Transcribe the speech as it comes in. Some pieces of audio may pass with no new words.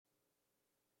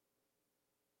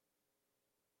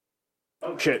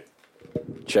Oh, shit.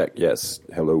 Check. Yes.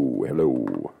 Hello.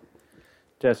 Hello.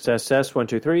 Test, test, test. 1,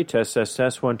 2, 3. Test, test,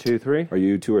 test. 1, 2, 3. Are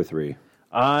you 2 or 3?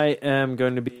 I am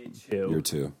going to be 2. You're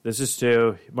 2. This is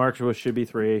 2. Mark should be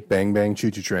 3. Bang, bang,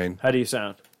 choo-choo train. How do you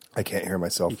sound? I can't hear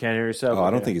myself. You can't hear yourself? Oh, I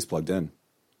don't Okay. think he's plugged in.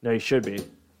 No, you should be.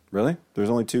 Really? There's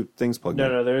only 2 things plugged in.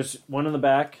 No, there's one in the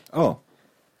back. Oh.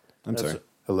 I'm That's- sorry.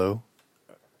 Hello?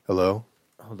 Hello?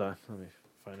 Hold on. Let me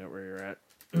find out where you're at.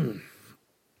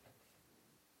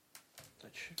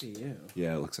 That should be you.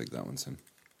 Yeah, it looks like that one's him.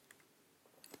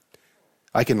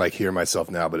 I can, hear myself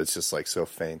now, but it's just, so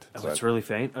faint. Oh, So it's really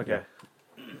faint? Okay.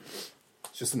 it's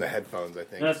just in the headphones, I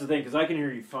think. That's the thing, because I can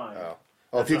hear you fine.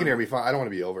 Oh, if you can hear me fine, I don't want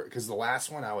to be over. Because the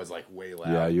last one, I was, way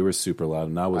loud. Yeah, you were super loud,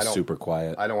 and I was super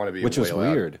quiet. I don't want to be Which way was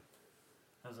loud. weird.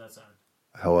 How's that sound?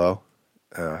 Hello?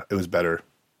 It was better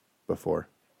before.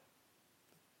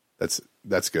 That's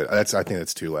good. I think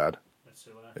that's too loud. That's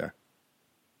too loud? Yeah.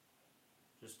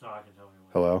 Just talk and tell me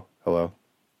when. Hello? Hello?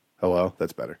 Hello?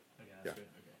 That's better. Okay, that's good. Okay.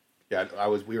 Yeah,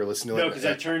 we were listening to No, it. because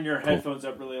I turned your headphones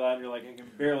up really loud, and you're like, I can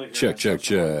barely hear Check, myself, check,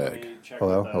 so let check. me check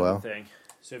Hello, with the hello. Thing.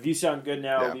 So if you sound good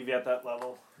now, Yeah. I'll leave you at that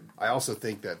level. I also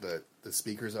think that the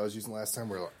speakers I was using last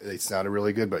time they sounded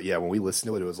really good, but yeah, when we listened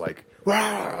to it, it was like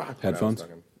 "Wah!" Headphones?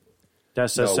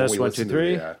 Test, No, test, when test, we 1, 2, listened to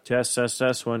 3. it, yeah. Test, test,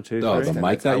 test, 1, 2, 3. Oh, the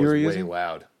mic that you were was using? way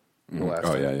loud. The last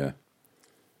Oh, time. yeah.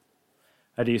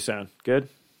 How do you sound? Good?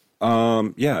 Yeah,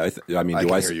 I mean, I do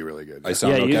can I hear you really good. I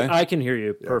sound okay? I can hear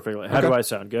you perfectly. How Okay. do I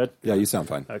sound? Good? Yeah, you sound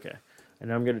fine. Okay.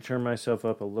 And I'm going to turn myself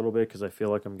up a little bit because I feel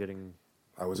like I'm getting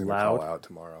I was going to loud. call out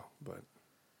tomorrow, but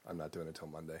I'm not doing it until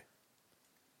Monday.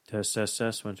 test, test,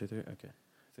 test, 1, 2, 3. Okay.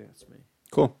 I think that's me.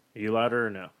 Cool. Are you louder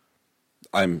or no?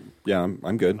 I'm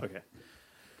good. Okay.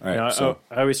 All right, Now, so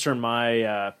I always turn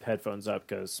my headphones up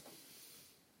because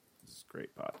this is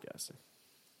great podcasting.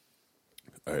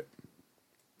 all right.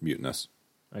 Muting us.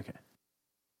 Okay.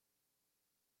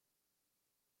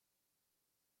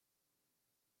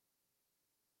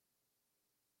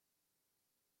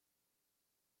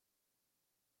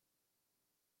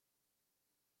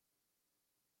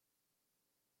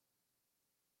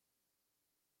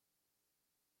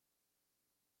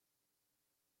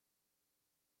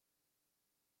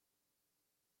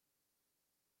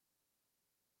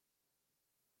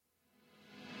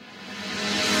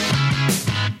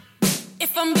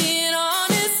 If I'm being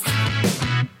honest,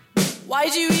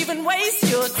 why'd you even waste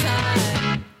your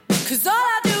time? 'Cause all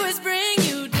I do is bring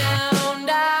you down,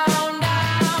 down,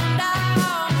 down,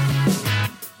 down.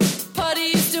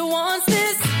 Party still wants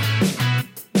this.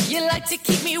 You like to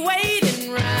keep me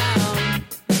waiting round.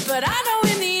 But I know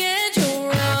in the end you'll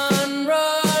run,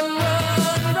 run,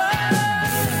 run, run.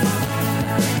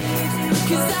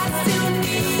 'Cause I still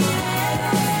need it,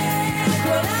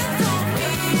 but I don't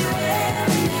need it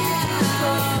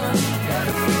now.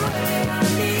 I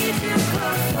need you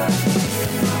closer.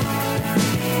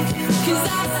 'Cause I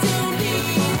still need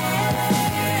it,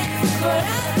 but I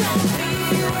don't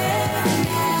feel it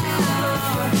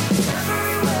now.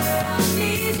 Everywhere I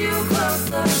need you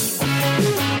closer.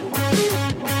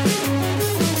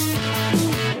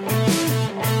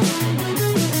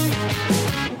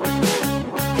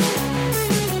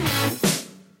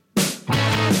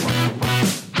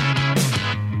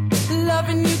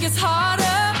 Loving you gets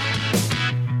harder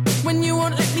when you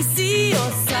won't let me see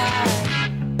your side.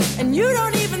 And you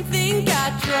don't even think I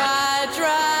tried,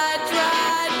 tried,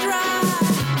 tried, tried.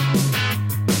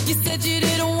 You said you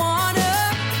didn't wanna,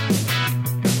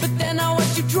 but then I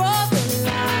watched you draw the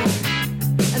line.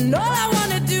 And all I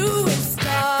wanna do is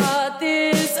start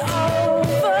this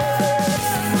over.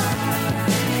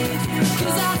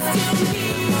 'Cause I still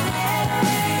need it,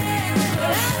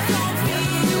 but I don't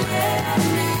feel it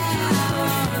now.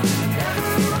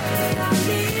 Everywhere I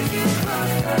need you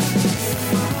closer.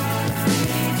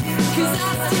 'Cause I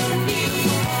still need it,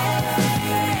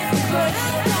 but I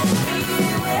don't feel it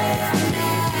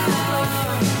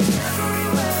now.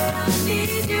 Everywhere I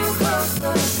need you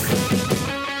closer.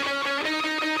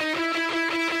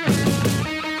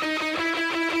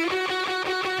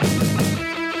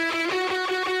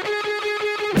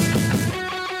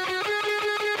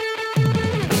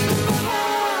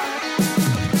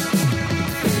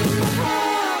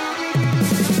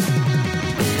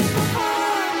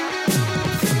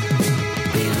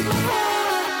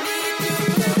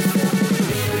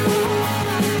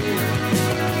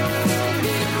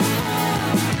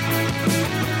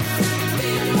 Be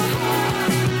in my heart.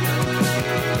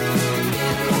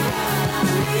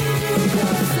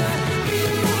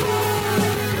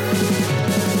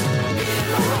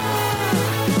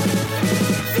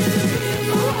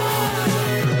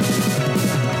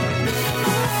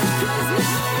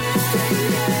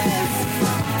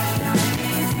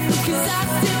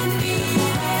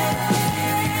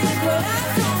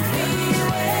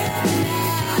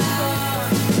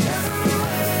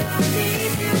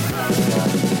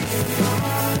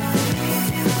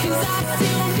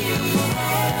 still need it,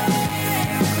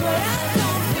 but I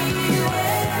don't feel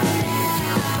it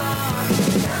now.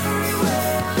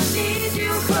 Everywhere I need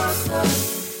you closer.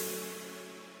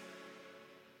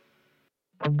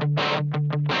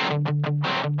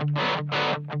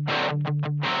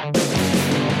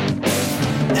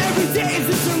 Every day is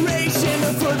inspiration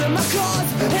to further my cause.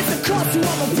 It's the cost to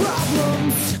all my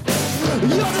problems.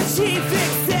 You're the chief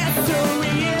accessory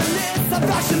in this. I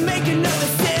thought you'd make another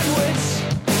sandwich.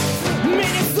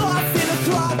 Minutes lost in a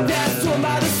clock that's torn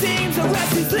by the seams. A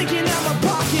rest is leaking out my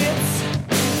pockets.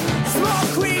 Small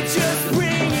creatures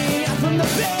springing out from the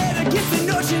bed against the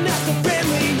notion that they're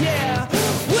friendly, yeah.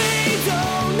 We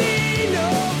don't need no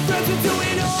friends, we're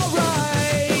doing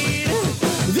alright.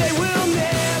 They will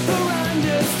never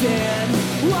understand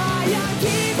why I'm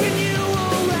keeping you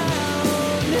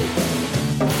around.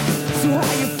 So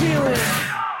how you feeling?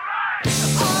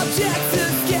 Objects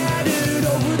are scattered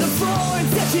over the floor in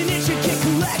such an intricate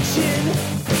collection.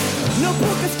 No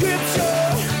book of scripture,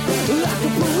 like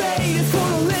a parade is for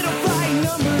the little fighting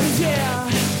numbers, yeah.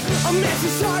 A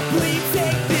message sharply,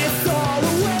 take this all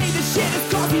away. The shit is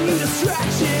causing you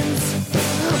distractions.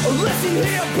 Listen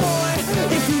here, boy,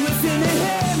 if you listen to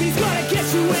him, he's gonna get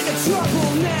you into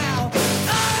trouble now.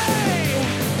 Hey,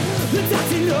 the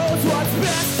doctor knows what's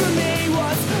best for me,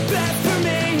 what's best for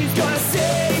me. He's gonna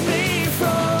save me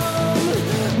from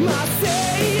myself.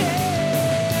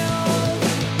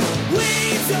 We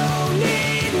don't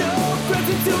need no friends,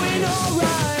 we're doing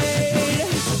alright.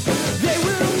 They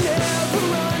will never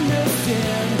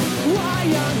understand why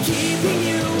I'm keeping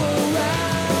you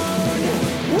around.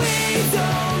 We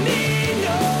don't need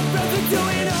no friends, we're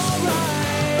doing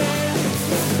alright.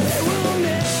 They will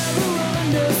never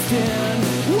understand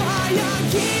why I'm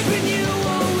keeping you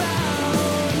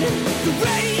around. The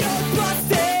radio's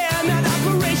busted, not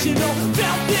operational,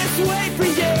 felt this way for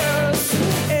years.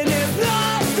 And if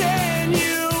nothing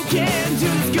you can do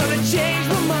is gonna change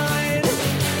my mind.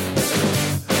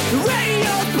 The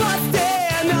radio's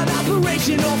busted, not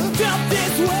operational, felt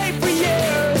this way for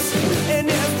years. And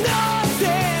if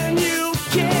nothing you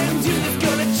can do is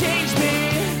gonna change me.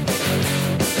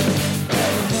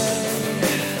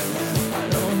 I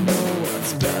don't know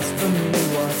what's best for me,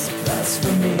 what's best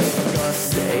for me. I'm gonna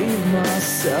save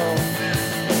myself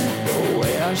the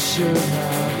way I should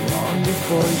have long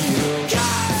before you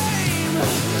came.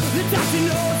 The doctor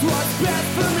knows what's best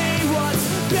for me, what's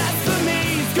best for me.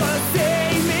 He's gonna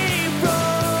save me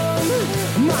from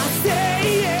myself.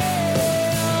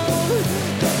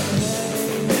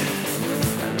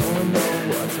 I don't know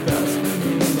what's best for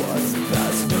me, what's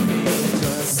best for me. I'm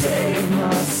gonna save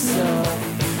myself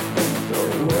the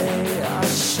way I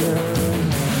should.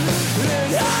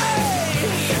 And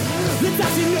the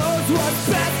doctor knows what's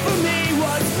best for me,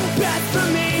 what's best for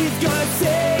me. He's gonna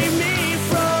save me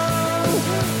from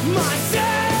myself.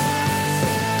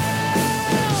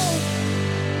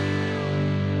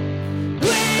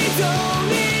 We don't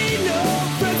need no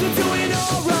friends, we're doing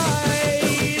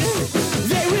alright.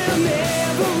 They will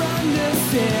never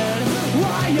understand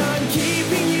why I'm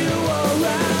keeping you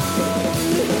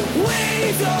around. We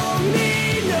don't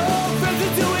need no friends,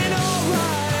 we're doing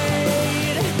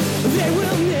alright. They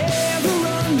will never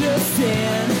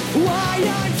understand why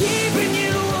I'm keeping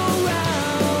you around.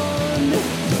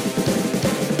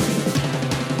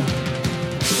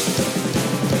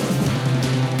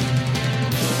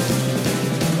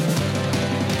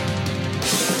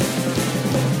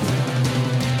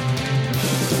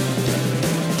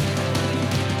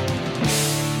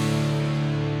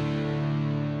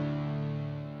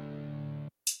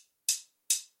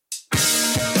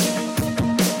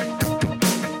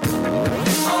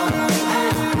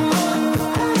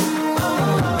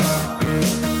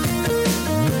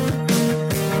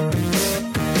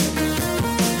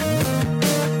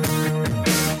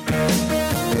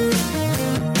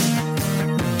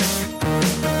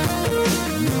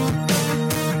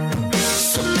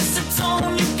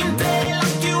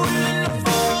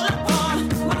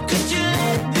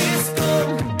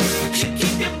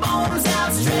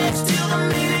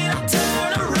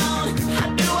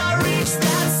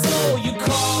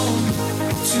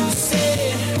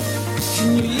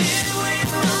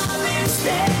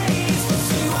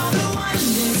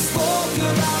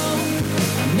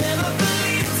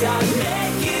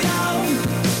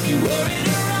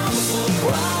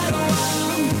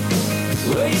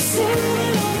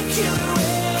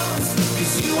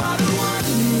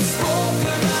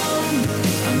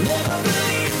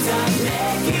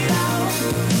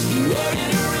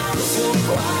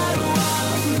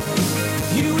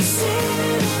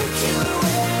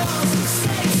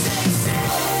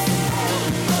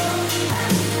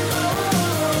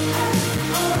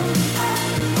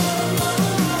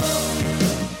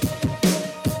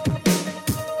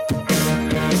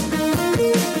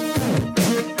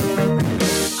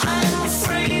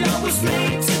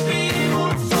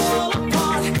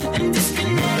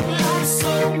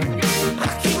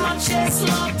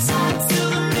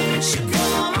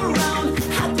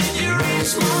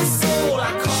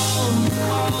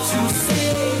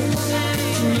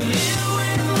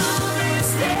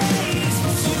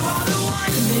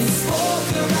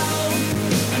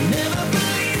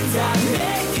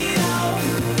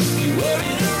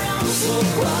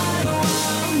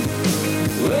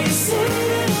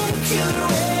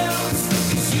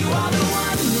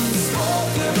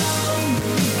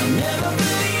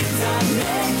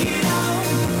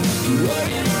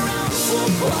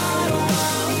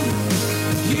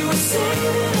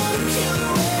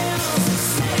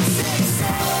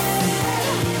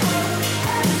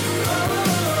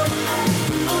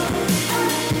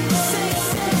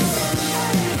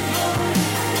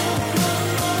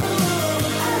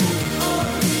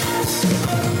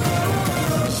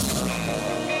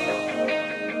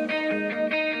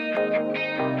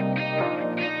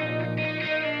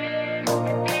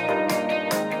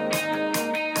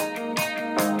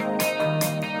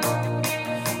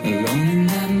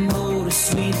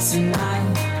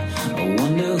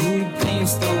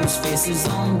 prices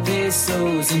on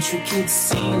pesos, intricate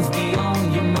scenes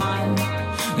beyond your mind.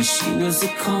 And she was a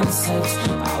concept,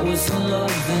 I was in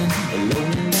love then,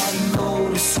 alone in that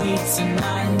motor suite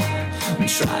tonight. I'm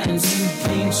trying to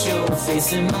paint your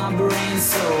face in my brain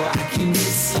so I can get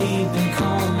sleep and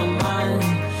calm my mind.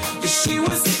 But she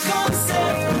was the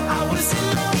concept, I was in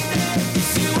love then.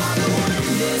 You are the one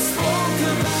this spoke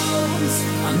about.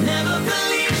 I never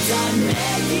believed I'd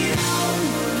make it out.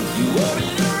 You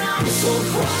weren't around for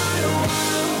quite a while.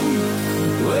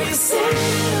 Were you saying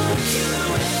I'll kill the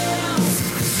whales?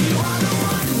 You are the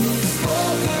one this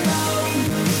spoke about.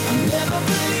 I never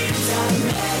believed I'd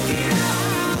make it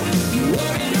out. You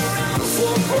weren't around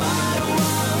for quite a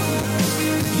while.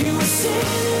 You were saying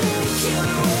I'll kill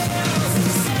the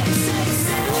whales. Say, say,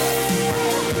 say.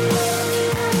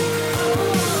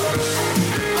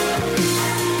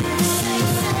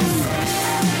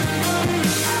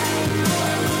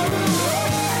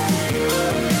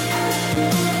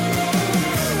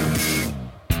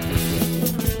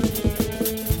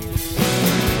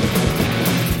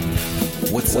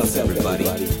 What's up, everybody?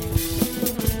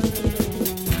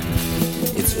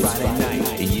 It's Friday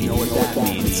night, and you know what that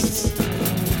means.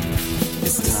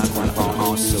 It's time for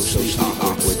our socially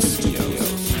awkward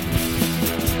studios.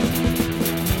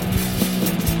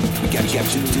 We got you,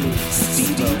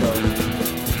 Stevie,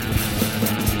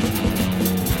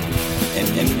 and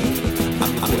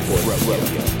I'm for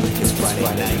rodeo. It's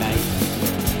Friday night.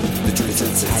 The drinks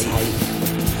are tight.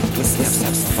 Let's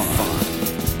have some fun.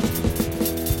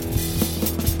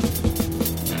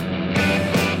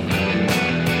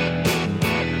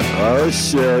 Oh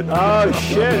shit. Oh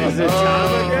shit, is it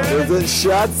time again? Is it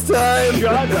shots time?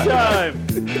 Shots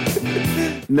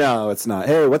time! No, it's not.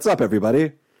 Hey, what's up,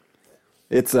 everybody?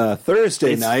 It's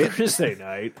Thursday It's night. Thursday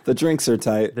night. The drinks are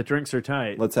tight. The drinks are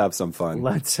tight. Let's have some fun.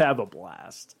 Let's have a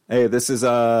blast. Hey, this is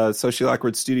Socially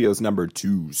Awkward Studios number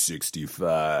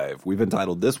 265. We've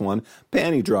entitled this one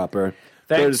Panty Dropper.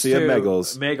 Thanks courtesy to of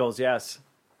Megals. Megals, yes.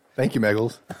 Thank you,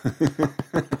 Megals.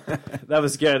 That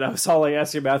was good. I was all like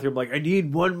asking Matthew, I'm like, I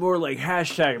need one more like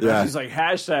hashtag. And Yeah. She's like,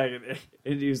 hashtag.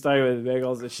 And he was talking with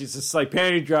Megals, and she's just like,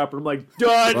 panty dropper. I'm like,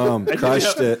 done. I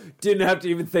crushed it. Didn't have to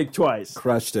even think twice.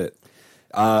 Crushed it.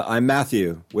 I'm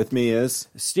Matthew. With me is,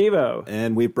 Steve-O.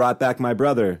 and we brought back my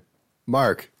brother.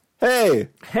 Mark. Hey,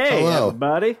 Hey, Hello.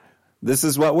 everybody. this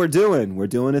is what we're doing. We're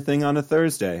doing a thing on a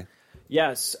Thursday.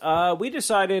 Yes, we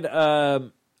decided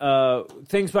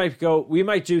things might go. We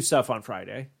might do stuff on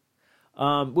Friday,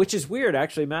 which is weird,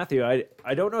 actually, Matthew.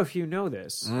 I don't know if you know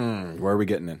this, Where are we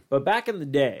getting in? but back in the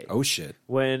day, Oh, shit.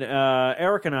 when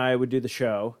Eric and I would do the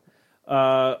show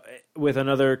with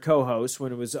another co-host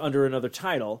when it was under another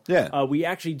title, Yeah. we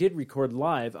actually did record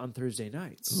live on Thursday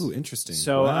nights. Ooh, interesting.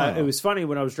 So Wow. it was funny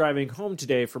when I was driving home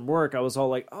today from work. I was all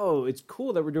like, "Oh, it's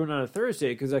cool that we're doing it on a Thursday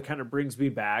because that kind of brings me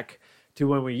back to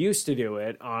when we used to do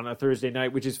it on a Thursday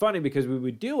night." Which is funny because we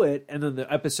would do it and then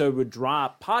the episode would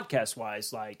drop podcast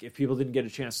wise. Like if people didn't get a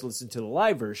chance to listen to the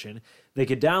live version, they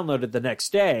could download it the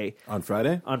next day On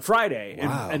Friday? on Friday,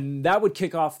 Wow. and that would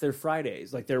kick off their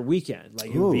Fridays, like their weekend.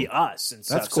 Like it would be us and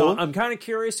stuff. That's cool. So I'm kind of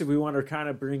curious if we want to kind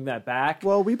of bring that back.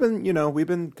 Well, we've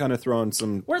been kind of throwing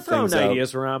some We're throwing things out.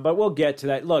 ideas around, but we'll get to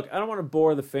that. Look, I don't want to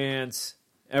bore the fans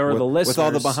or the listeners with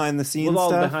all the behind-the-scenes with all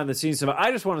the stuff? behind-the-scenes stuff.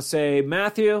 I just want to say,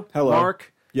 Matthew, Hello.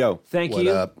 Mark, Yo. thank What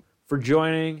you up? for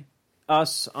joining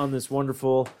us on this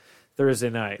wonderful Thursday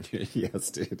night. Yes,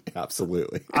 dude.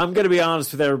 Absolutely. I'm going to be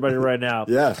honest with everybody right now.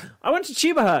 Yeah. I went to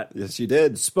Chiba Hut. Yes, you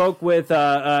did. Spoke with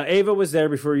Ava was there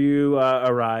before you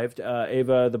arrived.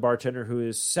 Ava, the bartender, who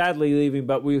is sadly leaving,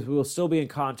 but we will still be in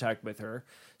contact with her.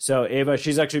 So Ava,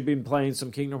 she's actually been playing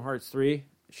some Kingdom Hearts 3.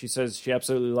 She says she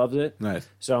absolutely loves it. Nice.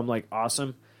 So I'm like,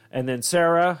 awesome. And then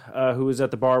Sarah, who was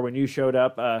at the bar when you showed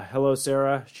up. Hello,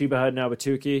 Sarah. Chiba Hut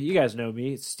Nabatuki. You guys know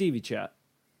me. It's Stevie Chut.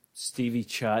 Stevie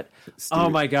Chut. Oh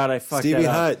my God, I fucked Stevie that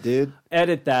up. Hut, dude.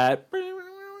 Edit that.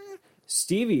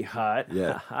 Stevie Hut.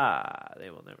 Yeah. They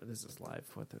will never. This is live.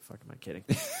 What the fuck am I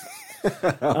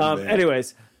kidding?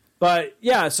 Anyways, but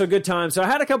yeah, so good time. So I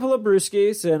had a couple of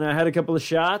brewskis and I had a couple of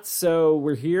shots. So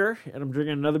we're here and I'm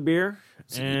drinking another beer.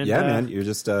 And Yeah, man. You're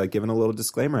just giving a little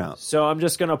disclaimer out. so I'm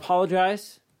just going to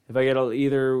apologize if I get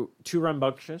either too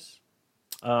rambunctious,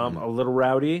 a little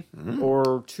rowdy,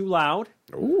 or too loud.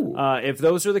 Ooh. If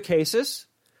those are the cases,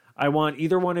 I want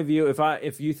either one of you,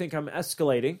 if you think I'm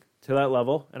escalating to that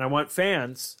level, and I want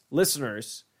fans,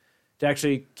 listeners, to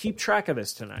actually keep track of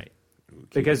this tonight.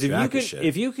 Because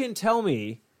if you can tell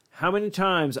me how many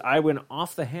times I went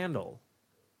off the handle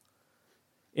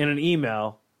in an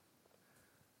email,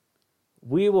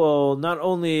 we will not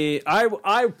only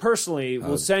I personally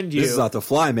will send you. This is off the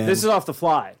fly, man. This is off the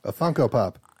fly. A Funko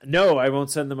Pop. No, I won't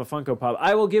send them a Funko Pop.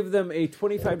 I will give them a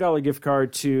 $25 gift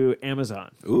card to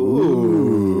Amazon.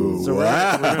 Ooh, So we're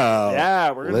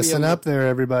gonna Listen up there,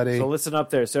 everybody. So listen up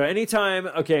there. So anytime,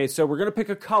 okay, so we're gonna pick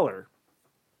a color.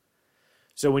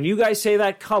 So when you guys say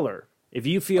that color, if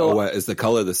you feel, Oh, what, is the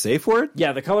color the safe word?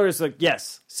 yeah, the color is like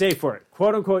yes, safe for it,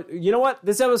 quote unquote. You know what?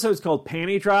 This episode is called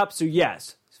Panty Drop, so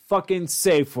yes, fucking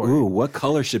safe for it. Ooh, what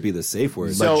color should be the safe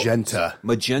word? So- Magenta.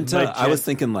 Magenta. I was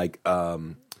thinking like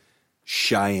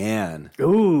Cheyenne.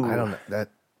 Ooh, I don't know that.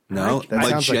 No, That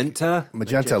sounds magenta.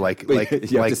 Magenta, like Wait, you have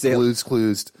to like say it- Blue's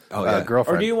Clues yeah.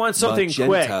 girlfriend. or do you want something Magenta.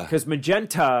 quick? Because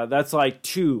magenta, that's like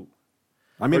 2.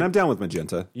 I mean, I'm down with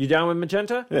magenta. You down with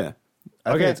magenta? Yeah,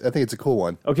 I think it's a cool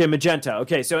one. Okay, magenta.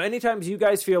 Okay, so anytime you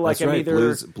guys feel like that's right.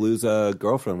 either Blue's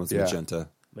girlfriend was Yeah. magenta.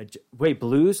 wait,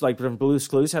 Blues, like from Blues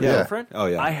Clues had a Yeah. girlfriend? Oh,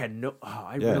 yeah. I had no. Oh,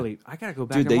 I gotta go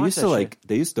back. Dude, and they watch used that to shit. like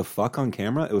they used to fuck on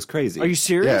camera. It was crazy. Are you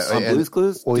serious? Yeah, On and- Blue's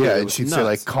Clues? Well, Dude, yeah, it and was she'd say nuts.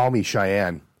 like, "Call me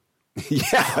Cheyenne."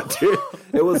 Yeah, dude.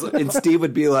 It was, and Steve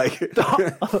would be like, "Here's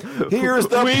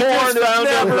the We porn just found a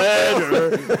never." letter.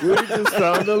 We just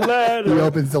found a He letter.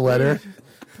 opens the letter.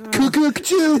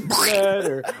 Cuckoo.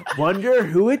 letter. Wonder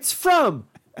who it's from.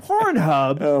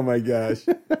 Pornhub. Oh my gosh!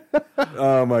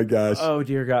 Oh my gosh! Oh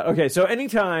dear God. Okay, so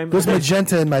anytime There's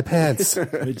magenta in my pants.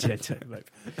 magenta.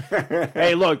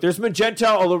 Hey, look, there's magenta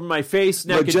all over my face,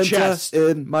 neck, and Magenta chest.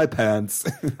 in my pants.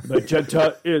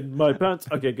 Magenta in my pants.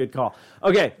 Okay, good call.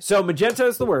 Okay, so magenta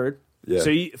is the word. Yeah.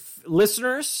 So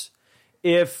listeners,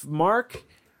 if Mark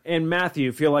and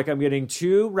Matthew feel like I'm getting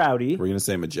too rowdy, We're gonna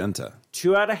say magenta.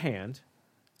 too out of hand,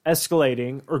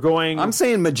 escalating, or going... I'm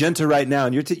saying magenta right now,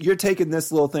 and you're taking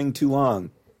this little thing too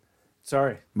long.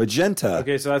 Sorry. Magenta.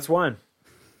 Okay, so that's one.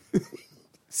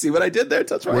 See what I did there?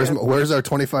 Touch my hand. Where's our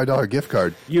 $25 gift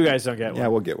card? You guys don't get one. Yeah,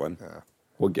 we'll get one.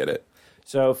 We'll get it.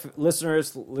 So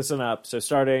listeners, listen up. So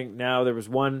starting now, there was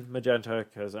one magenta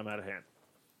because I'm out of hand.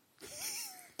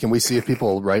 Can we see if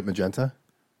people write magenta?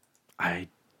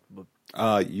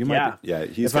 You might. Yeah. Be, yeah.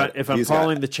 He's If I'm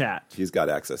following the chat. He's got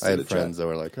access to I had the friends chat. that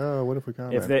were like, "Oh, what if we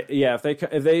comment?"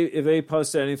 If they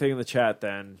post anything in the chat,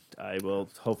 then I will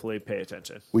hopefully pay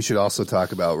attention. We should also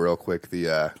talk about real quick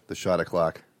the shot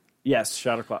o'clock. Yes,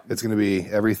 shot o'clock. It's going to be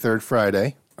every third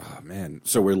Friday. Oh man!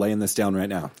 So we're laying this down right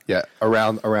now. Yeah,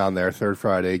 around there, third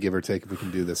Friday, give or take, if we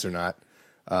can do this or not.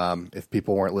 If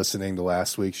people weren't listening to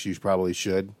last week's, you probably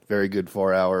should. Very good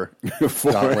 4-hour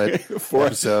gauntlet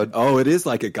episode. Oh, it is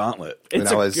like a gauntlet. And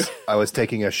I was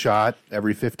taking a shot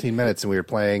every 15 minutes, and we were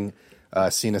playing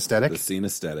Scene Aesthetic. The scene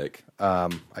aesthetic. I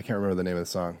can't remember the name of the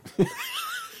song.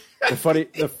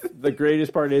 The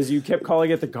greatest part is you kept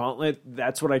calling it the gauntlet.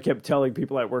 That's what I kept telling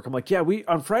people at work. I'm like, yeah,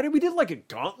 on Friday we did like a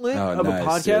gauntlet of nice, a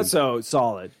podcast. dude. So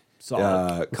solid.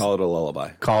 Call it a lullaby.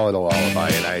 Call it a lullaby,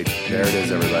 and there it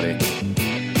is, everybody.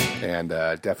 And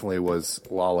definitely was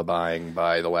lullabying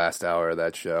by the last hour of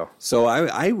that show. So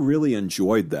I really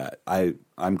enjoyed that.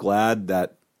 I'm glad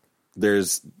that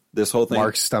there's this whole thing.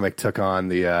 Mark's stomach took on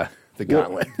the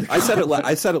gauntlet. I said it.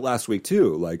 I said it last week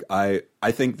too. Like I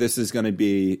think this is going to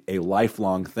be a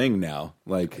lifelong thing now.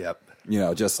 Like, Yep.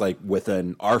 Just like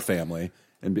within our family,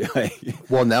 and be like,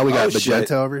 Well, now we got oh, magenta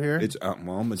shit. over here. It's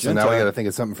magenta. So now we got to think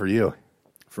of something for you.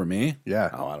 For me? Yeah.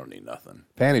 Oh, I don't need nothing.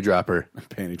 Panty dropper.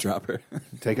 Panty dropper.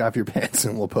 Take off your pants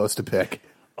and we'll post a pic.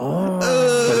 Oh.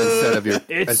 But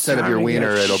instead of your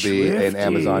wiener, it'll be an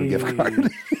Amazon gift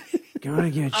card. Gonna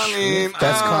get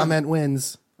Best comment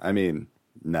wins. I mean,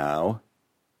 now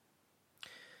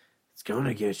it's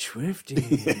gonna get swifty.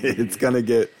 it's gonna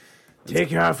get.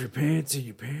 Take off your pants and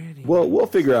your panties. Well, we'll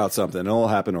figure out something. It'll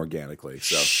happen organically.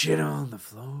 So Shit on the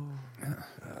floor.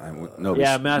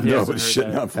 Yeah, Matthew hasn't nobody's heard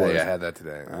shitting that. on floors. Hey, I had that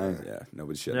today. Yeah,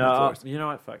 nobody's shitting No, on floors. you know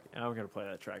what? Fuck. I'm gonna play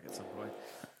that track at some point.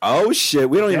 Oh shit!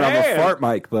 We don't even have a Damn. fart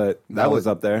mic, but that was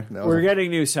up there. That We're was- getting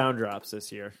new sound drops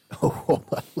this year.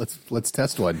 let's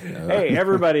test one. Hey,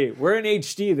 everybody, we're in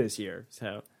HD this year,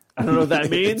 so I don't know what that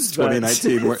means. It's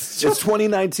 2019. It's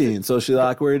 2019. Socially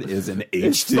Awkward is an HD.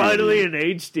 It's finally in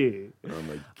HD. Oh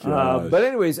my god! But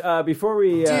anyways, before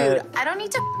we, Dude, I don't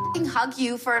need to f***ing hug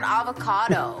you for an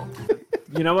avocado.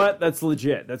 you know what? That's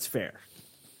legit. That's fair.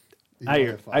 I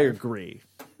agree.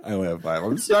 I only have 5.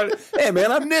 I'm starting. Hey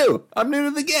man, I'm new. I'm new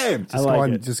to the game. I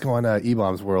like it. Just go on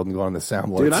E-Bomb's World and go on the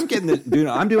soundboards. Dude, I'm getting this. Dude,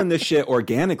 I'm doing this shit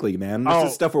organically, man. This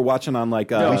is stuff we're watching on like.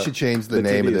 we should change the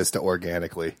name of TVs. this to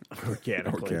Organically.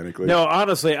 Organically. No,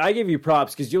 honestly, I give you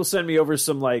props because you'll send me over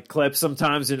some like clips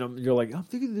sometimes, and you're like, "I'm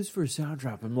thinking of this for a sound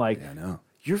drop." I'm like, I know.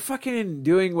 You're fucking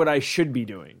doing what I should be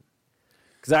doing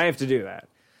because I have to do that.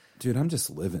 Dude, I'm just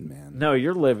living, man. No,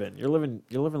 you're living. You're living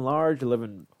large. You're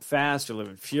living fast. You're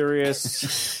living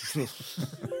furious.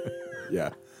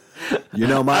 Yeah. You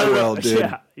know my world, dude.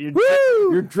 Yeah,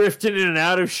 you're drifting in and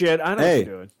out of shit. I know Hey. what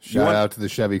you're doing. Shout out to the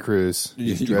Chevy Cruise.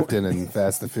 He's drifting and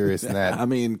Fast and Furious and that. I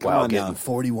mean, come wow, on getting now.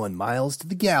 41 miles to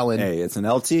the gallon. Hey, it's an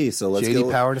LT, so let's JD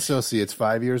go. Power and Associates,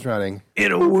 5 years running.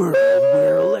 In a world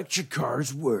where electric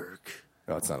cars work.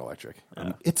 No, it's not electric.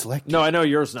 It's electric. No, I know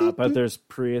yours not, but there's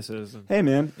Priuses. And Hey,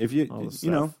 man, if you this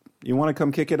you know stuff. you want to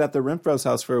come kick it at the Renfro's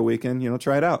house for a weekend,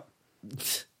 try it out,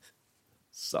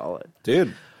 solid.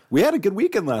 dude. We had a good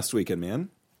weekend last weekend, man,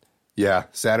 Yeah,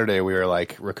 Saturday we were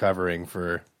like recovering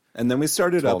for and then we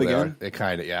started up 12 again. hours. It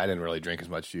kind of, I didn't really drink as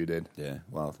much as you did. Yeah,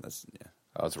 well, that's yeah.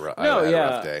 I was rough. No, I had yeah. a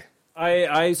rough day.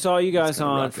 I saw you guys kinda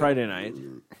on rocket. Friday night,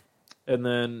 and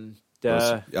then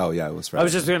Oh yeah, it was Friday. I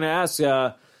was just going to ask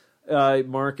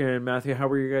Mark and Matthew, how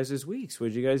were your guys' weeks? What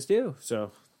did you guys do?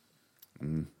 So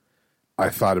I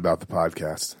thought about the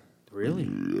podcast. really,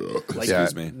 like Yeah.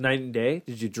 Excuse me. night and day.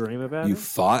 Did you dream about You it?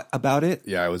 thought about it?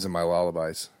 Yeah, I was in my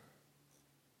lullabies.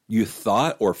 You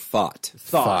thought or fought?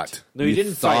 Thought. No, you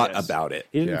didn't thought fight us. about it.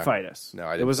 He didn't Yeah. fight us. No,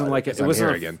 I didn't. It wasn't fight like 'cause it I'm wasn't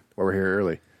here a- again. Well, we're here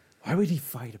early. Why would he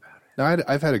fight about it? No,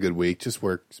 I've had a good week. Just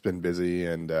work's been busy,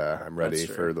 and I'm ready That's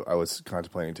for. true. I was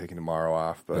contemplating taking tomorrow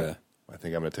off, but Yeah. I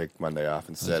think I'm going to take Monday off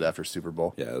instead after Super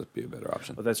Bowl. Yeah, that would be a better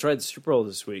option. Well, that's right. The Super Bowl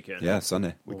this weekend. Yeah,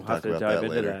 Sunday. We We'll can have talk to about dive that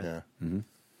into later. that.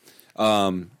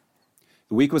 Yeah.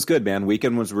 The week was good, man.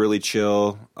 Weekend was really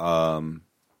chill.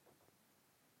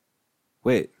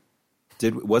 Wait,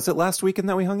 was it last weekend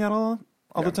that we hung out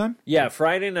all the time? Yeah,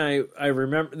 Friday night. I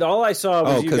remember all I saw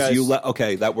was Oh, you because guys. you left.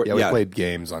 Okay, that were Yeah, we played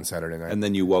games on Saturday night. and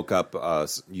then you woke up.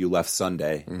 You left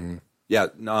Sunday. Yeah,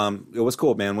 it was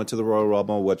cool, man. Went to the Royal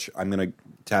Rumble, which I'm gonna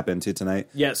tap into tonight.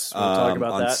 Yes, we'll talk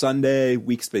about on that. Sunday.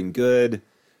 Week's been good.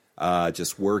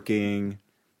 Just working,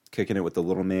 kicking it with the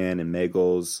little man and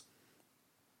Magels.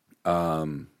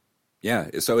 Yeah,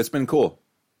 so it's been cool.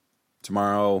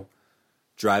 Tomorrow,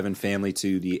 driving family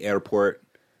to the airport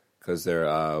because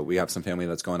we have some family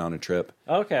that's going on a trip.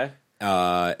 Okay,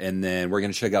 And then we're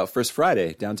going to check out First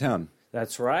Friday downtown.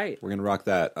 that's right. We're going to rock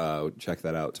that. Check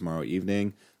that out tomorrow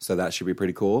evening. So that should be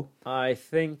pretty cool. I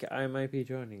think I might be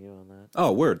joining you on that.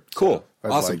 Oh, word. Cool.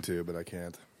 I'd Awesome. like to, but I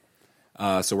can't.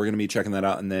 So we're going to be checking that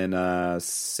out. And then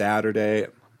Saturday,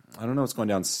 I don't know what's going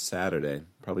down Saturday.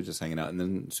 Probably just hanging out. And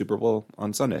then Super Bowl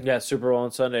on Sunday. Yeah, Super Bowl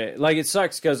on Sunday. Like, it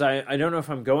sucks because I don't know if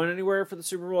I'm going anywhere for the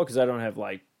Super Bowl because I don't have,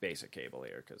 like, basic cable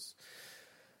here.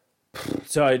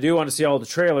 So I do want to see all the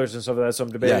trailers and stuff like that. So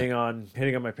I'm debating on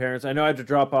hitting up my parents. I know I have to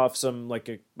drop off some,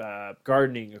 like,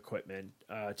 gardening equipment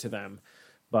to them.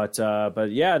 But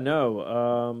yeah,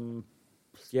 no.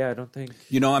 Yeah, I don't think...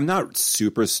 I'm not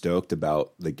super stoked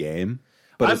about the game.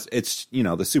 But it's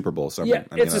the Super Bowl. So Yeah,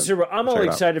 it's a Super Bowl. I'm all check it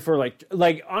out. excited for,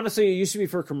 like, honestly, it used to be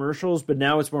for commercials, but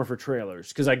now it's more for trailers.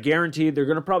 Because I guarantee they're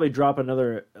going to probably drop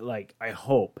another, like, I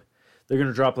hope, they're going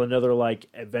to drop another, like,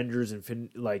 Avengers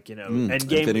Endgame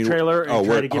Infinity- trailer and Oh,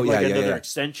 try word. to give, Oh, yeah, like, yeah, another yeah.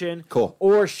 extension. Cool.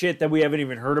 Or shit that we haven't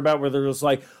even heard about where they're just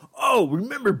like, oh,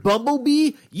 remember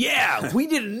Bumblebee? Yeah, we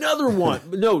did another one.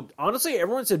 No, honestly,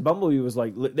 everyone said Bumblebee was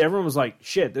like, everyone was like,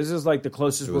 shit, this is like the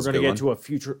closest we're was a going to good get one. to a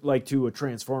future, like to a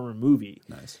Transformer movie.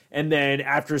 Nice. And then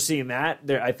after seeing that,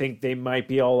 I think they might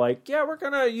be all like, yeah, we're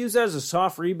going to use that as a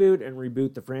soft reboot and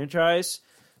reboot the franchise.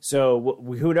 So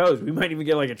who knows? We might even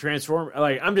get like a Transformer.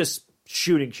 Like, I'm just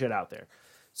shooting shit out there.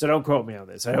 So don't quote me on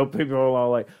this. I hope people are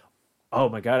all like, oh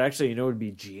my God, actually, you know what would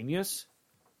be genius?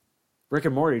 Rick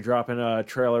and Morty dropping a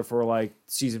trailer for like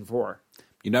season 4.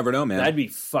 You never know, man. That'd be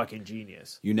fucking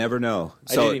genius. You never know.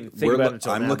 I didn't even think about it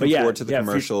until I'm now, looking but yeah, forward to the yeah,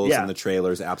 commercials yeah. and the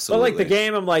trailers. But Absolutely. like the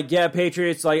game, I'm like, yeah,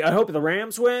 Patriots. Like, I hope the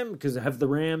Rams win because have the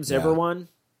Rams ever won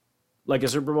like a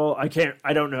Super Bowl? I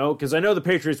don't know because I know the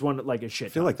Patriots won like a shit. I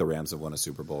feel like the Rams have won a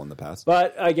Super Bowl in the past.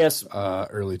 But I guess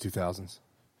Early 2000s.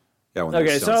 Yeah. When they were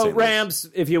okay. still in So St. Louis. Rams,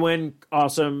 if you win,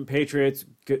 awesome. Patriots,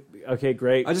 good. Okay,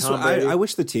 great. I just Tom Brady. I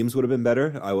wish the teams would have been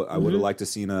better. I would have liked to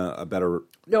seen a better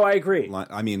no, I agree. line.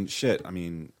 I mean, shit. I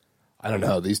mean, I don't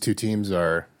know. These two teams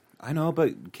are. I know,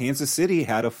 but Kansas City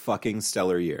had a fucking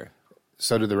stellar year.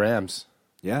 So did the Rams.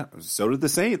 Yeah. So did the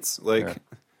Saints. Like,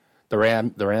 The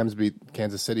Rams beat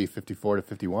Kansas City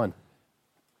 54-51.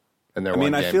 And they're I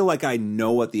mean, one I game. feel like I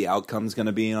know what the outcome's going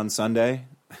to be on Sunday.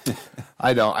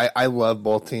 I don't. I love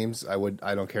both teams. I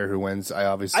don't care who wins.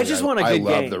 I just want a I good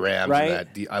love game, the Rams. right?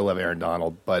 And I love Aaron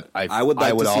Donald, but I would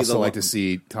like to see also the- like to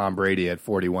see Tom Brady at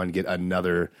 41 get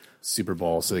another Super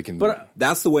Bowl so he can. But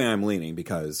That's the way I'm leaning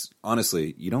because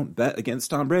honestly, you don't bet against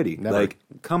Tom Brady. Never. Like,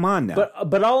 come on now.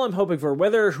 But all I'm hoping for,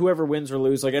 whether whoever wins or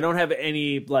lose, like I don't have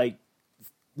any like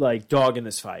dog in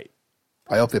this fight.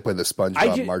 I hope they play the I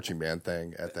SpongeBob ju- marching band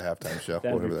thing at the halftime show.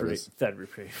 That'd be Whatever that pretty. is. That'd be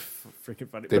pretty freaking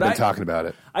funny. They've But been talking about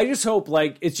it. I just hope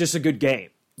like it's just a good game.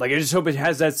 Like I just hope it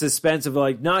has that suspense of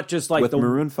like not just like With the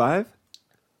Maroon 5?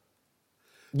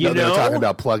 you No, they know were talking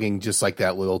about plugging just like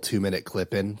that little 2-minute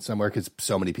clip in somewhere because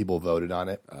so many people voted on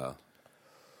it.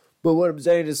 But what I'm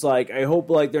saying is, like, I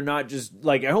hope, like, they're not just,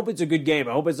 like, I hope it's a good game.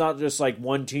 I hope it's not just, like,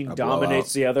 one team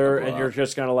dominates the other, and you're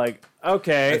just kind of like,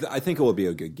 okay. I think it will be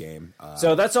a good game.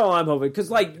 So that's all I'm hoping. Because,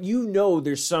 like, you know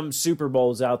there's some Super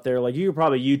Bowls out there. Like, you could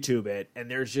probably YouTube it, and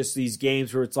there's just these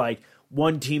games where it's, like,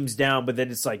 one team's down, but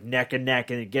then it's, like, neck and neck,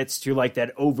 and it gets to, like,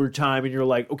 that overtime, and you're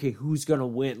like, okay, who's going to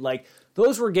win? Like,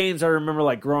 those were games I remember,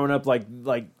 like, growing up, like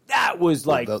that was,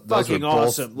 like, Those fucking were both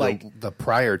awesome. Like, the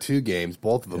prior 2 games,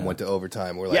 both of them went to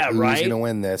overtime. We're like, Yeah, who's right? going to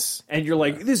win this? and you're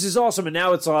like, this is awesome. And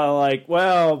now it's all like,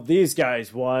 well, these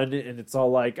guys won. And it's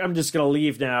all like, I'm just going to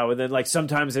leave now. And then, like,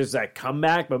 sometimes there's that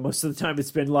comeback, but most of the time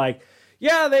it's been like,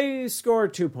 yeah, they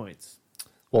scored 2 points.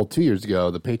 Well, 2 years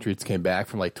ago, the Patriots came back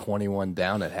from like 21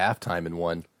 down at halftime and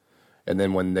won. And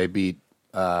then when they beat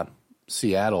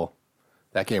Seattle,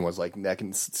 that game was like neck,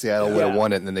 and Seattle would have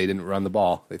won it, and then they didn't run the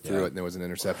ball. They threw it, and there was an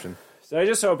interception. So I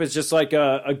just hope it's just like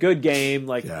a good game,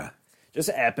 like just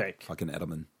epic. Fucking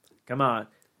Edelman. Come on.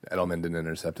 Edelman didn't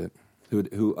intercept it. Who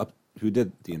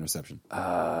did the interception?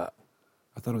 I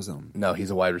thought it was Edelman. No, he's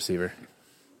a wide receiver.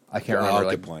 I can't remember.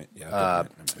 Good point. Yeah,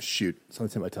 good point. Shoot,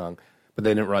 something's in my tongue. But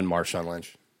they didn't run Marshawn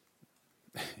Lynch.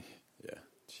 Yeah,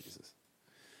 Jesus.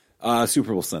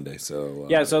 Super Bowl Sunday, so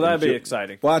Yeah, so that'd be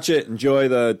exciting. Watch it, enjoy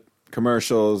the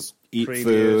commercials, eat Previews,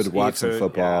 food, eat watch some food,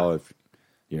 football if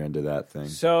you're into that thing.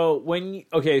 So when you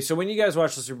guys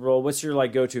watch the Super Bowl, what's your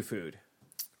like go-to food?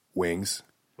 Wings.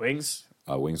 Wings?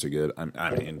 Wings are good. I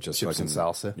mean, just Chips fucking and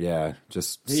salsa. Yeah,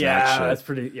 just snack Yeah, shit. that's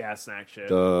pretty. Yeah, snack shit.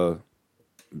 The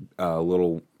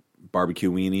little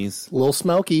barbecue weenies, Little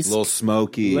Smokies. little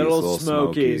smokies, Little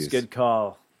Smokies, good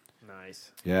call.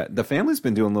 Nice. Yeah, the family's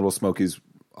been doing little smokies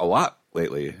a lot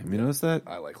lately. Have you noticed that?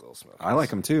 I like Little Smokies. I like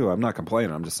them too. I'm not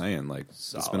complaining. I'm just saying, like,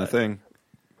 it's been a thing.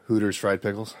 Hooters fried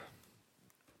pickles.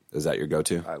 Is that your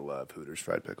go-to? I love Hooters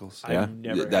fried pickles. Yeah,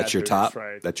 never that's had your Hooters top.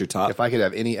 fried. That's your top. If I could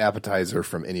have any appetizer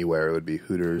from anywhere, it would be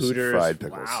Hooters fried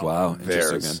pickles. Wow, Theirs.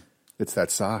 interesting. It's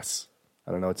that sauce.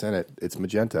 I don't know what's in it. It's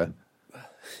magenta.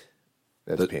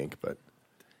 That's pink, but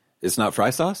It's not fry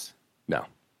sauce. no.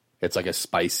 It's like a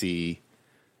spicy.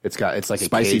 It's like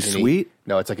Spicy a Cajun-y, sweet?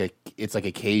 No, it's like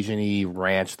a Cajun-y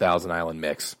ranch Thousand Island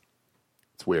mix.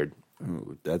 It's weird.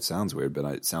 Ooh, that sounds weird, but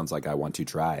it sounds like I want to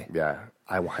try. Yeah,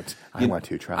 I want to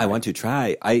try. I want to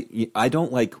try. I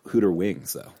don't like Hooter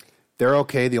wings though. They're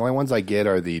okay. The only ones I get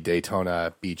are the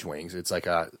Daytona beach wings. It's like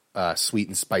a sweet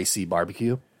and spicy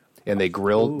barbecue, and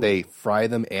they fry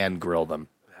them and grill them.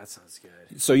 That sounds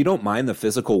good. So you don't mind the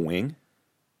physical wing?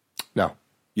 No,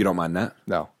 You don't mind that?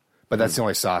 no, but that's the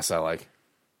only sauce I like.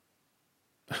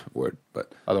 Word,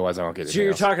 but Otherwise, I don't get it. So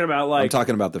you're talking about like I'm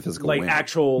talking about the physical like wing.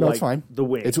 actual No, like it's fine. the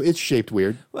wing. It's shaped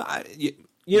weird. Well,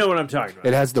 you know what I'm talking about.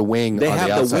 It has the wing. they on have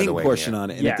the the outside wing of the portion yeah. on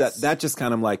it, and Yes. that just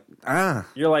kind of like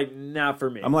You're like not for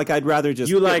me. I'm like I'd rather just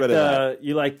you get like rid of that.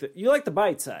 you like the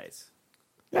bite size.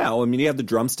 Yeah, well, I mean, you have the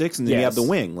drumsticks and then you have Yes. the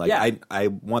wing. Like, Yeah. I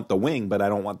want the wing, but I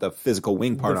don't want the physical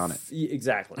wing part on it.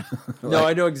 Exactly. No,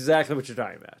 I know exactly what you're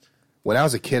talking about. When I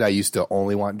was a kid, I used to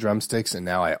only want drumsticks, and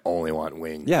now I only want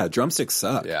wings. Yeah, drumsticks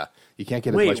suck. Yeah. You can't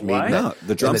get Wait, as much meat. what? in No, it.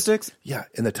 the drumsticks?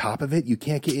 And the top of it, you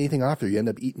can't get anything off there. You end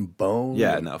up eating bone.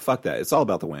 Yeah, no, fuck that. It's all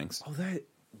about the wings. Oh,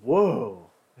 whoa,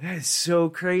 that is so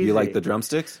crazy. You like the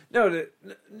drumsticks? No,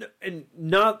 and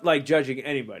not like judging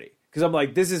anybody because I'm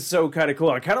like, this is so kind of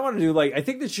cool. I kind of want to do like, I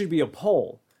think this should be a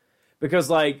poll because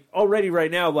like already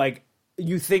right now, like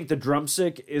you think the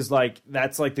drumstick is like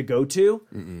that's like the go-to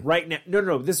right now.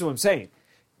 No, this is what I'm saying.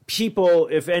 People,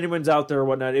 if anyone's out there or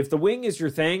whatnot, if the wing is your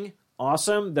thing,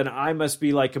 awesome. Then I must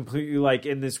be like completely like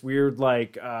in this weird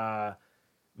like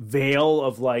veil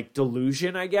of like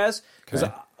delusion, I guess. Because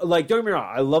like, don't get me wrong,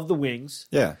 I love the wings.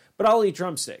 Yeah. But I'll eat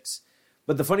drumsticks.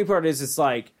 But the funny part is, it's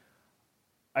like,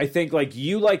 I think like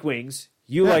you like wings,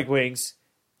 like wings.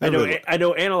 Everybody- I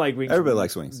know Anna like wings. Everybody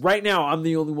likes wings. Right now, I'm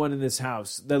the only one in this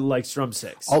house that likes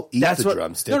drumsticks. I'll eat That's the what-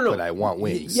 drumstick, no. but I want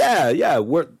wings. Yeah,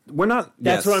 we're not.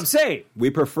 That's yes. what I'm saying. We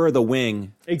prefer the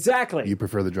wing. Exactly. You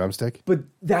prefer the drumstick? But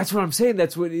that's what I'm saying.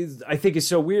 That's what is I think is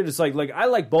so weird. It's like I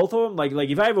like both of them. Like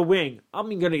if I have a wing, I'm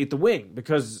gonna eat the wing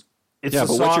because it's Yeah, the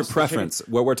but what's your sauce, the preference?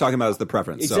 chicken. What we're talking about is the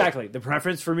preference. So- Exactly. The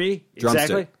preference for me, Drumstick.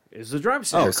 exactly, is the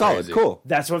drumstick. Oh, solid. crazy. Cool.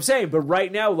 That's what I'm saying. But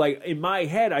right now, like in my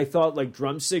head, I thought like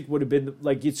drumstick would have been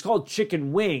like it's called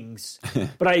chicken wings,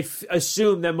 but I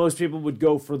assume that most people would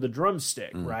go for the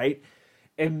drumstick, right?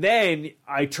 And then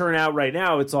I turn out right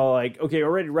now, it's all like, okay,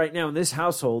 already right now in this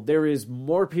household, there is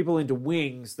more people into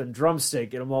wings than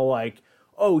drumstick, and I'm all like,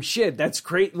 oh shit, that's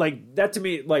great. Like that to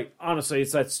me, like honestly,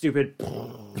 it's that stupid.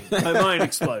 My mind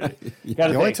exploded.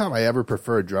 The only time I ever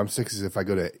prefer drumsticks is if I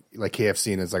go to like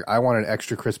KFC and it's like I want an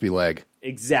extra crispy leg.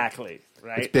 Exactly.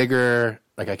 Right. It's bigger,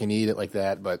 like I can eat it like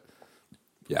that, but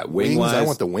Yeah, wings, wing-wise, I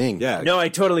want the wing. Yeah, No, I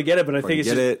totally get it, but I think it's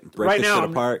get just, it, break right the now. shit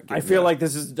apart, I get- feel yeah. like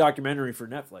this is a documentary for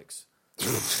Netflix.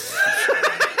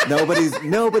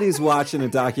 nobody's watching a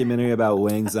documentary about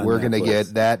wings. On We're gonna Netflix.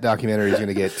 get that documentary is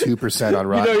gonna get 2% on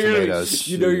Rotten Tomatoes.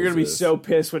 You're gonna be Jesus. so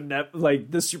pissed when like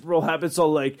the Super Bowl happens. So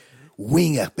like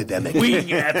Wing epidemic.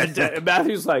 wing epidemic.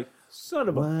 Matthew's like, son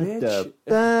of a bitch. the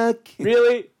fuck?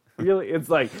 Really? It's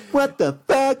like What the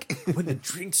fuck? when the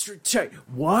drinks are tight.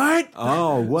 What?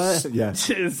 Oh, what? Yeah.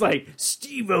 It's like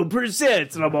Steve-O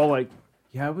presents, and I'm all like,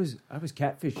 yeah, I was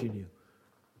catfishing you.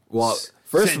 Well,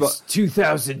 first of all, Since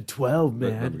 2012,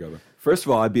 man. first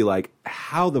of all, I'd be like,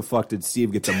 how the fuck did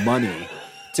Steve get the money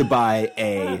to buy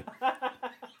a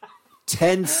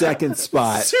 10-second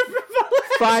spot,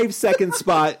 5-second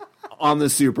spot on the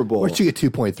Super Bowl? Where'd you get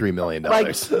 $2.3 million?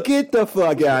 Like, get the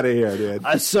fuck out of here, dude.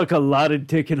 I suck a lot of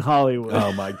dick in Hollywood.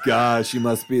 Oh my gosh, you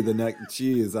must be the next.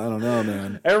 Jeez, I don't know,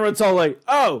 man. Everyone's all like,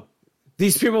 oh,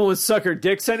 these people won't suck our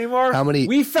dicks anymore? How many-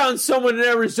 We found someone in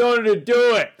Arizona to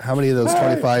do it. How many of those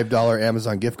 $25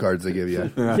 Amazon gift cards they give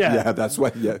you? Yeah. That's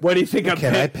what. Yeah, What do you think I'm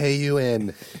Can I paying? pay you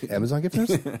in Amazon gift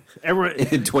cards? Everyone,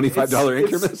 in $25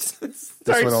 increments.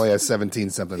 This one only has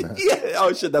 17 something. Yeah.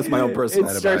 Oh shit, that's my own personal.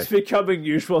 It starts becoming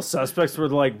usual suspects where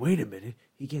they're like, wait a minute,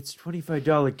 he gets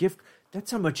 $25 gift. That's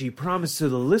how much he promised to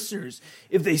the listeners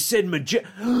if they send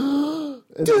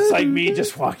It's like me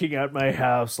just walking out my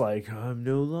house like, I'm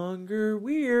no longer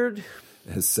weird.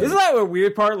 Isn't that a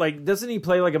weird part? Like, doesn't he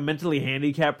play like a mentally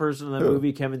handicapped person in that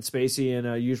movie, Kevin Spacey, in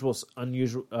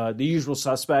The Usual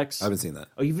Suspects? I haven't seen that.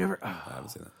 Oh, you've never? I haven't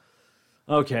seen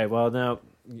that. Okay, well now,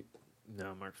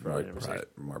 no, Mark's probably never seen it.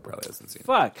 Mark probably hasn't seen.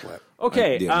 Fuck.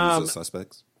 Okay, The Unusual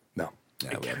Suspects. No.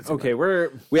 Yeah, we haven't seen okay,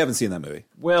 that. We haven't seen that movie.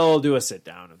 we'll do a sit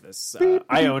down of this.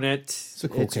 I own it. It's, a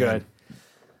cool can. good.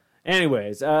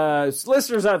 Anyways,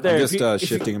 listeners out there, I'm if just you- if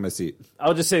shifting in my seat.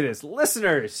 I'll just say this,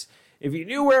 listeners. If you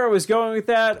knew where I was going with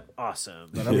that, awesome.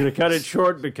 But I'm going to cut it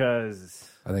short because,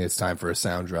 I think it's time for a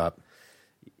sound drop.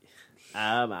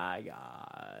 oh my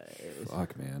god,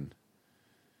 Fuck, man.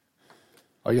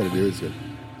 All you gotta do is good.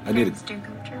 I need it.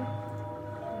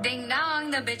 Ding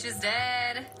dong, the bitch is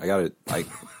dead. I got it. I'm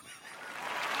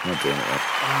not doing it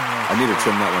right. I need to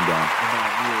trim that one down.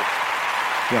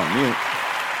 Yeah, mute.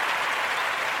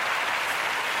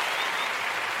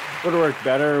 would have worked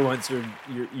better once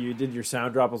you did your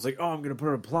sound drop. I was like, oh, I'm going to put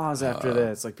an applause after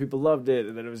this. Like people loved it,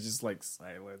 and then it was just like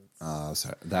silence. Oh,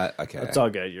 sorry. That okay. It's all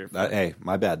good. You're fine. Hey,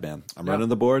 my bad, man. I'm No. running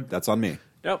the board. That's on me.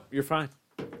 Nope, you're fine.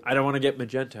 I don't want to get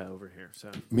magenta over here. So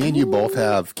Me and you both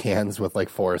have cans with like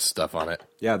forest stuff on it.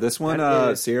 Yeah, this one,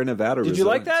 That is- Sierra Nevada. did you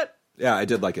like that? Yeah, I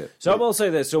did like it. So I will say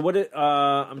this. So what it?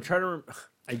 I'm trying to.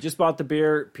 I just bought the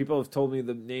beer. People have told me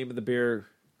the name of the beer.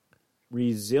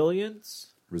 Resilience.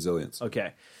 Resilience.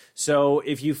 Okay. So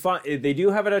if you find they do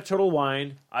have it at Total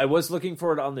Wine, I was looking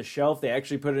for it on the shelf. They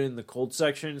actually put it in the cold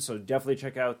section, so definitely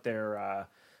check out their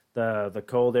the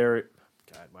cold area.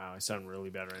 God, wow, I sound really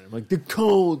bad right now. I'm like the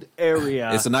cold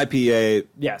area. It's an IPA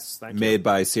Yes, thank you. made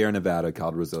by Sierra Nevada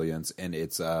called Resilience, and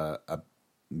it's a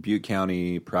Butte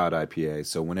County proud IPA.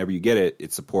 So whenever you get it,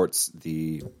 it supports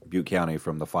the Butte County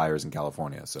from the fires in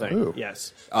California. So Thank you.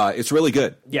 Yes, it's really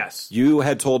good. yes. You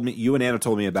and Anna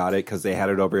told me about it because they had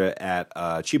it over at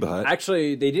Chiba Hut.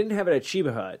 Actually, they didn't have it at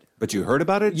Chiba Hut. But you heard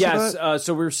about it? at Chiba Yes, Hut?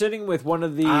 so we were sitting with one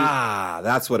of the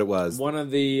That's what it was.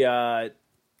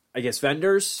 I guess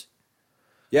vendors.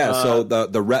 Yeah, so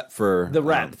the rep for The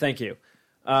rep, thank you.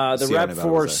 The Sierra rep Nevada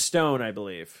for was there. Stone, I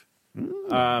believe.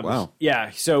 wow.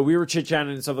 Yeah, so we were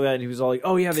chit-chatting and stuff like that, and he was all like,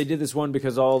 oh, yeah, they did this one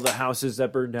because all the houses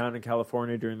that burned down in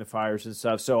California during the fires and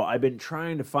stuff. So I've been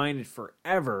trying to find it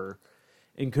forever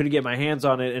and couldn't get my hands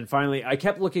on it. And finally, I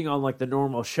kept looking on, like, the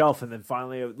normal shelf, and then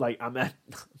finally, like, I'm at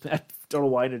Total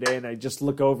Wine today, and I just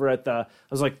look over at I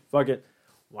was like, fuck it.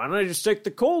 Why don't I just take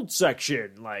the cold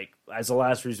section, like, as a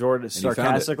last resort,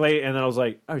 sarcastically? And then I was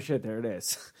like, oh, shit, there it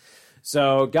is.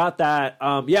 So, got that.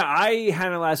 Yeah, I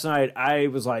had it last night. I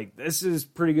was like, this is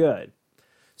pretty good.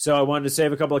 So, I wanted to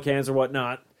save a couple of cans or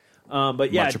whatnot.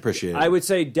 But, yeah. Much appreciated. I would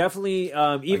say definitely,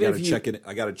 even if you...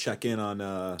 I got to check in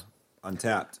on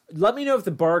Untapped. Let me know if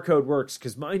the barcode works,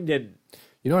 because mine didn't.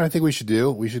 You know what I think we should do?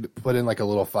 We should put in like a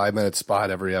little 5-minute spot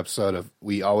every episode of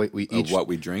we each Of what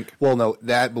we drink. Well, no,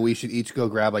 but we should each go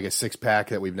grab like a 6-pack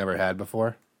that we've never had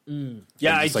before.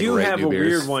 Yeah, I just, like, do rate have new a beers.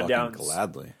 weird one Fucking down.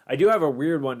 gladly. I do have a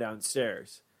weird one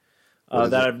downstairs What is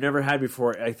that it? I've never had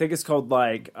before. I think it's called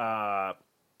like a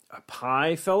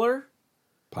pie filler.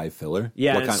 Pie filler?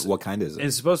 Yeah, What kind is it?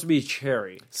 It's supposed to be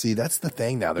cherry. See, that's the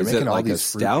thing now. They're Is making it all like a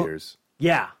these fruit stout? beers.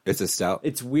 Yeah, It's a stout.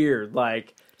 it's weird.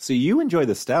 Like So you enjoy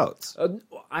the stouts.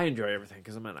 I enjoy everything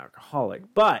because I'm an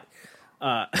alcoholic, but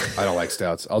I don't like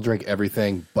stouts. I'll drink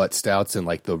everything but stouts and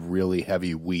like the really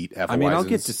heavy wheat Hefeweizens. I mean, I'll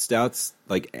get to stouts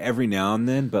like every now and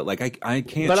then, but like I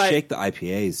can't But shake the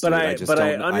IPAs. but dude. I- just but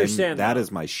I don't- understand that that.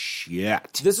 is my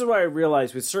shit. this is what I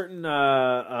realized with certain.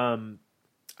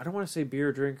 I don't want to say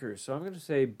beer drinkers, so I'm going to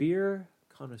say beer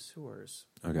connoisseurs.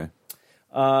 Okay.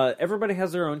 Everybody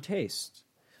has their own taste,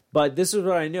 but this is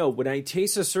what I know. When I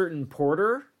taste a certain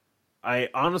porter,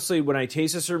 when I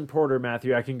taste a certain porter,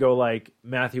 Matthew, I can go like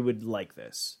Matthew would like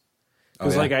this.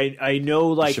 Because Oh, yeah. like I know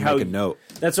like should how make a note.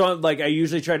 That's what like I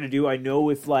usually try to do. I know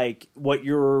if like what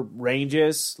your range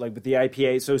is like with the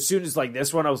IPA. So as soon as like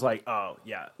this one, I was like, oh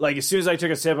yeah. Like as soon as I took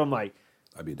a sip, I'm like,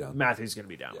 I'd be down. Matthew's gonna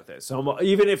be down with this. So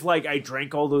even if like I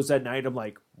drank all those that night, I'm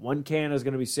like, one can is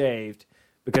gonna be saved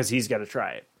because he's got to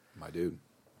try it. My dude.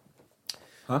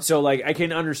 So like I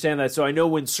can understand that. So I know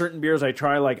when certain beers I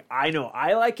try, like I know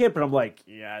I like it, but I'm like,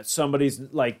 yeah, somebody's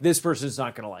like this person's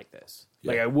not gonna like this.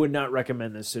 Like I would not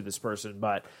recommend this to this person.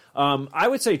 But I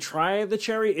would say try the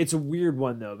cherry. It's a weird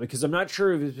one though because I'm not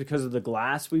sure if it's because of the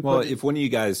glass we Well, put. if one of you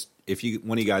guys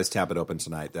tap it open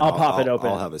tonight, then I'll pop it open.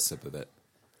 I'll have a sip of it.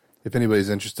 If anybody's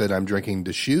interested, I'm drinking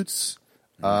Deschutes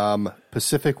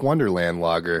Pacific Wonderland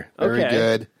Lager. Very Okay.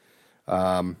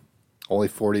 good. Only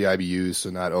 40 IBUs, so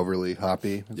not overly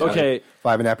hoppy. It's Okay.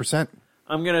 5.5%.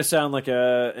 I'm gonna sound like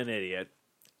an idiot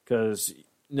because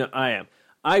no, I am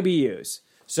IBUs.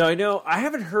 So I know I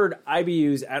haven't heard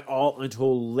IBUs at all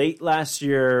until late last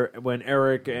year when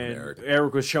Eric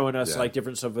was showing us like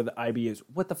different stuff with IBUs.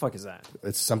 What the fuck is that?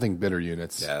 It's something bitter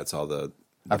units. Yeah, it's all the.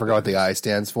 I forgot what the I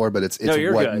stands for, but it's No,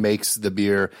 you're what good. makes the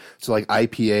beer. So like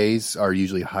IPAs are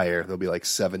usually higher. They'll be like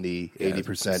 70,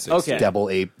 80%. Okay. Double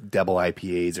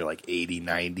IPAs are like 80,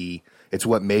 90. It's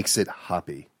what makes it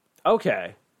hoppy.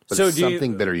 Okay, But so it's do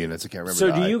something you, bitter units. I can't remember. so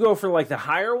the do I. you go for like the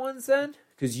higher ones then?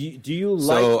 Because do you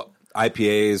like? So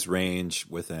IPAs range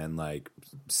within like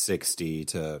 60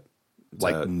 to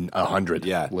like 100?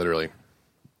 yeah. Literally.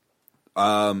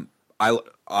 I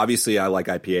like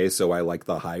IPAs, so I like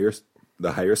the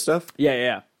higher stuff.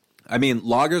 Yeah. I mean,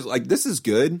 lagers like this is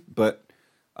good, but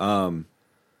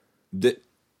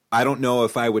I don't know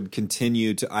if I would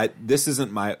continue to. This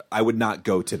isn't my. I would not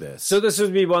go to this. So this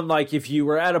would be one like if you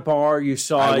were at a bar, you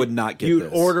saw I it, would not get you'd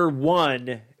this. order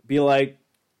one, be like,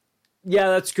 yeah,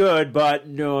 that's good, but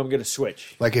no, I'm going to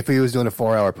switch. Like if he was doing a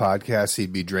 4-hour podcast,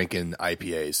 he'd be drinking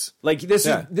IPAs. Like this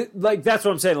Yeah. is like that's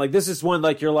what I'm saying. Like this is one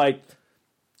like you're like,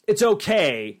 it's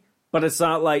okay, but it's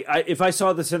not like if I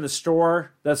saw this in the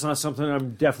store, that's not something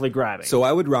I'm definitely grabbing. So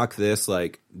I would rock this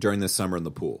like during the summer in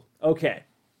the pool. okay,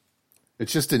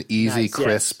 It's just an easy, Nice,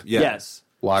 crisp Yeah. yes,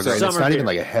 lager. So And it's summer not even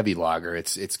beer. like a heavy lager.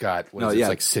 It's got No, it's yeah.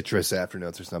 like citrus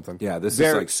afternoons or something. Yeah, this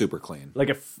Very- is like super clean. like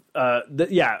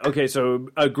okay, so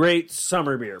a great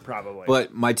summer beer probably.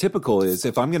 But my typical is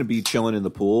if I'm going to be chilling in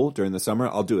the pool during the summer,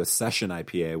 I'll do a session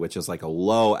IPA, which is like a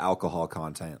low alcohol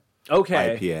content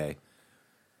okay, IPA.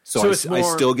 So So it's I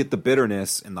more- still get the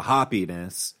bitterness and the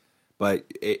hoppiness, but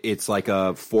it's like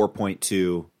a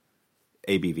 4.2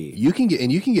 ABV. You can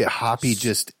get hoppy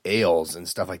just ales and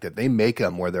stuff like that. They make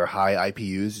them where they're high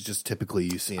IPUs. Just typically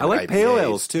you see. In I like IPAs. pale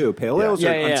ales too. Pale ales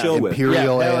Yeah, are yeah. I'm chill with. Imperial Yeah,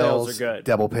 pale ales, ales are good.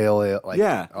 double pale ale, like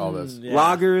Yeah. all those. Yeah.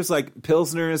 Lagers like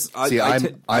pilsners. See,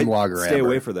 I'm lager Stay amber.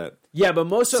 away for that. yeah, but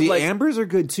most of See, like ambers are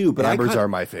good too, but Ambers are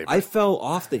my favorite. I fell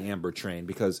off the amber train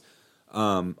because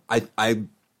I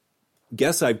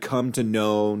guess I've come to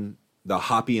know the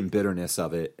hoppy and bitterness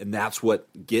of it, and that's what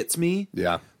gets me.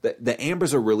 Yeah, The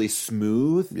ambers are really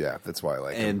smooth yeah, that's why I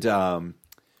like them. and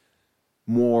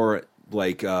more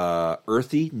like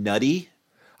earthy, nutty.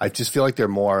 I just feel like they're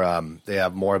more. They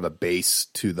have more of a base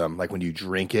to them. Like when you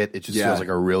drink it, it just Yeah. feels like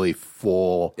a really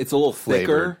full. It's a little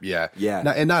flavored- thicker. Yeah, Yeah.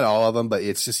 and not all of them, but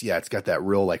it's just it's got that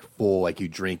real like full. Like you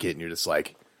drink it and you're just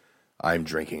like, I'm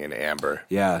drinking an amber.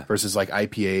 Yeah. Versus like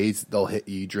IPAs, they'll hit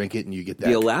you drink it and you get that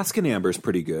The Alaskan amber is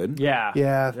pretty good. yeah,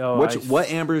 Yeah. Oh, What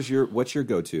amber is what's your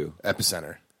go to?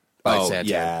 Epicenter. by Santan.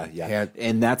 yeah. Hand-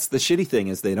 And that's the shitty thing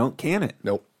is they don't can it.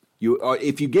 Nope. You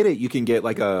if you get it, you can get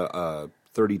like a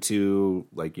 32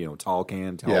 tall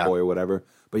can, tall Yeah. boy or whatever.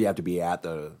 But you have to be at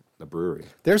the brewery.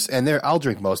 I'll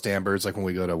drink most ambers like when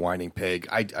we go to Whining Pig.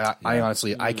 I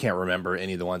honestly I can't remember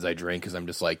any of the ones I drink because I'm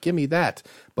just like, give me that.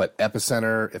 But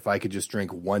Epicenter, if I could just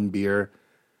drink one beer,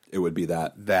 It would be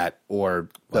that. or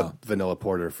the vanilla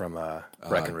porter from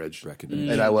Breckenridge. Breckenridge.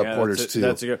 And I love Yeah, porters that's a- too.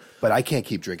 that's a good- But I can't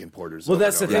keep drinking porters. Well, over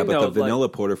that's and the over. thing. Yeah, but though, the like- vanilla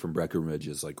porter from Breckenridge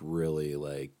is like really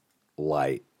like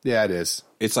light. Yeah, it is.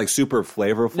 It's like super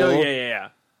flavorful. No, yeah.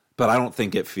 but I don't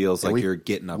think it feels like you're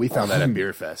getting up. We found that at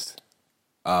Beer Fest.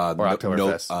 Or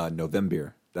Oktoberfest.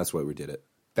 November. That's why we did it.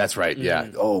 That's right.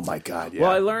 Yeah. Oh my God. Yeah.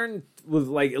 Well, I learned with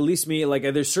like at least me, like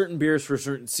there's certain beers for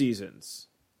certain seasons.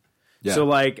 Yeah. So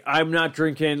like I'm not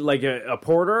drinking like a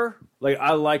porter. Like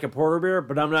I like a porter beer,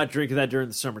 but I'm not drinking that during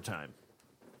the summertime.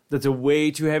 That's a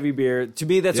way too heavy beer. To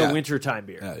me, that's a wintertime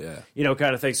beer. Yeah.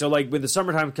 Kind of thing. So like when the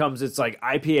summertime comes, it's like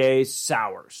IPAs,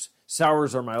 sours.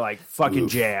 Sours are my like fucking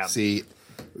jam. See,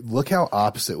 look how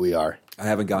opposite we are. I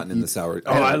haven't gotten in the sour.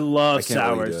 Oh, I love I can't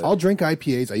really sours. do it. I'll drink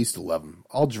IPAs. I used to love them.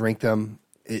 I'll drink them.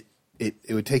 It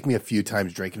would take me a few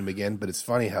times drinking them again, but it's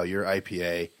funny how your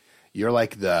IPA, you're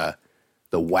like the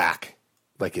whack.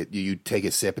 Like you take a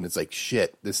sip and it's like,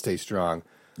 shit, this tastes strong.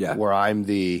 Yeah. Where I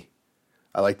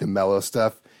like the mellow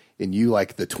stuff, and you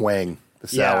like the twang, the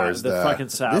sours. the fucking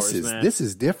sours, man. This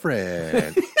is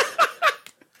different.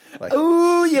 Like,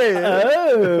 Oh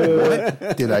yeah.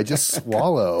 what did I just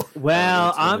swallow?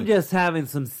 Well, I'm just having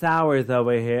some sours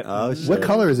over here. Oh, shit. What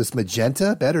color is this?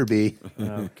 Magenta? Better be.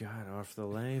 Oh God, off the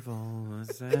label.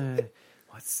 What's that?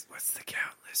 What's the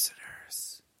count,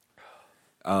 listeners?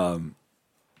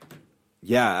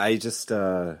 Yeah, I just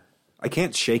I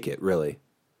can't shake it really.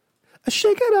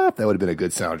 Shake it up. That would have been a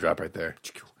good sound drop right there.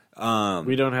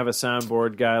 We don't have a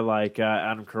soundboard guy like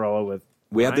Adam Carolla with.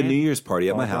 We had the Ryan? New Year's party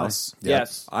at my house.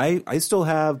 Yes. I still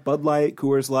have Bud Light,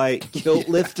 Coors Light, Kilt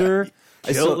Lifter.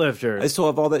 Kilt Lifter. I still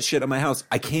have all that shit at my house.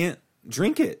 I can't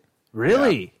drink it.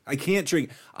 Really? I can't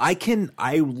drink. I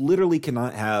literally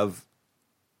cannot have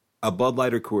a Bud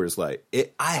Light or Coors Light.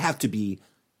 I have to be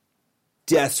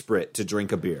desperate to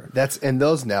drink a beer. And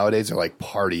those nowadays are like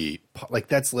party. Like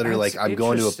that's literally like I'm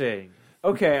going to a. Interesting.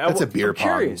 Okay, That's a beer I'm pong.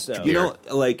 curious, though. You know,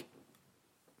 like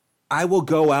I will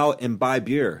go out and buy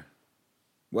beer.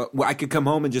 Well, I could come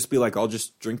home and just be like, I'll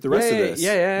just drink the rest of this.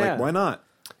 Yeah. Like, why not?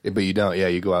 But you don't. Yeah,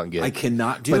 you go out and get. I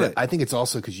cannot do it. I think it's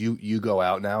also because you go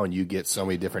out now and you get so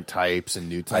many different types and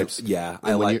new types. Yeah,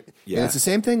 And when and it's the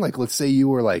same thing. Like, let's say you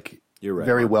were like You're right,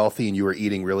 very Mark. wealthy and you were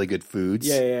eating really good foods.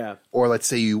 Yeah. Or let's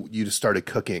say you just started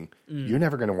cooking. You're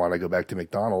never going to want to go back to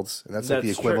McDonald's, and that's like the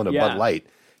That's equivalent true, of yeah. Bud Light.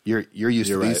 You're used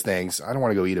to You're these right. things. I don't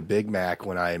want to go eat a Big Mac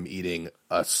when I'm eating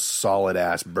a solid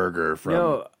ass burger from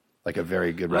No. like a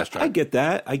very good restaurant. I get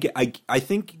that.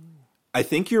 I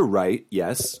think you're right.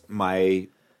 Yes, my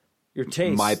Your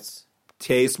taste. my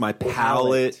taste, my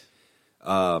palate,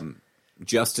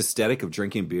 just aesthetic of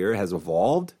drinking beer has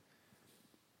evolved.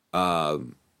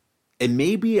 And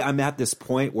maybe I'm at this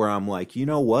point where I'm like, you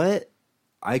know what?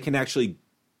 I can actually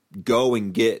go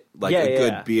and get like a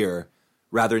good beer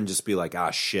rather than just be like,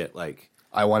 ah, shit, like.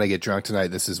 I want to get drunk tonight.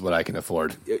 This is what I can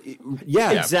afford.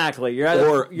 Yeah, Exactly.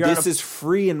 Or this is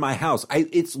free in my house.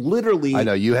 It's literally. I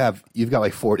know you've got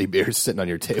like 40 beers sitting on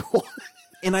your table.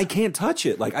 And I can't touch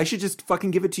it. Like I should just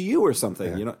fucking give it to you or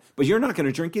something, you know. But you're not going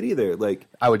to drink it either. Like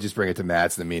I would just bring it to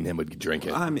Matt's, and me and him would drink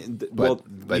it. I mean, But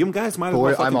you guys might as well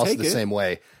fucking I'm also take the it. same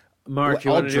way. Mark, you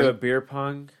I'll want to do a drink- beer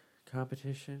pong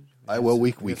competition? Well,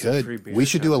 we Get some free could. beer We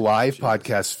should do a live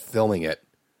competition. podcast filming it.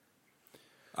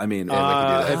 I mean, we could do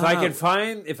that. If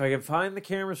I can find the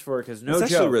cameras for it, because no it's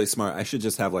actually joke, really smart. I should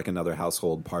just have like another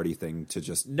household party thing to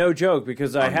just. no joke,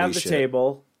 because I have the Unleash it.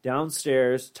 table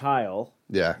downstairs, tile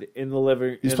Yeah. in the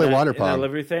living. just play water in pong. that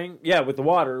living thing, yeah, with the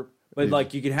water. But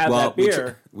like you can have Well, that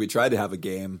beer. we tried to have a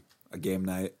game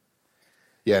night.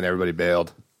 Yeah, and everybody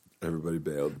bailed. Everybody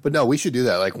bailed. But no, we should do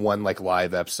that. Like one like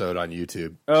live episode on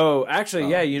YouTube. Oh, actually,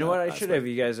 yeah. You know what? I that's should right. have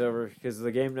you guys over because of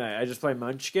the game night. I just play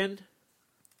Munchkin.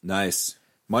 Nice.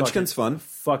 Munchkin's fun.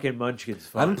 Fucking Munchkin's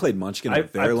fun. I haven't played Munchkin in a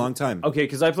very long time. Okay,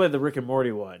 because I played the Rick and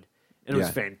Morty one, and it was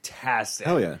Yeah. fantastic.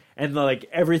 Hell yeah. And like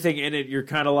everything in it, you're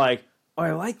kind of like, oh,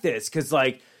 I like this because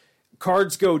like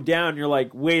cards go down. You're like,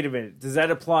 wait a minute, does that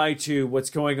apply to what's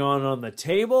going on the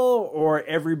table or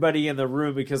everybody in the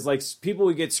room? Because like people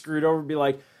would get screwed over and be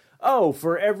like, oh,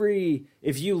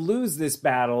 if you lose this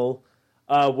battle,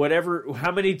 how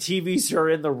many TVs are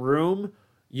in the room,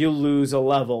 you lose a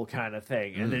level kind of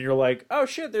thing. And then you're like, oh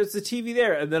shit, there's the TV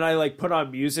there. And then I like put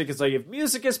on music. It's like if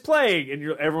music is playing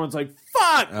and everyone's like,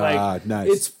 fuck. Like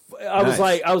nice. I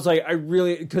was like, I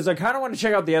really, because I kind of want to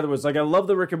check out the other ones. Like I love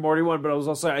the Rick and Morty one, but I was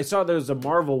also, I saw there was a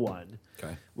Marvel one.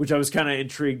 Okay. Which I was kind of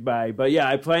intrigued by. But yeah,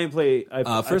 I play.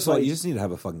 First of all, you just need to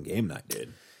have a fucking game night,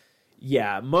 dude.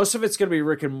 Yeah, most of it's going to be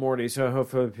Rick and Morty, so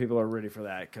hopefully people are ready for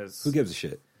that. Cause Who gives a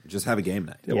shit? Just have a game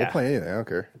night. Yeah, we'll play anything. I don't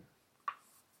care.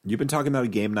 You've been talking about a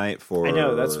game night for. I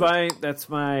know that's my.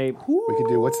 We could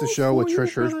do what's the show with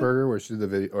Trish Hirschberger where she did the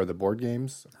video or the board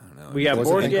games? I don't know. We got What's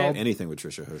board it game. called? Anything with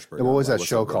Trisha Hirschberg. And what was that What's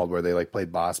show up, bro? called where they like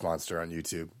played Boss Monster on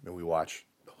YouTube and we watch?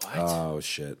 Oh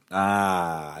shit!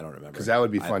 I don't remember. Because that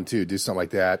would be fun too. Do something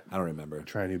like that. I don't remember.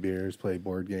 Try new beers, play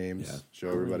board games, Yeah. show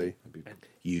everybody.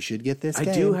 You should get this. I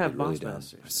game. do have I really Boss don't.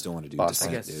 Masters. I still want to do Boss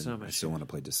Descent, I got dude. so much I still want to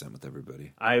play Descent with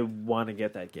everybody. I want to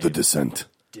get that game. The Descent.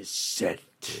 Descent.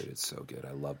 Dude, it's so good.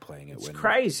 I love playing it. It's when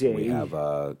crazy. We have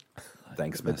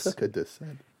thanks, miss. It's like a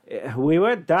Descent. We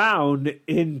went down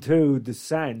into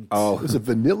Descent. It Oh, was a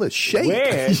vanilla shake.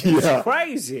 Where? It's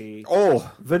crazy. oh,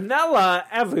 Vanilla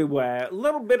everywhere. A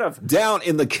little bit of down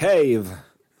in the cave.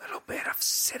 little bit of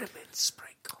cinnamon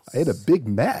sprinkles. I had a Big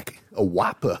Mac, a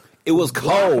Whopper. It was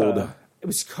cold. It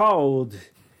was cold.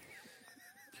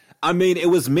 I mean, it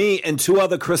was me and 2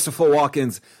 other Christopher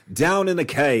Walkens down in the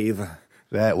cave.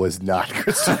 That was not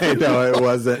Christopher. No, it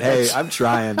wasn't. Hey, I'm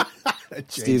trying.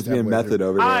 Steve's that being wizard. method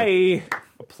over there. I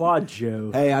applaud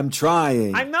you. Hey, I'm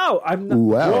trying. I know. I'm not.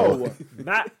 Wow. Whoa.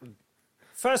 Not,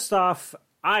 first off,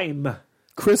 I'm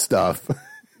Christoph.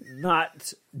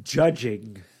 not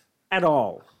judging at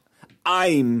all.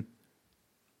 I'm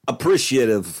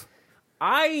appreciative.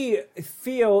 I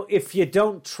feel if you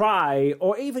don't try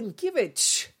or even give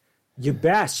it your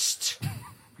best,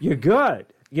 you're good.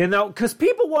 You know, because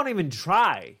people won't even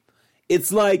try.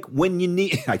 It's like when you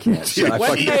need. I can't.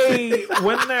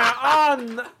 When they're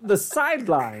on the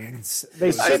sidelines,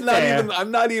 they sit there.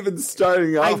 I'm not even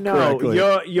starting off I know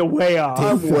correctly. you're way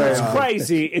off. way It's off.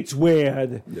 crazy. It's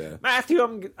weird. Yeah.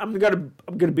 Matthew, I'm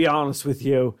gonna be honest with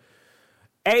you.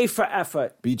 A for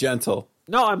effort. Be gentle.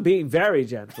 No, I'm being very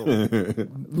gentle.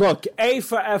 Look, A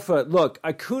for effort. Look,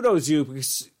 I kudos you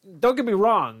because don't get me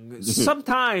wrong.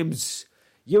 Sometimes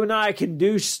you and I can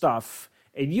do stuff,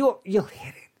 and you'll hit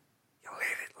it. You'll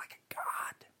hit it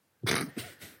like a god.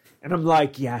 And I'm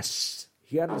like, yes,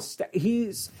 he understand.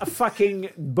 He's a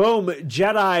boom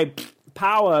Jedi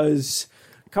powers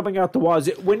coming out the walls.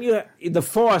 When the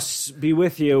Force be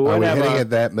with you, Are we whatever. hitting at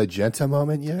that magenta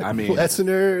moment yet? I mean-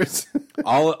 listeners.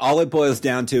 All it boils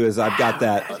down to is I've got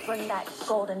that. Bring that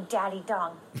golden daddy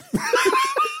dung.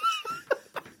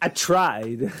 I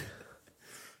tried.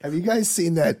 Have you guys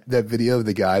seen that video of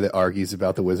the guy that argues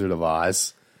about the Wizard of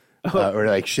Oz? Or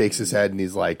like shakes his head and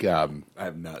he's like, I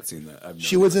have not seen that.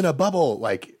 she was in a bubble.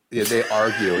 Like they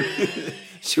argue.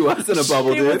 She was in a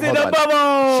bubble, He was dude. in Hold a on.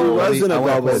 bubble. She was in a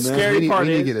bubble, man. Scary we part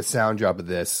need to is- get a sound drop of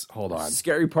this. Hold on.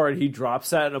 Scary part, he drops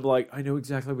that, and I'm like, I know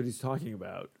exactly what he's talking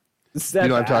about. Is that You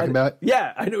know what I'm bad? talking about?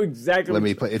 Yeah, I know exactly. Let what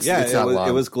me play. It's Yeah, not long.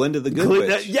 it was Glinda the Good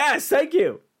Witch. Yes, thank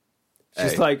you.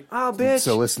 She's Hey. like, oh, bitch,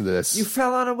 So listen to this. you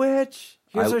fell on a witch.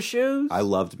 Here's I- her shoes. I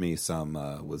loved me some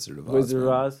Wizard of Oz. Wizard of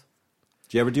man. Oz.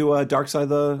 Did you ever do Dark Side of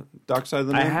the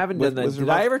Moon? I haven't with done that. Wizard Did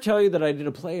of Oz? I ever tell you that I did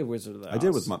a play of Wizard of Oz? I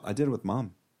did with mom. I did it with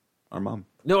mom. Our mom.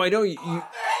 No, I know you. Hold on.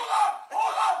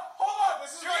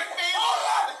 This is very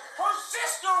famous. Her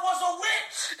sister was a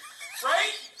witch,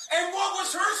 right? And what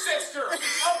was her sister? A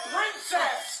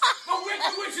princess. The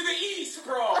Wicked Witch of the East,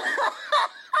 bro.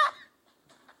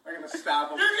 I'm gonna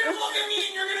stab him. You're gonna look at me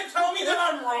and you're gonna tell me that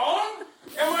I'm wrong?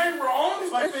 Am I wrong?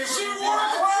 She wore a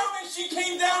crown and she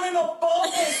came down in a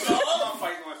bubble, I'm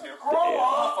fighting with you. Grow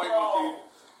up, bro.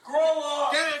 Grow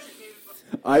up. Get educated.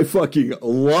 I fucking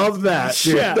love that.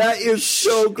 Dude. Yeah. That is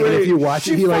so And great. if you watch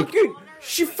it, he like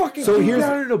She fucking So came here's-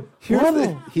 down in a here's bubble.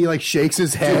 the, he like shakes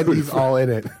his head. He's all in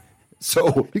it.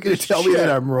 So You're gonna tell me that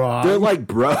I'm wrong? They're like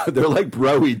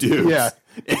broy dudes. Yeah.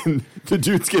 And the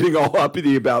dude's getting all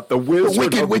uppity about the the wizard.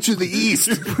 Wicked of- Witch of the East.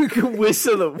 Freaking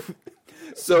whistle of.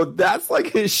 So that's like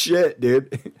his shit,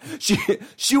 dude.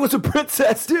 She was a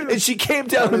princess, dude, and she came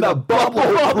down in a bubble,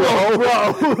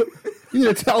 bro. You're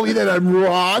gonna tell me that I'm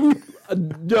wrong?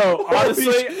 No,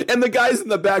 honestly, And the guys in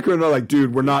the background are like,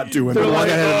 dude, we're not doing The that. one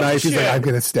guy had a oh, knife. He's like, shit. I'm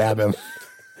gonna stab him.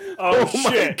 oh, Oh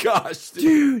my shit. gosh,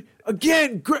 Dude,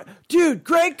 again,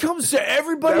 Greg comes to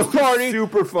everybody's party.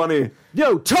 super funny.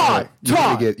 Yo, Todd,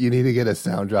 You need to get a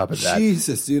sound drop of that.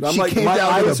 Jesus, dude, I'm She like, came my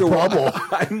down in eyes a are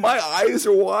bubble. my eyes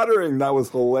are watering. That was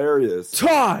hilarious.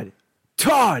 Todd,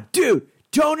 dude,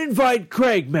 don't invite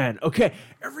Craig, man. Okay,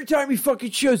 every time he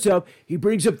fucking shows up, he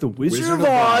brings up the Wizard of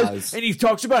Oz, and he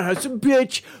talks about how some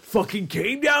bitch fucking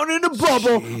came down in a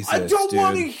bubble. I Jesus, don't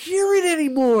want to dude. hear it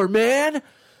anymore, man.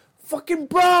 Fucking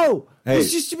bro, Hey.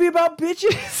 this used to be about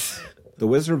bitches. The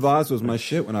Wizard of Oz was my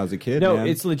shit when I was a kid. No, man.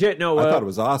 it's legit. No, I thought it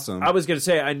was awesome. I was gonna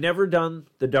say I never done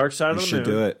the Dark Side of the Moon. should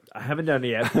do it. I haven't done it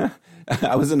yet.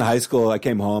 I was in high school. I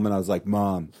came home and I was like,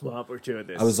 Mom. Well, we're doing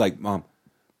this. I was like, Mom,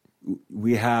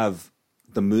 we have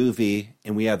the movie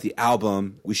and we have the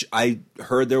album. I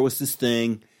heard there was this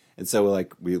thing, and so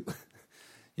we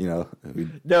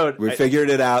figured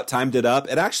it out, timed it up.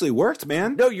 It actually worked,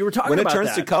 man. No, you were talking when about it turns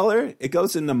that. to color, it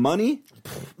goes into money.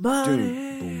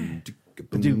 Money.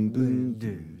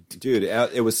 Dude,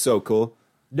 it was so cool.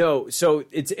 No, so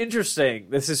it's interesting.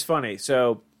 This is funny.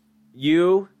 So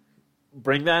you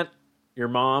bring that, your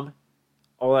mom,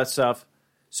 all that stuff.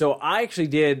 So I actually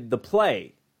did the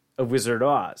play of Wizard of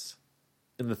Oz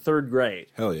in the 3rd grade.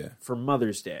 Hell yeah. For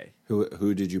Mother's Day.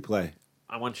 Who did you play?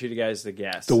 I want you guys to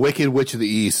guess. The Wicked Witch of the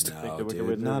East. Think the Wicked dude,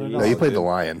 Witch of not the at East? No, you played dude. the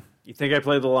lion. You think I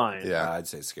played the lion? Yeah. I'd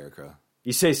say Scarecrow.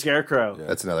 You say Scarecrow. Yeah.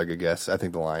 That's another good guess. I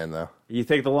think the lion, though. You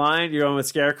think the lion? You're going with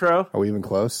Scarecrow? Are we even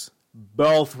close?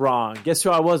 Both wrong. Guess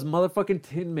who I was? Motherfucking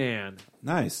Tin Man.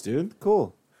 Nice, dude.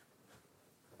 Cool.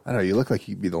 I don't know. You look like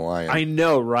you'd be the lion. I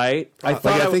know, right? I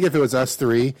thought I think if it was us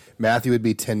three, Matthew would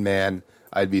be Tin Man,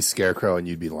 I'd be Scarecrow, and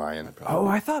you'd be Lion. Oh,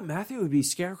 I thought Matthew would be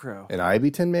Scarecrow. And I'd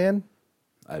be Tin Man?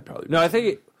 I'd probably No, I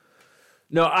think...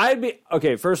 No, I'd be...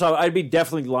 Okay, first off, I'd be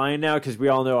definitely Lion now, because we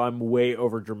all know I'm way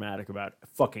over dramatic about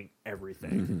fucking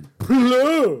everything.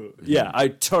 Yeah,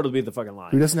 I'd totally be the fucking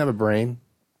Lion. Who doesn't have a brain?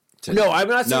 No, I'm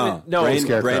not saying... No, brain,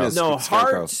 Scarecrow. brain is no,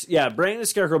 Scarecrow. heart... Yeah, Brain is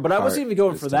Scarecrow, but I wasn't even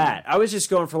going is for Tin that. I was just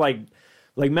going for, like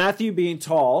Matthew being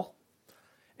tall...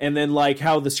 And then, like,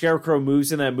 how the Scarecrow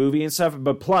moves in that movie and stuff.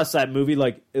 But plus, that movie,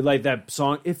 like that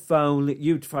song, If Only...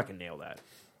 You'd fucking nail that.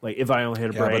 Like, If I Only Had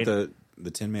a Yeah, Brain. but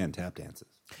the Tin Man tap dances.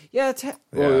 Yeah, Yeah,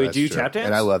 wait, that's do you true. tap dance?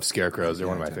 And I love Scarecrows. They're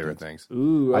one of my tap favorite dance. things.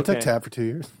 Ooh, okay. I took tap for 2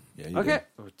 years. Yeah, you Okay.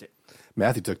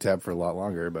 Matthew took tap for a lot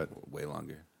longer, but... did. Way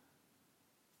longer.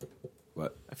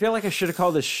 What? I feel like I should have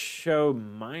called this show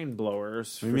Mind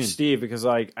Blowers do you for mean? Steve because,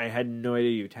 like, I had no idea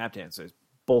you tap dancers.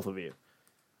 Both of you.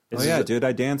 Oh, yeah, dude.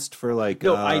 I danced for like...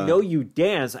 No, I know you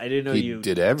dance. I didn't know He you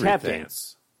did tap everything.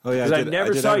 dance. Oh, yeah. 'Cause I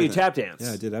never did saw you everything. tap dance.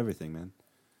 Yeah, I did everything, man.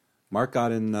 Mark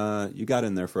got in... you got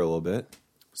in there for a little bit.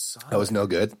 That was no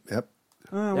good. Yep.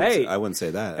 Hey. I wouldn't say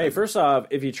that. Hey, first off,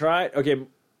 if you try... Okay,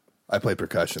 I played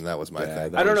percussion. That was my Yeah,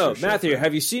 thing. that I don't was know. your shit, Matthew, bro.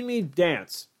 have you seen me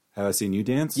dance? Have I seen you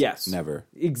dance? Yes. Never.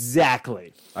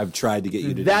 Exactly. I've tried to get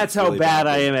you to That's dance how really bad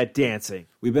I badly. am at dancing.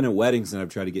 We've been at weddings and I've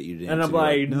tried to get you to dance. And I'm you're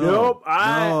like, no, nope.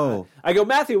 no. I go,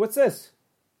 Matthew, what's this?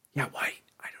 Yeah, white.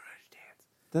 I don't know how to dance.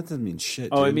 That doesn't mean shit.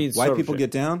 Oh, it dude. means white sort of people shit.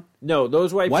 get down. No,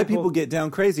 those white People get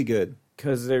down crazy good.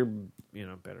 because they're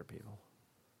better people.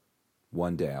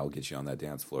 One day I'll get you on that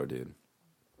dance floor, dude.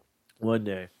 One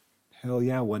day. Hell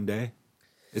yeah, one day.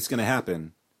 It's gonna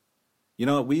happen. You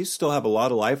know, we still have a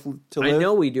lot of life to live. I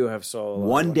know we do have soul.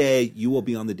 One day you will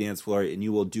be on the dance floor and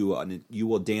you will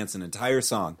dance an entire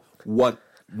song.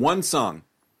 One song.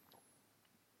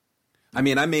 I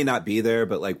mean, I may not be there,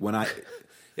 but like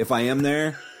if I am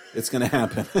there, it's gonna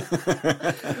happen.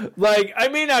 Like, I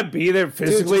may not be there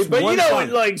physically, just but you one know, song.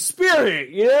 like spirit,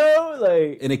 you know,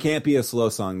 like And it can't be a slow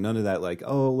song. None of that like,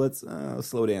 oh, let's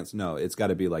slow dance. No, it's got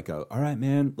to be like all right,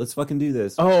 man, let's fucking do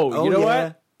this. oh, you know yeah.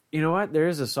 what? You know what? There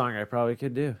is a song I probably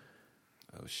could do.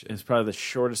 Oh shit. It's probably the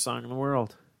shortest song in the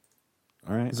world.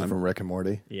 All right. Is it from Rick and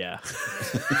Morty? Yeah.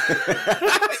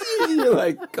 You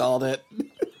like called it.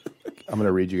 I'm going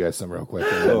to read you guys some real quick.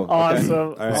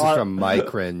 Awesome. This is from My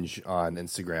Cringe on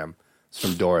Instagram. It's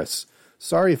from Doris.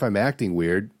 Sorry if I'm acting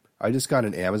weird. I just got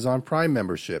an Amazon Prime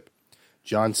membership.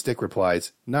 John Stick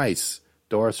replies, nice.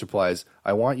 Doris replies,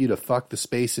 I want you to fuck the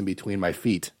space in between my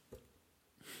feet.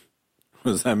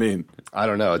 What does that mean? I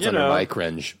don't know. It's You under know. My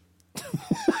Cringe.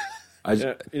 I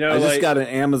You know, just like, got an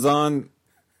Amazon.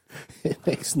 It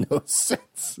makes no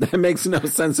sense. That makes no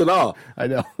sense at all. I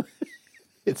know.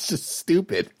 It's just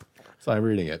stupid. So I'm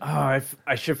reading it. oh,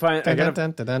 I should find. I Dun, gotta,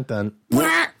 dun, dun, dun,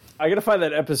 dun. I gotta find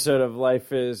that episode of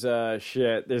Life is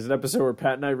Shit. There's an episode where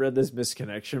Pat and I read this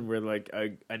misconnection where like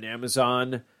an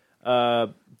Amazon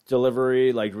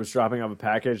delivery like was dropping off a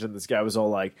package and this guy was all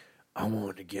like, I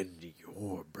want to get into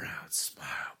your brown smile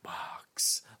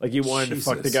box. Like he wanted to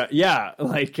fuck the Jesus. guy. Yeah.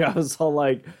 Like I was all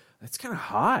like, that's kind of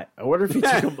hot. I wonder if he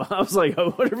took him. I was like, I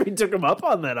wonder if he took him up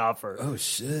on that offer. Oh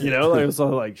shit. You know, like, I was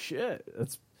all like, shit.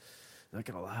 That's not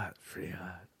gonna lie. It's pretty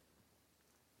hot.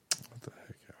 What the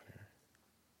heck out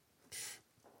here?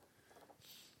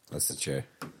 That's the chair.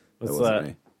 What's wasn't that?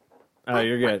 me. Oh,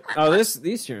 you're good. Oh,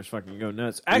 these chairs fucking go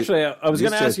nuts. Actually, I was These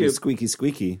going to chairs ask you. be squeaky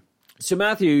squeaky. So,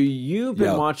 Matthew, you've been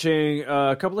Yo. watching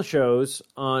a couple of shows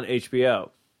on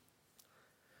HBO.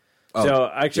 Oh, So,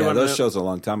 I actually yeah, wanna those know- shows a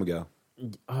long time ago.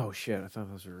 Oh shit! I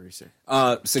thought those were recent.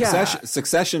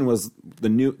 Succession was the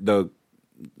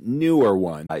newer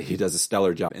one. He does a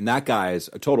stellar job, and that guy is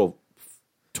a total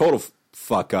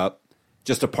fuck up.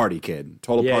 Just a party kid,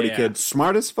 total Yeah, party yeah. kid,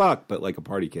 smart as fuck, but like a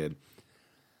party kid.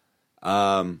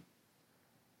 So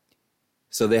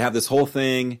they have this whole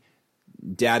thing.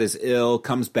 Dad is ill,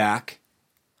 comes back,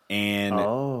 and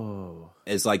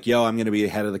is like, "Yo, I'm going to be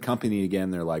head of the company again."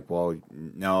 They're like, "Well,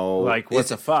 no." Like, what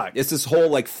the fuck? It's this whole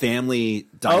like family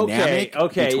dynamic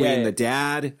Okay, between yeah. the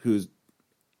dad who's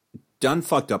done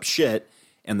fucked up shit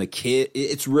and the kid.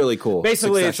 It's really cool.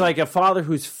 Basically, it's Succession. like a father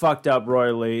who's fucked up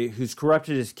royally, who's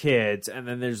corrupted his kids, and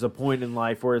then there's a point in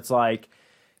life where it's like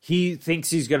he thinks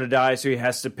he's going to die, so he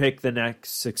has to pick the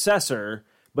next successor.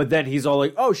 But then he's all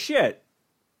like, "Oh shit!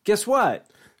 Guess what?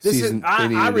 They I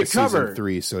needed a recovered." Season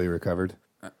 3, so he recovered.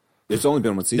 There's only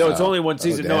been one season. No, it's only one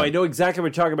season. No, damn. I know exactly what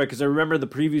you're talking about because I remember the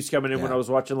previews coming in when Yeah. I was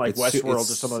watching like It's su- Westworld or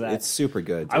it's- some of that. It's super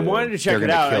good. I dude. wanted to check They're it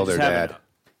gonna out. kill I just their haven't. dad.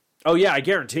 Oh yeah, I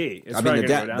guarantee it's I mean, probably the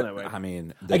going to dad. go down that way. I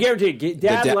mean, I guarantee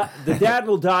the dad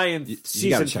will die in you season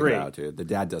gotta check 3. it out, dude. The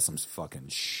dad does some fucking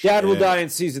shit. Dad will die in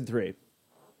season 3.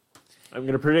 I'm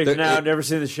going to predict The- now. it- Never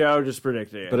seen the show, just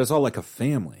predicting it. But it's all like a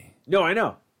family. No, I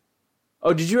know.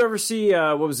 Oh, did you ever see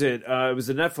what was it? It was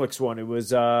a Netflix one. It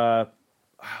was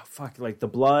like the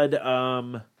blood.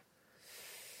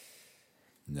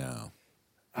 No.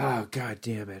 Oh god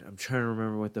damn it! I'm trying to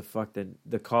remember what the fuck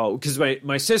the call because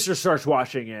my sister starts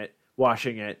watching it. Your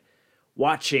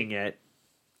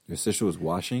sister was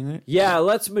watching it? Yeah,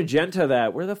 let's magenta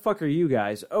that. Where the fuck are you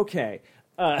guys? Okay.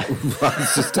 I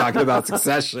was just talking about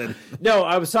Succession. No,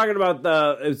 I was talking about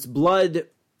it's Blood.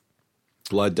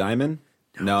 Blood Diamond?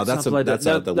 No, It's that's not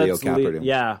Blood. the Leo Caprio.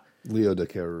 Yeah. Leo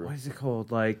DiCaprio. What is it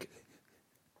called? Like,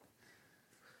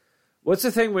 what's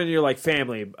the thing when you're like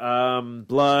family?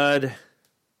 Blood.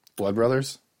 Blood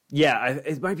Brothers? Yeah,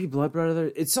 it might be Blood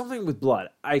Brother. It's something with blood.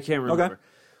 I can't remember. Okay.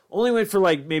 Only went for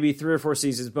like maybe 3 or 4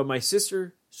 seasons, but my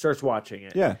sister starts watching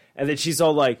it. Yeah. And then she's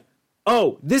all like,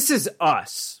 "Oh, this is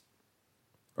us.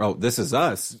 Oh, This Is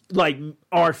Us. Like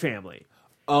our family."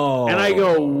 Oh. And I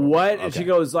go, "What?" And okay. she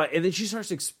goes like, and then she starts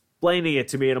explaining it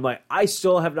to me, and I'm like, "I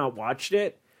still have not watched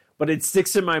it, but it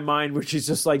sticks in my mind." Where she's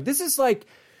just like, "This is like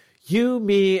you,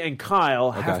 me, and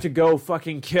Kyle have Okay. to go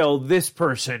fucking kill this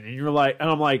person," and you're like, and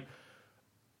I'm like,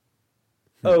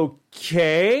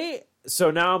 "Okay."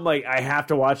 So now I'm like, I have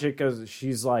to watch it because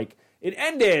she's like, it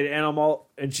ended,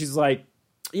 and she's like,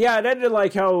 yeah, it ended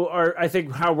like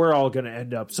how we're all gonna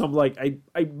end up. So I'm like,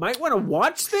 I might want to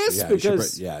watch this Yeah, you should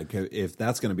because if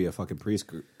that's going to be a fucking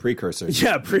precursor.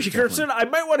 yeah, precursor. I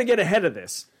might want to get ahead of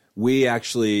this. We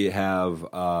actually have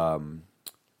I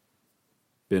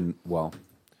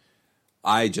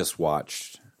just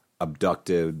watched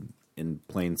Abducted in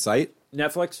Plain Sight.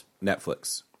 Netflix,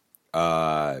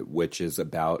 Which is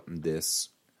about this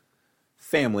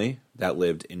family that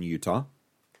lived in Utah.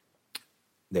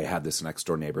 They had this next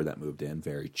door neighbor that moved in,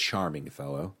 very charming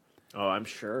fellow. Oh, I'm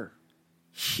sure.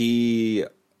 He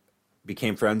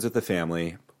became friends with the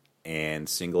family and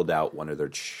singled out one of their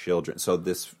children. So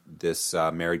this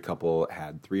married couple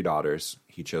had 3 daughters.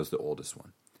 He chose the oldest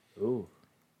one. Ooh.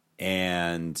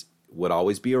 And would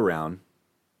always be around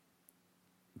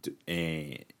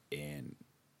and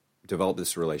develop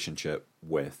this relationship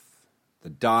with the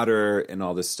daughter and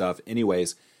all this stuff.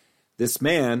 Anyways, this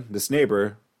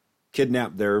neighbor,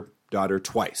 kidnapped their daughter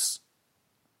twice.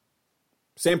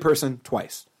 Same person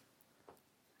twice.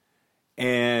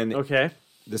 And Okay.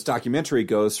 this documentary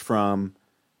goes from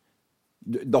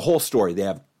the whole story. They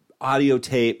have audio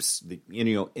tapes,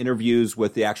 interviews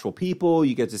with the actual people.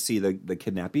 You get to see the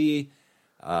kidnappee.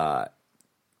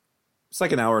 It's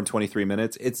like an hour and 23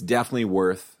 minutes. It's definitely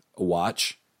worth a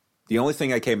watch. The only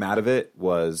thing I came out of it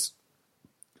was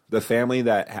the family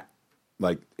that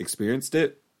experienced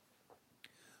it.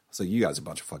 I was like, you guys are a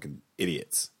bunch of fucking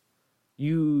idiots.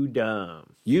 You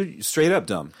dumb. You straight up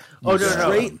dumb. Oh, no.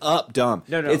 Straight up dumb.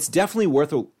 No. It's definitely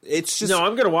worth it's just. No,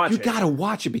 I'm gonna watch you it. You gotta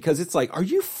watch it because it's like, are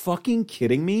you fucking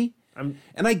kidding me? And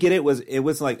I get it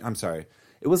was like, I'm sorry.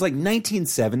 It was like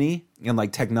 1970 and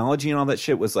like technology and all that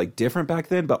shit was like different back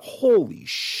then, but holy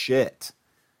shit.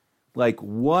 Like,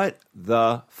 what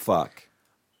the fuck?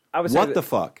 What the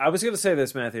fuck? I was going to say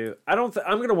this, Matthew. I'm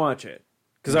going to watch it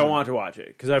because I want to watch it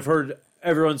because I've heard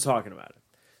everyone's talking about it.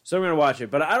 So I'm going to watch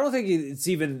it, but I don't think it's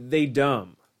even they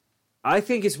dumb. I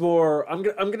think it's more I'm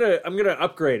going to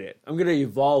upgrade it. I'm going to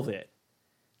evolve it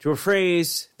to a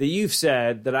phrase that you've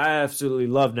said that I absolutely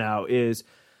love now is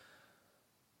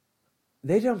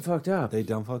they dumb fucked up. They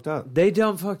dumb fucked up. They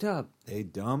dumb fucked up. They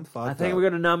dumb fucked up. I think we're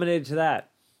going to nominate it to that.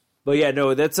 But yeah,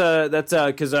 no, that's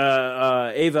because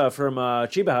Ava from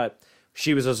Chiba Hut,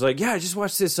 she was just like, yeah, I just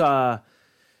watched this, what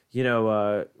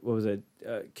was it?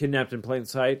 Kidnapped in Plain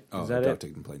Sight. Is that Abducted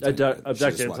it? in Plain Sight.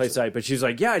 Abducted in Plain Sight. But she's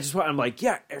like, yeah, I'm like,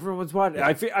 yeah, everyone's watching. Yeah.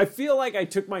 I feel like I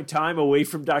took my time away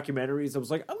from documentaries. I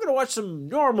was like, I'm going to watch some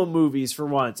normal movies for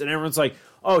once. And everyone's like,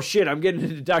 oh shit, I'm getting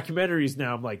into documentaries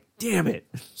now. I'm like, damn it.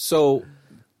 So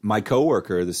my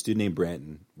coworker, the student named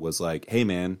Branton, was like, hey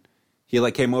man, he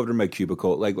like came over to my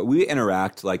cubicle. Like we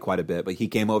interact like quite a bit, but he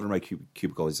came over to my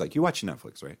cubicle. He's like, you watch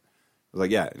Netflix, right? I was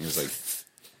like, yeah. And he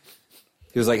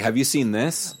was like, have you seen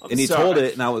this? And he told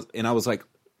it, and I was like,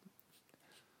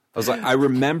 I was like, I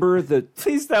remember the.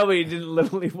 Please tell me you didn't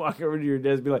literally walk over to your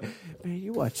desk and be like, man,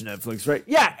 you watch Netflix, right?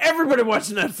 Yeah, everybody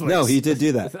watches Netflix. No, he did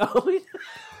do that.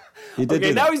 He did. Okay,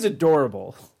 do now that. he's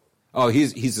adorable. Oh,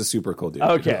 he's a super cool dude.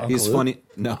 Okay. He's funny.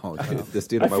 No, dude, this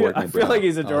dude at my work. I feel like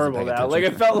he's adorable now. Like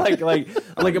I felt like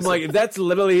I'm like if that's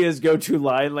literally his go-to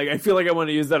line. Like I feel like I want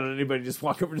to use that on anybody. Just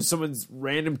walk over to someone's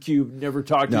random cube, never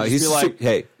talk to. No, just he's be like,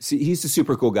 hey, see, he's a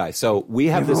super cool guy. So we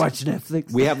have ever this. watch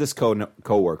Netflix? We have this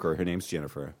coworker. Her name's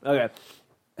Jennifer. Okay.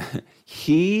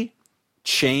 He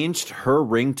changed her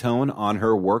ringtone on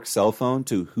her work cell phone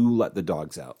to "Who Let the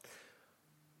Dogs Out."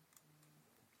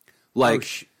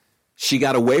 Like she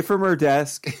got away from her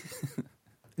desk.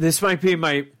 This might be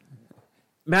my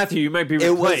Matthew. You might be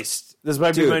replaced. This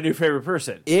might be my new favorite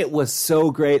person. It was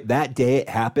so great. That day it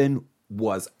happened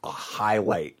was a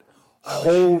highlight.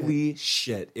 Holy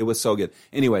shit. It was so good.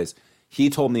 Anyways, he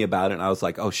told me about it and I was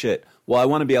like, oh shit. Well, I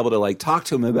want to be able to like talk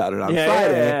to him about it on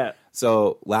Friday. Yeah.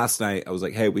 So last night I was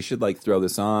like, hey, we should like throw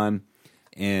this on.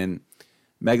 And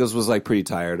Megas was like pretty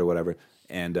tired or whatever.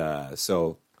 And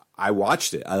so I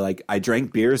watched it. I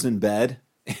drank beers in bed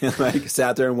and like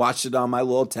sat there and watched it on my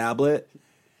little tablet.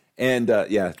 And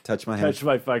touch my hand. Touch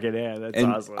my fucking hand. That's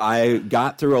and awesome. I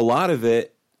got through a lot of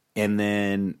it, and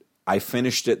then I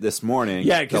finished it this morning.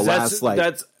 Yeah, because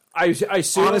that's I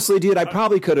assume, honestly, dude, I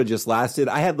probably could have just lasted.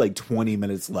 I had like 20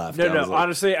 minutes left. No.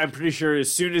 Honestly, I'm pretty sure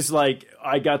as soon as like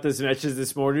I got this message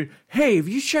this morning, hey, have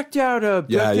you checked out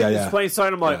this plane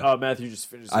sign? I'm like, oh, Matthew just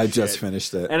finished. I just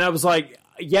finished it, and I was like,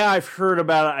 yeah, I've heard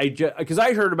about it. Because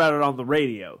I heard about it on the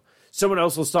radio. Someone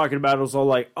else was talking about it. I was all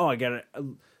like, oh, I got it.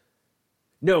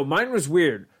 No, mine was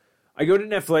weird. I go to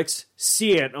Netflix,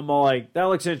 see it, I'm all like, that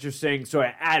looks interesting, so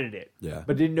I added it. Yeah.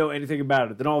 But didn't know anything about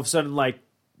it. Then all of a sudden, like,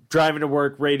 driving to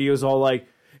work, radio's all like,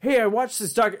 hey, I watched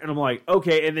this doc, and I'm like,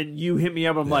 okay, and then you hit me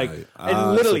up, I'm like,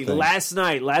 and literally, last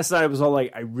night I was all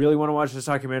like, I really want to watch this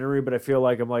documentary, but I feel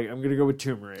like I'm going to go with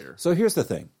Tomb Raider. So here's the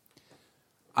thing.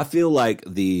 I feel like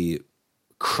the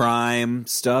crime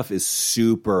stuff is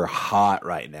super hot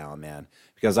right now, man.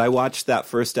 Because I watched that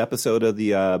first episode of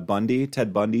the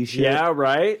Ted Bundy shit. Yeah,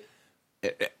 right.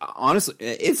 Honestly,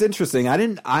 it's interesting.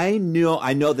 I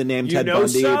know the name Ted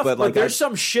Bundy, stuff, but like there's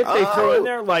some shit they throw in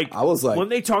there. Like I was like, when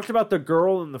they talked about the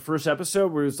girl in the first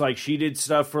episode, where it was like she did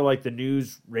stuff for like the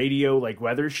news, radio, like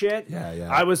weather shit. Yeah.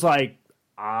 I was like,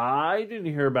 I didn't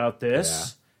hear about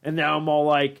this, and now I'm all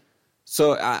like.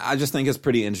 So I just think it's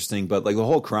pretty interesting, but like the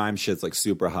whole crime shit's like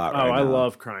super hot. right now. I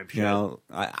love crime shit. You know,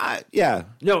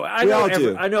 No, I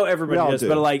know everybody does,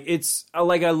 but like it's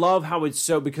like I love how it's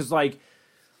so because like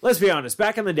let's be honest,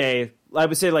 back in the day, I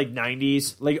would say like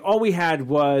 90s, like all we had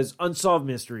was Unsolved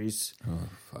Mysteries,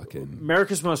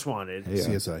 America's Most Wanted,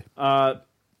 CSI.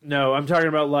 No, I'm talking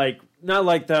about like not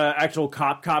like the actual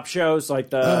cop shows, like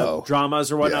the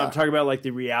dramas or whatnot. Yeah. I'm talking about like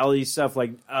the reality stuff.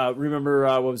 Like remember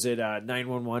what was it,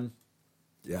 911?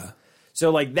 Yeah. So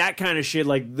like that kind of shit,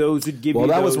 like those would give you. Well,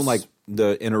 that those... was when like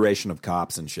the iteration of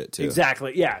Cops and shit too.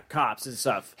 Exactly. Yeah, Cops and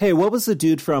stuff. Hey, what was the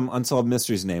dude from Unsolved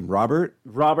Mysteries' name? Robert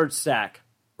Stack.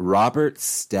 Robert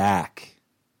Stack.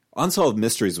 Unsolved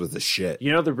Mysteries was the shit.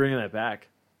 You know they're bringing that back.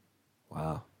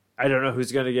 Wow. I don't know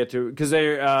who's going to get to because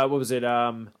they. What was it?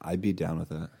 I'd be down with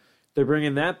that. They're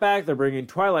bringing that back. They're bringing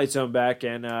Twilight Zone back,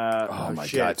 and oh my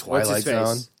shit. god, Twilight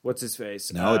Zone. What's his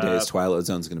face? Nowadays, Twilight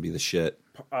Zone's going to be the shit.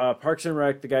 Parks and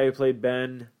Rec, the guy who played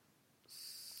Ben.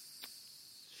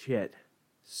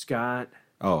 Scott.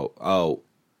 Oh,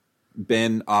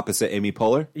 Ben opposite Amy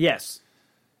Poehler. Yes.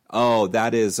 Oh,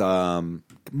 that is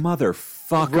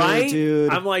motherfucker, right?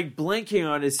 dude. I'm like blanking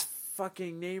on his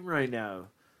fucking name right now.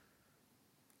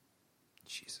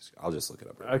 Jesus, I'll just look it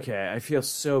up. Okay, I feel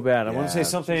so bad. I want to say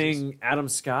something. Adam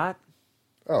Scott.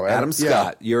 Oh, Adam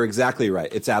Scott. You're exactly right.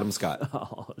 It's Adam Scott.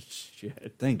 Oh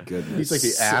shit! Thank goodness. He's like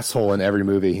the asshole in every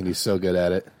movie, and he's so good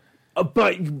at it.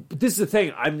 But this is the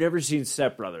thing. I've never seen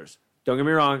Step Brothers. Don't get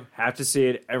me wrong. Have to see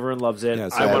it. Everyone loves it. Yeah,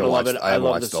 so I want to love it. I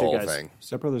love watched the whole thing.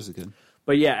 Step Brothers is good.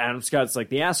 But yeah, Adam Scott's like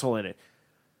the asshole in it.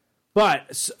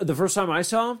 But the first time I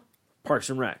saw him, Parks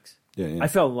and Rec. Yeah. I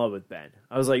fell in love with Ben.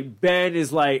 I was like, Ben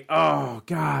is like, oh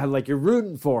god, like you're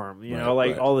rooting for him, you know,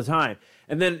 like all the time.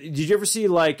 And then, did you ever see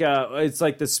like, it's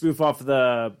like the spoof off of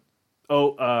the,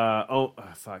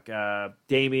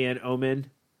 Damien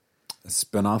Omen? A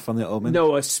spinoff on the Omen?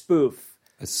 No, a spoof.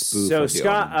 A spoof. So of the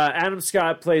Omen. Adam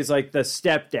Scott plays like the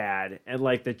stepdad and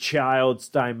like the child's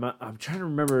I'm trying to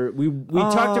remember. We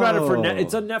talked about it for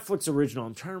it's a Netflix original.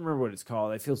 I'm trying to remember what it's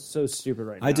called. I feel so stupid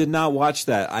right now. I did not watch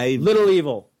that. Little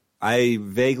Evil. I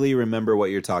vaguely remember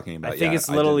what you're talking about. I think it's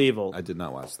Little Evil. I did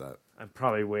not watch that. I'm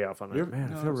probably way off on that.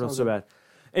 Man, I feel real so bad.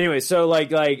 Anyway, so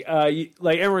like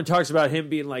everyone talks about him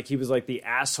being like he was like the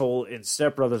asshole in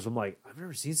Step Brothers. I'm like, I've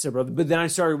never seen Step Brothers, but then I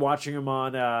started watching him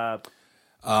on The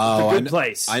Good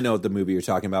Place. I know the movie you're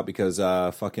talking about because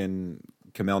fucking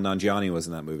Kumail Nanjiani was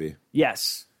in that movie.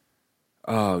 Yes.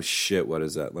 Oh shit! What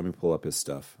is that? Let me pull up his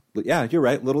stuff. Yeah, you're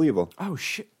right. Little Evil. Oh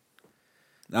shit.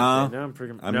 No, Okay, now I'm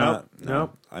freaking. I'm not.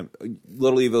 No,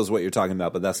 Little Evil is what you're talking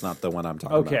about, but that's not the one I'm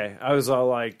talking about. Okay, I was all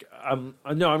like, I'm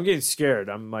getting scared.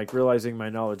 I'm like realizing my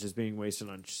knowledge is being wasted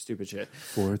on stupid shit.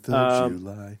 4th of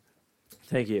July.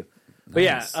 Thank you. But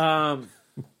yeah, fuck,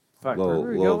 where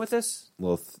were we going with this?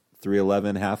 Little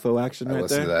 311 half-o action I right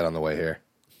listened there. to that on the way here.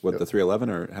 What, the 311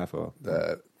 or half-o?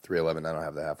 The 311. I don't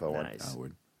have the half-o one. Nice. Oh,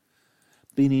 word.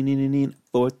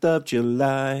 4th of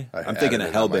July. I'm thinking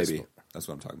of Hell Baby. That's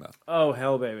what I'm talking about. Oh,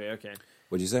 Hell Baby. Okay.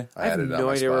 What'd you say? I had it no on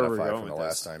my idea where we're Spotify going from the with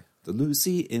last this. time. The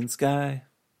Lucy in Sky.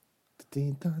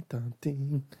 Ding, dun, dun,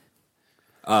 ding.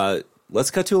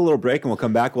 Let's cut to a little break and we'll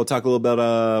come back. We'll talk a little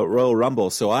about Royal Rumble.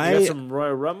 So You got some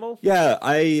Royal Rumble? Yeah,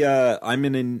 I'm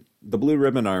in the Blue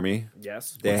Ribbon Army.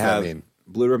 Yes. They What's have that mean?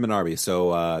 Blue Ribbon Army.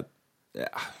 So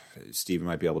Steve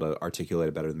might be able to articulate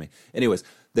it better than me. Anyways,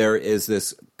 there is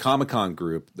this Comic-Con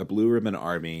group, the Blue Ribbon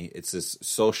Army. It's this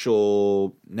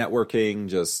social networking,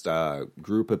 just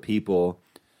group of people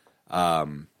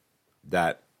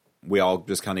that we all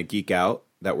just kind of geek out,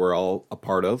 that we're all a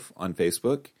part of on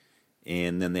Facebook.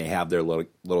 And then they have their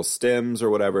little stems or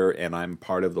whatever, and I'm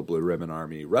part of the Blue Ribbon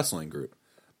Army wrestling group.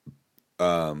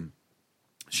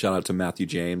 Shout out to Matthew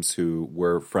James, who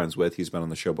we're friends with. He's been on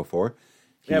the show before.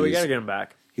 Yeah, we got to get him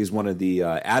back. He's one of the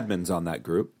admins on that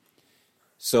group.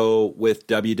 So with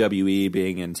WWE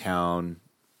being in town,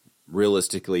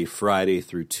 realistically Friday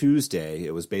through Tuesday,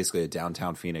 it was basically a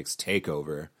downtown Phoenix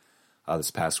takeover this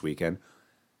past weekend.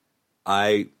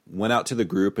 I went out to the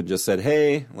group and just said,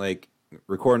 hey, like,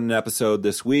 recording an episode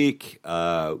this week.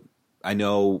 I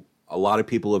know a lot of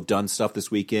people have done stuff this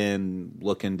weekend,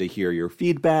 looking to hear your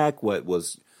feedback, what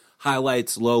was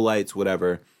highlights, lowlights,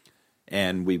 whatever.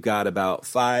 And we've got about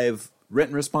 5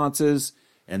 written responses.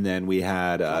 And then we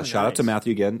had shout out to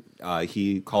Matthew again.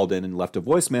 He called in and left a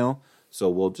voicemail. So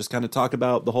we'll just kind of talk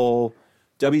about the whole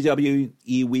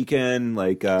WWE weekend,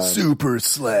 like Super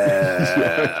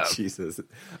Slap. Jesus,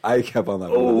 I kept on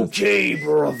that. Okay,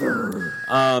 brother.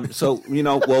 So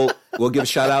we'll give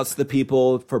shout outs to the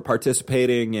people for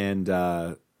participating, and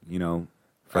For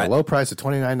a low price of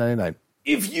 $29.99.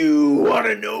 If you want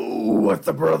to know what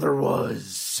the brother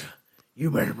was, you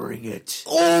better bring it.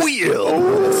 Oh yeah.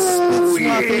 Oh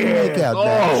yeah.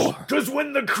 Oh, because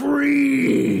when the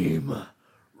cream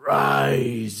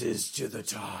rises to the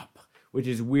top, which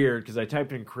is weird because I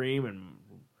typed in cream and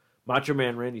Macho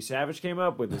Man Randy Savage came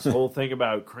up with this whole thing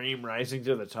about cream rising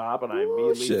to the top, and I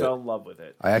immediately fell in love with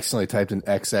it. I accidentally typed in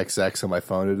XXX on my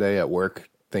phone today at work,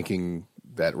 thinking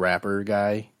that rapper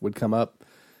guy would come up,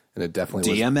 and it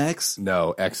definitely DMX.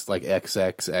 No,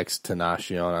 XXX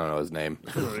Tenacion. I don't know his name.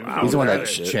 He's the one that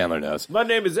Chandler knows. My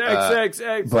name is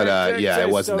XXX. But yeah, it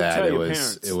wasn't Don't that. tell It your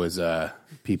was parents.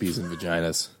 peepees and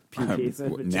vaginas.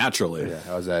 Naturally. Yeah,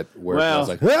 I was at work. Well, I was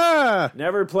like, ah!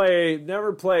 Never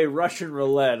play Russian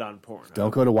roulette on porn.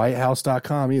 Don't go to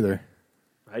whitehouse.com either.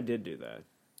 I did do that.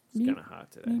 It's kind of hot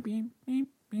today.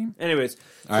 Anyways,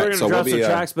 All right, we're going to so drop we'll some be,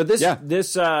 tracks, but this yeah.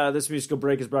 this musical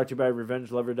break is brought to you by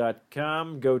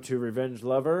RevengeLover.com. Go to Revenge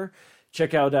Lover.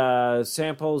 Check out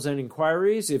samples and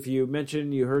inquiries. If you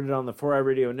mention you heard it on the 4i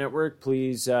Radio Network,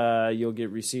 please you'll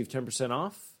receive 10%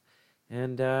 off.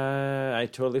 And I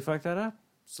totally fucked that up.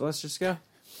 So let's just go.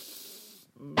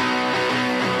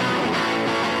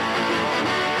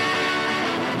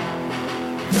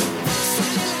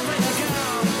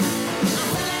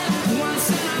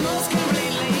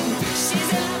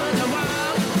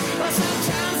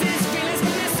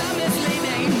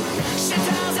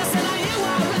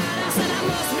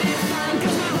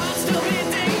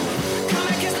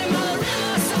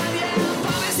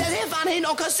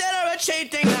 Consider it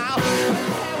cheating now.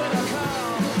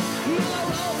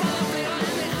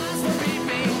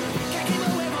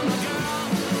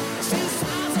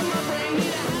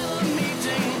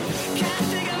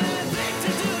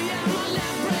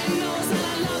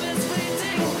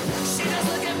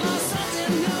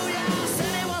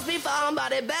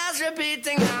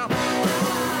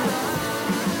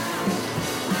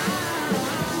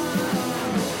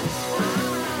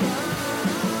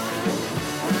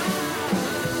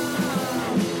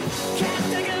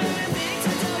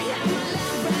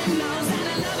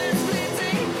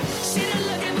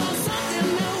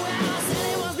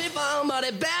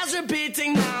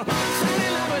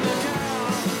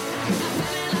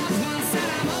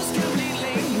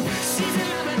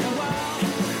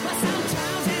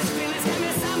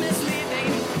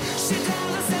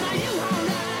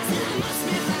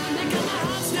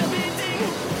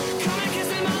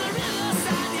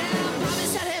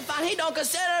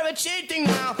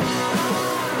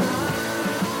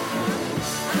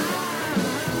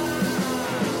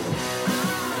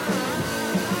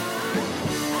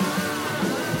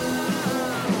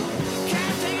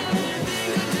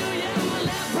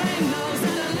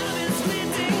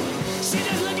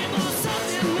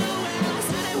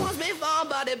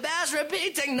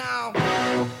 meeting now.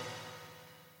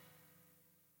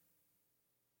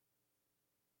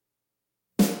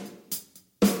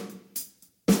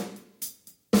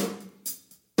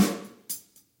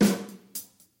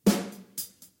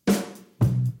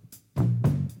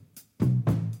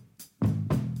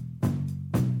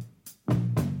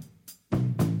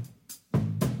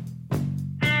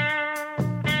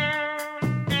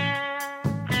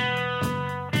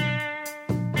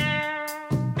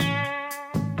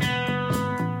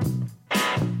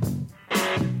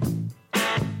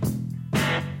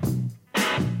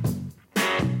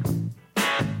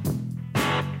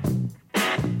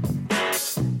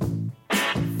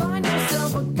 Find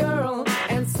yourself a girl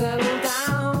and settle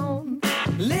down.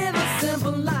 Live a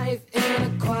simple life in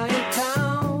a quiet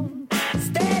town.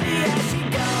 Steady as she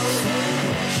goes.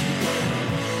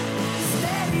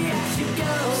 Steady as she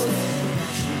goes.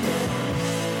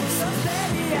 So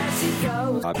steady as she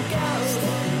goes.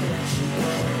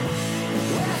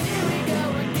 Well, here we go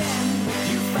again.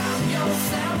 You found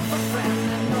yourself a friend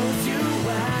that knows you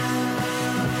well.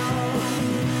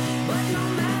 But no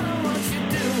matter what you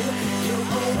do, you'll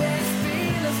always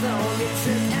feel as though you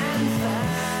tripped and fell.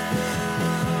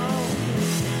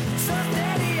 So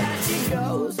steady as she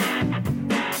goes.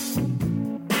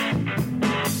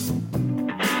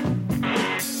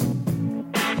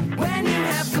 When you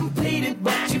have completed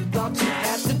what you thought you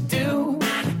had to do,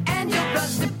 and your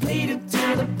blood's depleted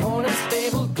to the point of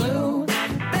stable glue,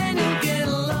 then you'll get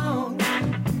along.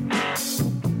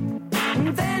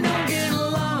 Then you'll get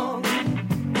along.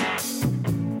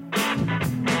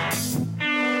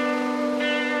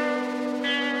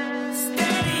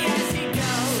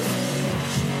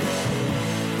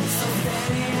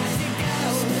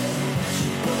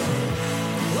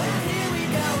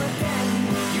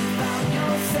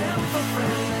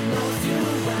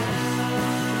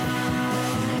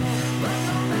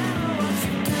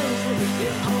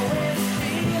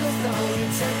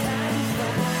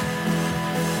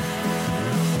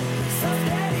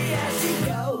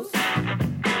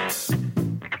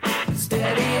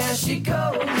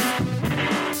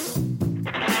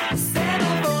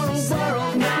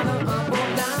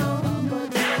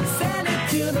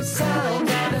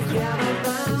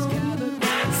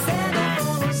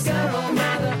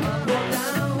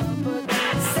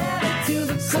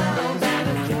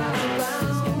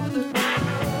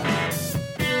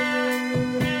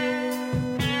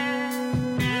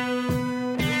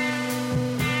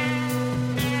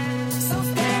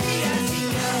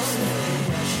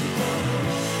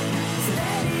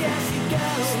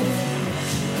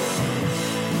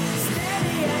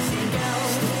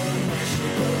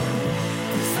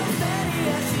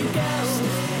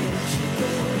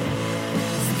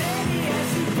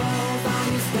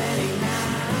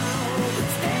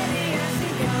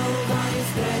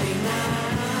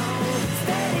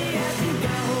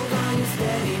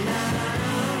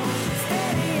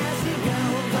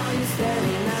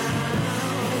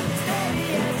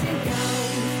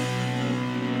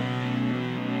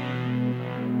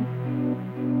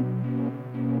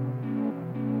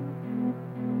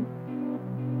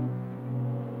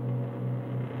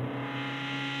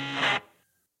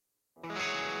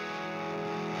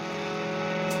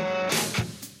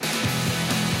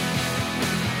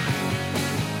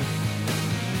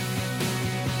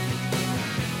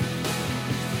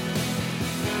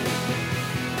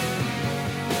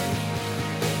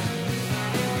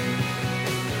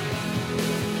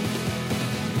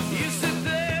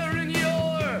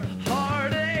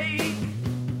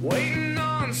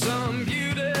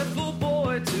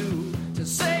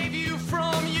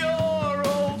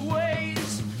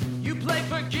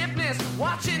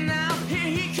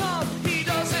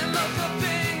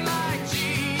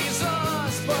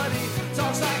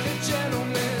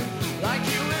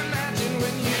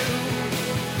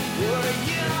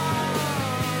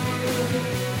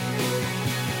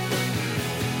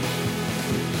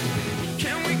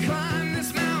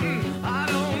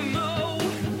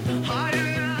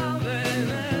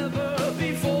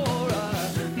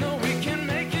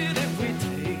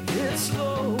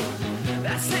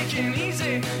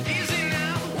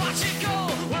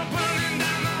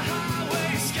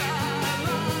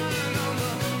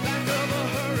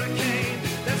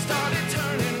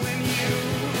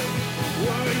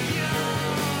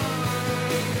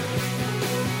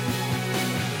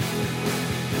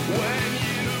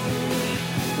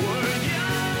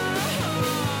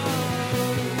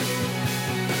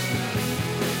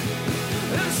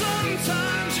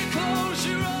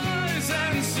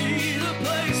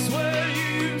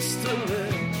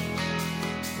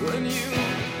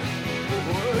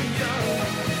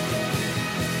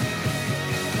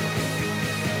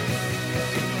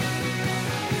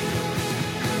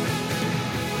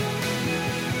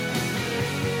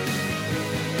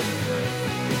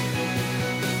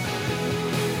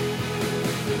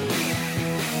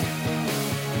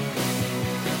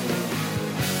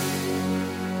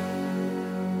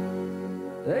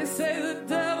 They say the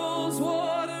devil's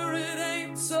water, it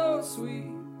ain't so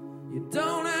sweet. You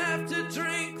don't have to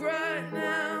drink right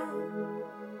now,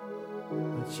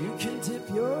 but you can dip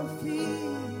your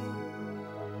feet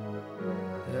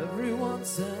every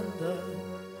once and a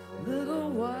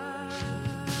little while.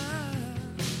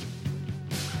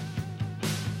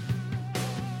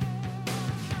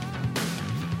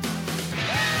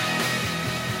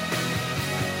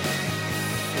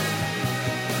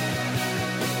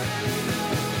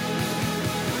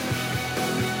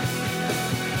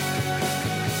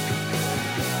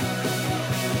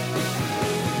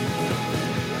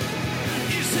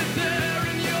 You sit there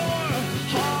in your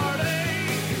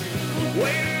heartache,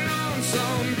 waiting on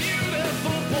some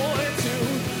beautiful boy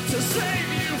to save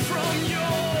you from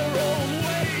your own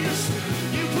ways.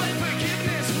 You play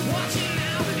forgiveness, watching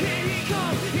out, here he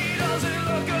comes. He doesn't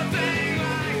look a thing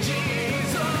like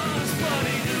Jesus, but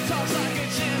he talks like a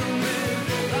gentleman,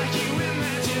 like you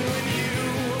imagined when you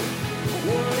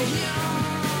were young.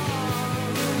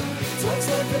 Talks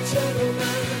like a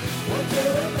gentleman, like you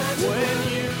imagined when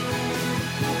you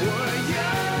were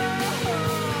young.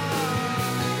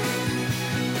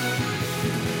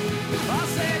 I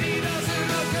said he doesn't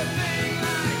look a thing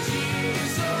like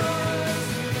Jesus.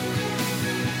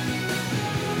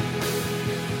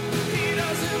 He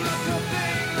doesn't look a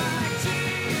thing like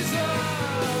Jesus.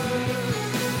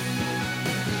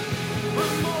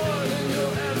 But more than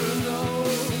you'll ever know.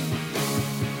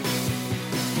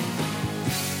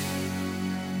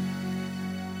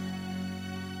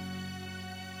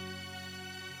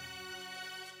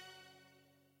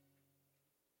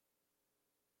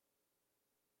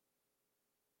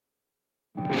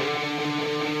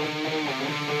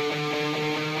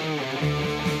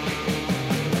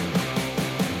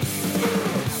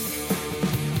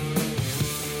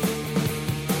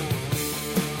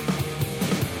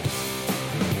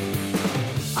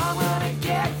 I'm gonna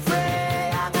get free,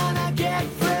 I'm gonna get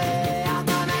free, I'm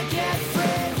gonna get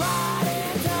free right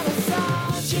into the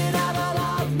sun. She never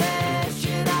loved me,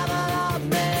 she never loved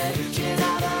me, she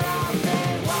never loved me.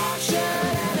 Why should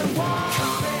anyone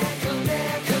come in?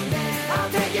 I'll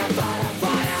take your body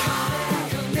for you.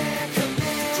 Come in,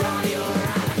 draw you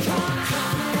around the corner.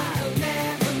 Come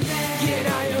in, you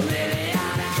know you really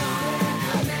ought to.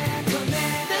 Come in,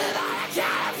 then I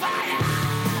gotta fight you.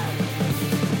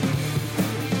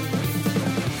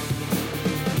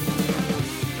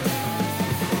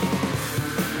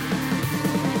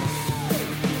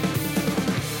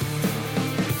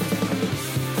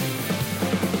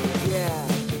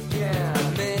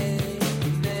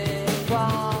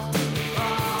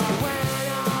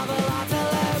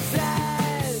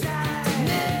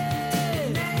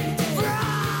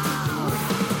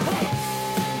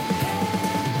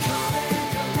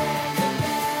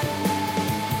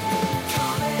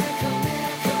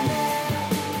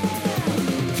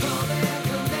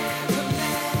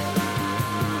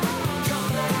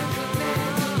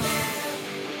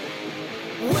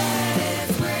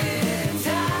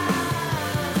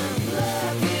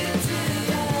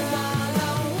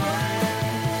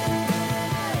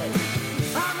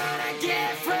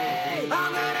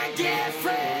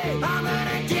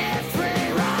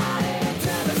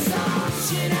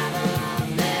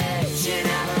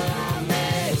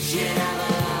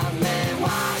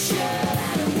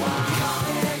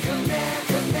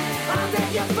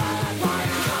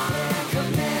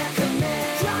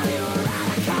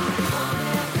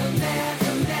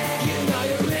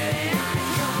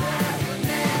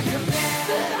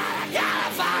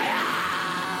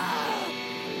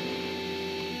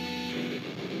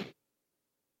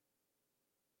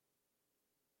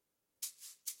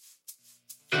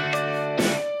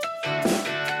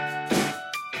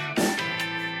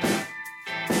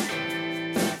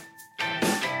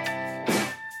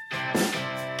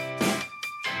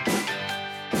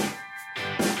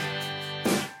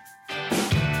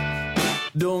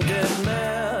 Don't get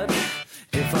mad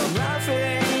if I'm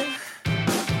laughing.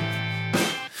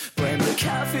 Blame the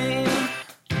caffeine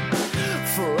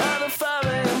for all the 5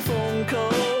 a.m. phone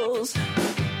calls.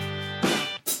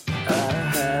 I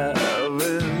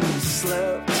haven't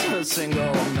slept a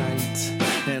single night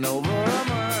in over a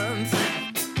month,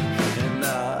 and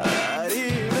not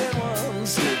even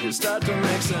once did you start to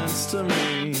make sense to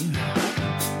me.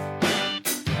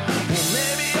 Well,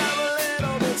 maybe I'm a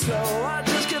little bit slow. I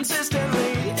just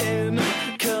consistently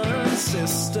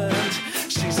inconsistent.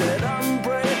 She said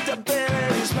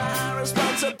unpredictability's my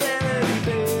responsibility,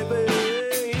 baby.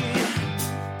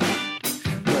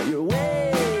 But you're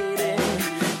waiting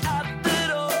at the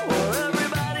door where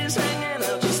everybody's hanging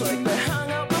out just like they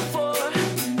hung out before.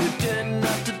 You didn't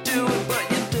have to do it, but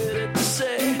you did it to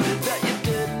say that you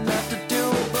did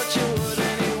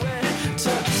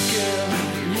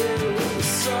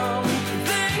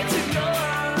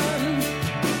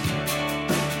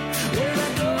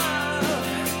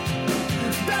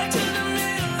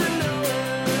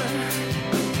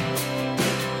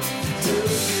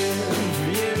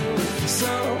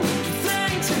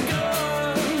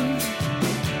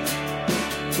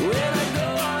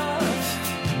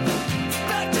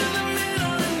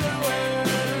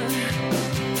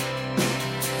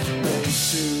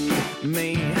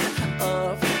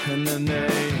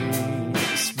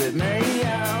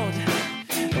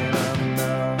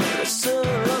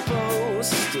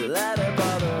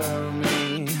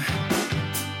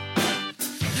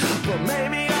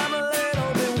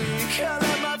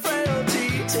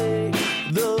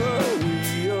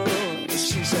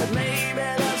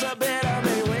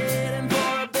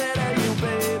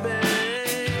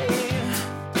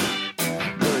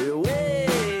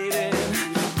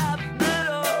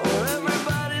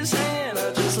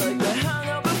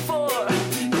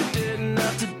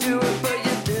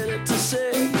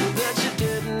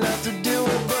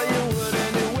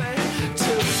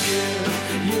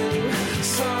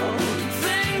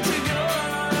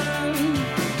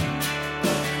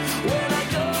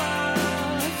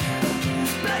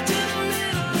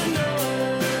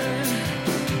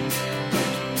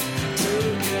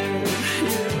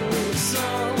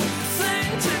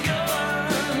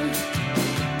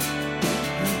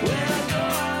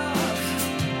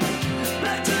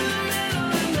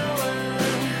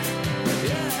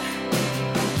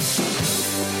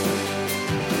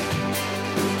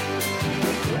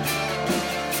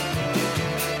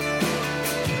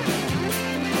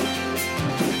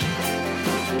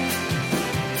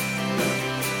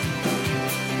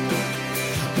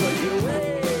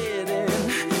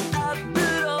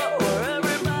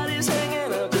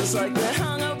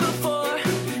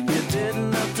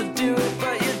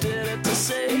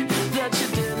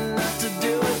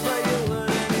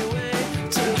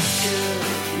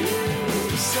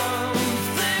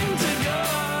something to go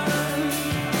on.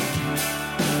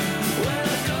 When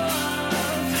I go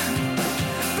off,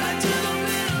 back to the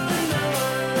middle of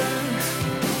nowhere.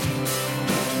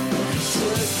 To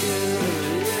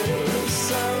give you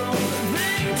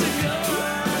something to go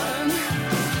on.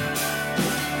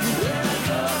 When I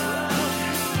go off,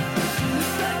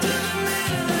 back to the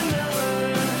middle of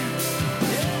nowhere.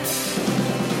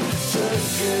 To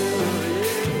give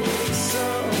you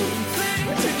something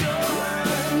to go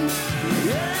on.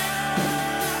 Yeah,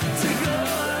 to go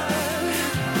on.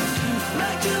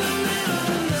 Back to the middle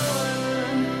of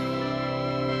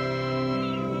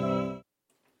nowhere.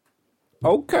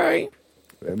 Okay.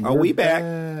 And Are we're we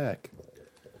back?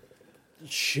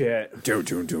 Shit. Doom,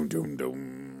 doom, doom, doom,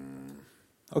 doom.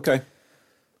 Okay.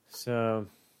 So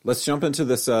Let's jump into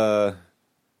this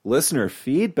listener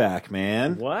feedback,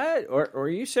 man. what? Or are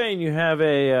you saying you have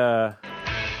a?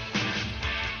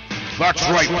 That's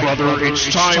right, brother.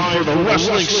 It's time for the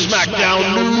Wrestling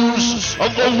Smackdown news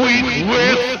of the week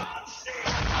with...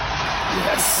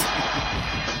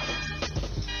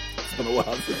 It's been a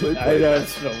while since we I played know that.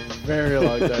 it's been a very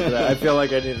long time for that. I feel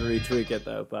like I need to retweak it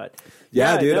though, but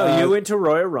Yeah, dude, no, you went to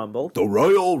Royal Rumble. The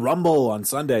Royal Rumble on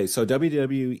Sunday. So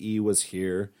WWE was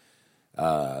here,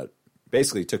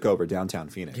 basically took over downtown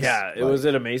Phoenix. Yeah, Like, was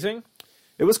it amazing?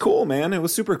 It was cool, man. It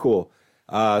was super cool.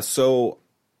 So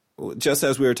just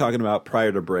as we were talking about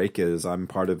prior to break, is I'm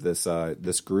part of this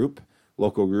this group,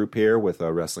 local group here with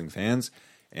wrestling fans,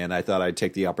 and I thought I'd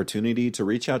take the opportunity to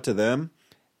reach out to them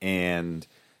and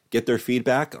get their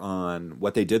feedback on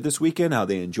what they did this weekend, how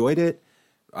they enjoyed it.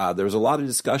 There was a lot of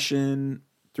discussion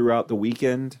throughout the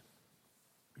weekend,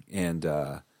 and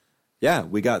yeah,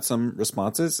 we got some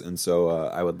responses, and so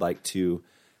I would like to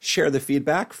share the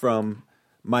feedback from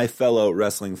my fellow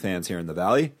wrestling fans here in the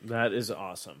Valley. That is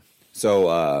awesome.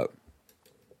 So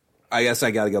I guess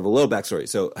I got to give a little backstory.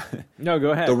 So No,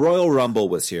 go ahead. the Royal Rumble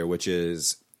was here, which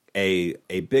is a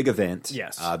big event.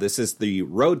 Yes. This is the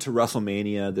road to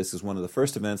WrestleMania. This is one of the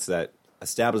first events that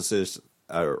establishes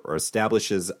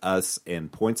us and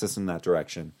points us in that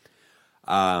direction.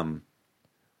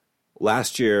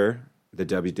 Last year, the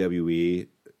WWE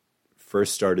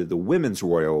first started the Women's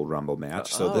Royal Rumble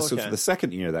match. So this was the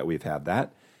second year that we've had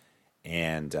that.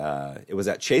 And it was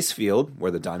at Chase Field,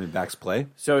 where the Diamondbacks play.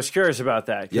 So I was curious about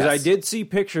that because Yes. I did see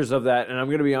pictures of that, and I'm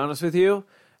going to be honest with you.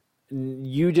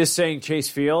 You just saying Chase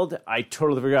Field, I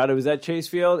totally forgot it was at Chase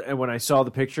Field, and when I saw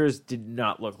the pictures, did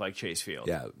not look like Chase Field.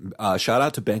 Yeah. Shout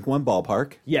out to Bank One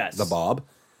Ballpark. Yes. The Bob.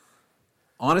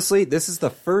 Honestly, this is the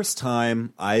first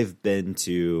time I've been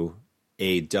to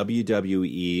a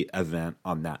WWE event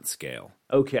on that scale.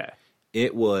 Okay.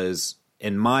 It was,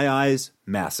 in my eyes,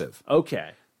 massive.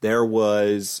 Okay. There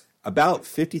was about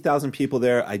 50,000 people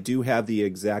there. I do have the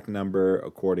exact number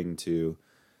according to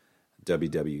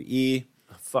WWE.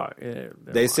 Fuck.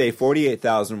 They say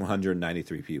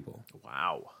 48,193 people.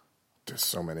 Wow. There's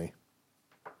so many.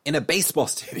 In a baseball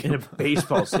stadium. In a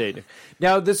baseball stadium.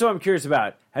 Now, this is what I'm curious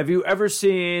about. Have you ever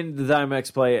seen the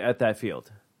Diamondbacks play at that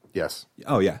field? Yes.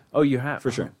 Oh, yeah. Oh, you have?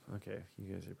 For sure. Okay.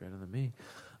 You guys are better than me.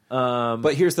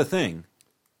 But here's the thing.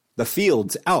 The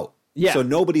field's out. Yeah. So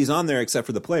nobody's on there except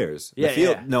for the players. The Yeah,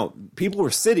 field, yeah. No, people were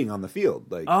sitting on the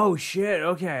field. Like, Oh, shit.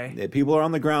 Okay. people are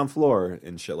on the ground floor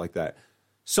and shit like that.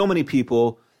 So many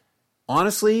people.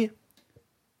 Honestly,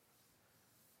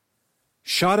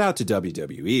 shout out to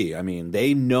WWE. I mean,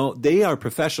 they are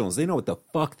professionals. They know what the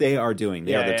fuck they are doing.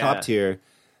 They are the top tier.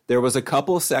 There was a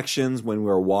couple sections when we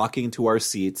were walking to our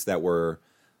seats that were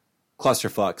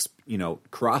clusterfucks,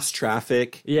 cross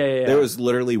traffic. Yeah. There was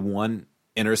literally one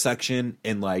intersection,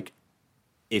 and like,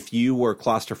 if you were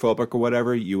claustrophobic or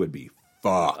whatever, you would be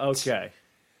fucked. Okay.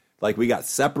 Like, we got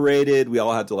separated. We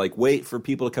all had to like wait for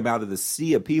people to come out of the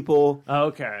sea of people.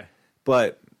 Okay.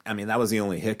 But I mean, that was the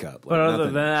only hiccup. Like, But other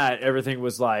nothing. than that, everything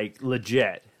was like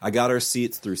legit. I got our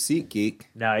seats through SeatGeek.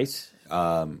 Nice.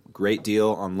 Great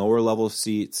deal on lower level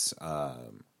seats.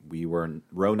 We were in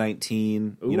row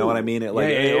 19. You know what I mean? It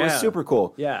was super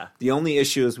cool. Yeah. The only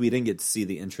issue is we didn't get to see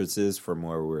the entrances from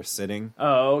where we were sitting.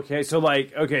 Oh, okay. So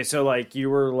like you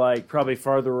were like probably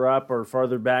farther up or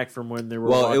farther back from when they were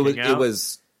walking out? It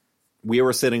was. We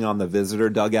were sitting on the visitor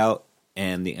dugout,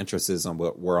 and the entrances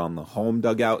were on the home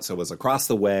dugout, so it was across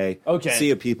the way. Okay.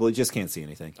 Sea of people, you just can't see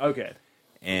anything. Okay.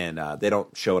 And they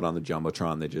don't show it on the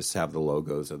Jumbotron. They just have the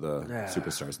logos of the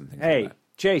superstars and things Hey, like that.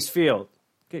 Chase Field,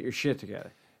 get your shit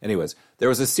together. Anyways, there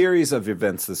was a series of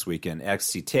events this weekend.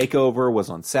 NXT TakeOver was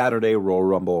on Saturday, Royal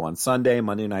Rumble on Sunday,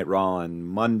 Monday Night Raw on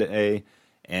Monday,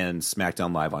 and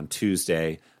SmackDown Live on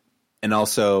Tuesday. And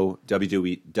also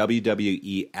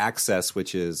WWE Access,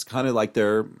 which is kind of like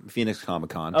their Phoenix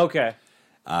Comic-Con. Okay.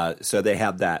 So they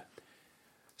have that.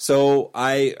 So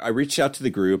I reached out to the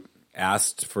group,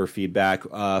 asked for feedback.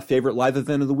 Favorite live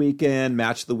event of the weekend,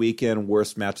 match of the weekend,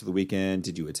 worst match of the weekend.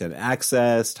 Did you attend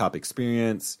Access, top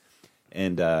experience?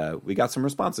 And we got some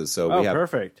responses. So we have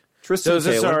perfect. Tristan So is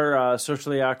this Taylor. our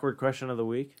socially awkward question of the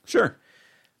week? Sure.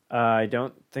 I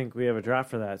don't think we have a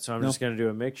draft for that, so I'm just going to do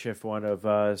a makeshift one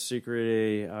of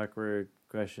secretly awkward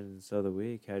questions of the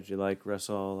week. How'd you like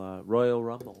Royal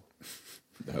Rumble?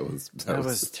 That was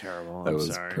terrible. That I'm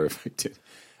was sorry. perfect.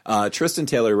 Tristan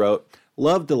Taylor wrote,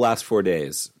 "Loved the last 4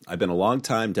 days. I've been a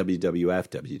long-time WWF,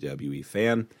 WWE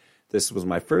fan. This was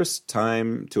my first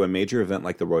time to a major event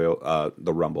like the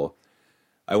Rumble.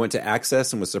 I went to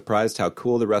Access and was surprised how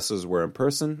cool the wrestlers were in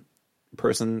person.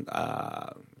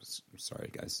 Sorry,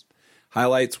 guys.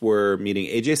 Highlights were meeting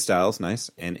AJ Styles, nice,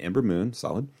 and Ember Moon,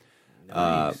 solid.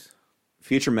 Nice.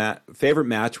 Favorite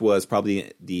match was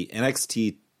probably the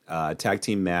NXT tag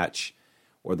team match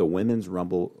or the Women's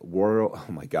Rumble Royal.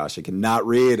 Oh my gosh, I cannot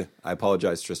read. I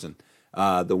apologize, Tristan.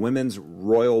 The Women's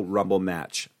Royal Rumble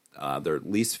match. Their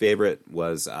least favorite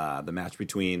was the match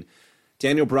between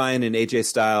Daniel Bryan and AJ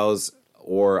Styles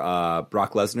or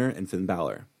Brock Lesnar and Finn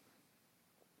Balor.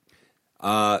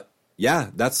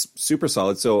 Yeah, that's super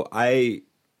solid. So I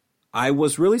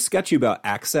was really sketchy about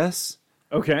Access.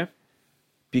 Okay.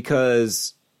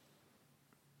 Because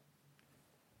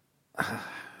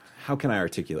how can I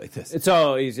articulate this? It's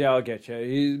all easy. I'll get you.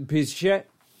 You piece of shit.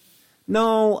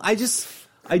 No, I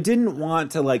didn't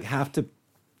want to have to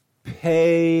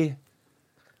pay.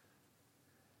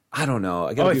 I don't know.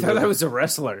 I thought that was a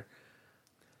wrestler.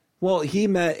 Well, he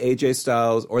met AJ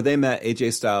Styles, or they met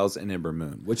AJ Styles and Ember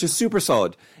Moon, which is super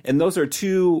solid. And those are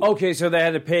two. Okay, so they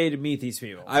had to pay to meet these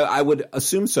people. I would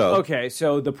assume so. Okay,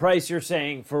 so the price you're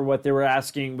saying for what they were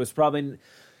asking was probably.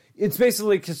 It's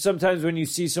basically because sometimes when you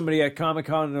see somebody at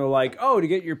Comic-Con and they're like, "Oh, to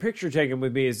get your picture taken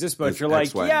with me is this much," you're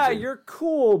X, like, Y, "Yeah, and Z. you're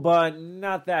cool, but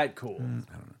not that cool." I don't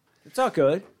know. It's all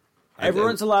good.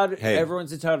 Everyone's allowed. Hey,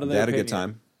 everyone's entitled to they their had a good opinion.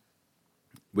 time.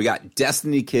 We got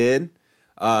Destiny Kid.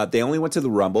 They only went to the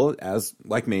Rumble, as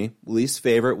like me. Least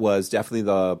favorite was definitely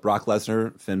the Brock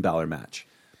Lesnar Finn Balor match.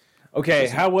 Okay,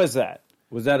 how was that?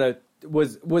 Was that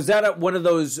one of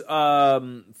those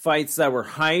fights that were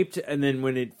hyped, and then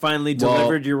when it finally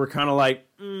delivered, you were kind of like,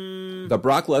 The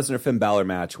Brock Lesnar Finn Balor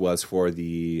match was for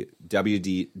the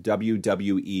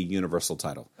WWE Universal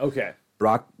title. Okay.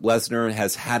 Brock Lesnar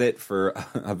has had it for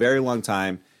a very long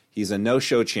time. He's a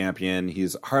no-show champion.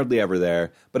 He's hardly ever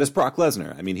there. But it's Brock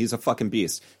Lesnar. I mean, he's a fucking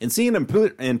beast. And seeing him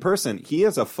in person, he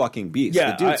is a fucking beast.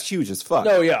 Yeah, the dude's huge as fuck.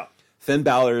 No, yeah. Finn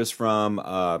Balor is from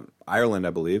Ireland,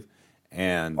 I believe.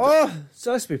 And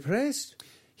so to be praised.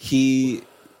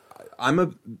 I'm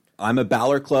a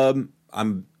Balor Club.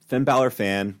 I'm a Finn Balor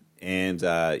fan. And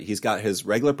he's got his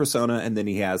regular persona, and then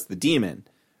he has the Demon.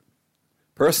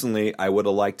 Personally, I would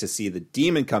have liked to see the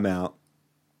Demon come out,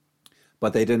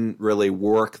 but they didn't really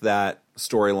work that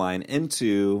storyline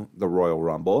into the Royal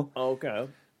Rumble. Okay.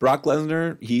 Brock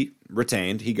Lesnar, he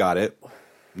retained. He got it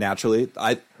naturally.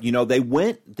 They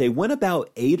went about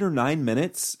 8 or 9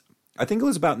 minutes. I think it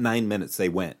was about 9 minutes they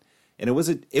went, and it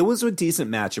was a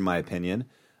decent match in my opinion.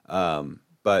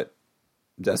 But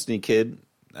Destiny Kid,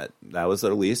 that was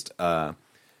at least.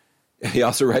 He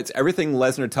also writes, everything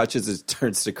Lesnar touches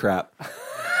turns to crap.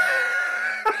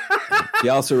 He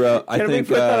also wrote, Can we put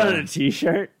that on a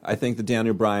t-shirt? I think the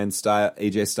Daniel Bryan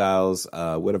AJ Styles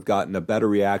would have gotten a better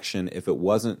reaction if it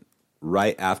wasn't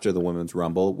right after the Women's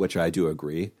Rumble, which I do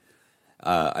agree.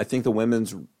 I think the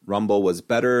Women's Rumble was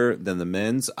better than the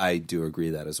men's. I do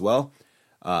agree that as well.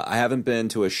 I haven't been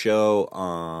to a show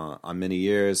on many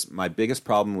years. My biggest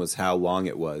problem was how long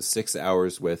it was. 6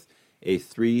 hours with a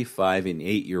 3, 5, and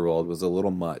 8-year-old was a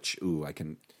little much. Ooh, I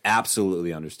can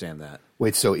absolutely understand that.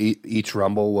 Wait, so each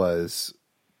Rumble was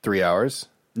 3 hours?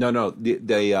 No.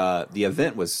 The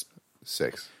event was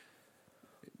 6.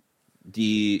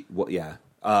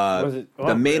 Was it,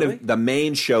 the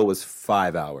main show was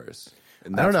 5 hours.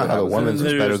 And I don't know how the women's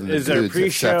was better than the Is there dudes.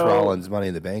 If Seth pre-show? Rollins Money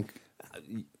in the Bank.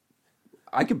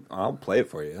 I'll play it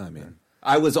for you. I mean,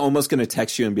 I was almost going to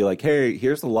text you and be like, "Hey,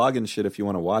 here's the login shit if you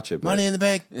want to watch it." But Money in the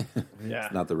Bank. Yeah.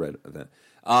 it's not the right event.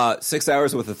 6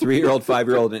 hours with a 3-year-old,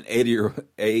 5-year-old, and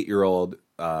 8-year-old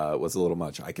was a little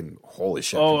much. Holy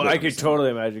shit. Oh, I could totally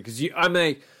imagine because I'm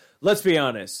like, let's be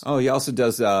honest. Oh, he also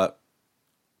does.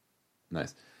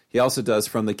 Nice. He also does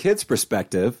from the kids'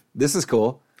 perspective. This is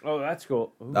cool. Oh, that's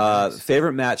cool. Ooh, nice.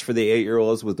 Favorite match for the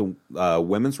 8-year-olds was the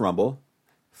Women's Rumble.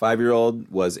 5-year-old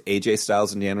was AJ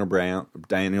Styles and Daniel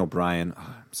Bryan.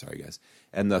 Oh, I'm sorry, guys.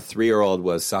 And the 3-year-old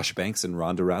was Sasha Banks and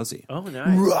Ronda Rousey. Oh,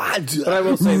 nice. But I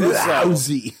will say this,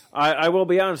 Rousey. I will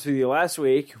be honest with you. Last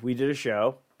week, we did a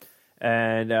show,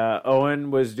 and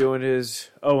Owen was doing his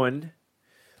Owen,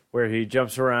 where he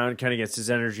jumps around, kind of gets his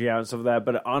energy out and stuff like that.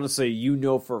 But honestly, you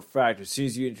know for a fact, as soon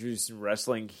as you introduce him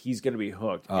wrestling, he's going to be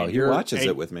hooked. Oh, he watches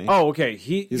it with me. Oh, okay.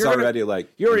 He's already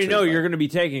You already know you're going to be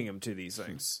taking him to these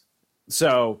things.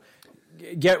 So,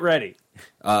 get ready.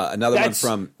 Another one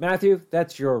from Matthew.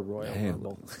 That's your Royal Hey,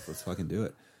 Rumble. let's fucking do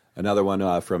it. Another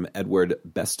one from Edward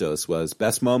Bestos was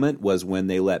best moment was when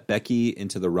they let Becky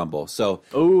into the Rumble. So,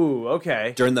 ooh,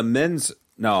 okay. During the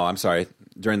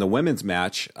women's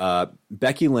match,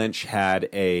 Becky Lynch had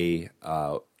a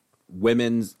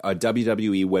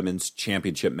WWE Women's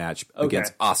Championship match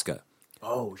against Asuka.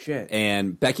 Oh shit!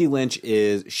 And Becky Lynch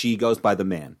she goes by the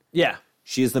man. Yeah,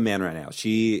 she's the man right now.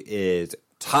 She is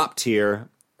top tier.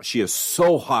 She is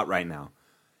so hot right now,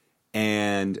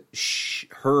 and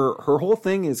her whole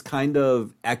thing is kind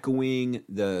of echoing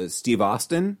the Steve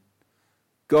Austin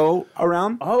go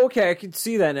around. Oh, okay, I can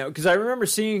see that now because I remember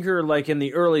seeing her like in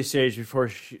the early stage before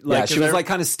she. Like, she was like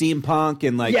kind of steampunk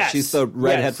and like she's the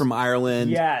redhead from Ireland.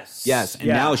 Yes, and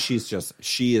now she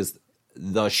is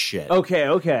the shit.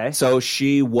 Okay. So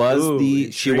she was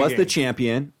the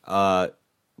champion.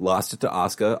 Lost it to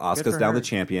Asuka. Asuka's now the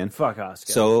champion. Fuck Asuka.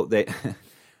 So they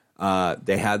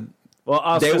had. Well,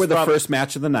 Asuka's they were the first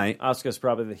match of the night. Asuka's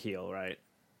probably the heel, right?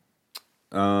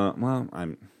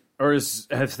 Well, Or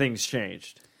have things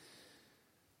changed?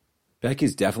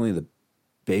 Becky's definitely the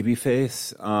baby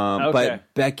face. Okay.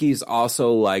 But Becky's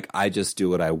also like, I just do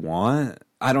what I want.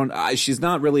 She's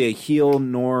not really a heel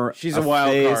nor she's a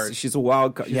wild face. card. She's a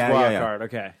wild card. She's a wild card.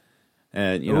 Okay.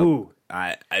 And you know,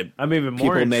 I'm even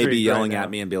more. People may be yelling right at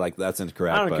me and be like, "That's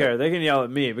incorrect." I don't care. They can yell at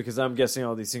me because I'm guessing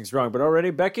all these things wrong. But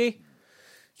already, Becky,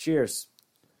 cheers.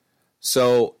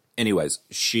 So, anyways,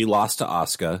 she lost to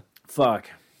Asuka. Fuck.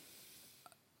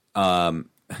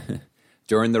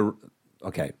 During the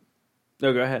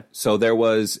No, go ahead. So there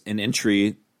was an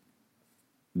entry.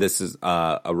 This is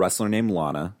a wrestler named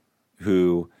Lana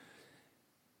who.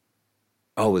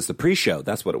 Oh, it was the pre-show.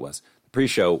 That's what it was. The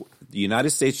pre-show. The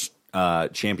United States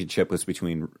Championship was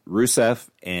between Rusev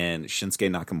and Shinsuke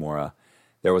Nakamura.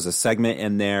 There was a segment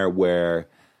in there where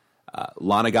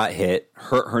Lana got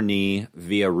hurt her knee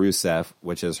via Rusev,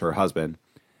 which is her husband.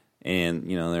 And,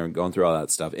 you know, they were going through all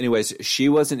that stuff. Anyways, she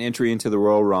was an entry into the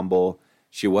Royal Rumble.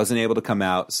 She wasn't able to come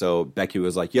out. So Becky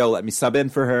was like, yo, let me sub in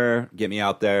for her. Get me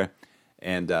out there.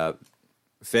 And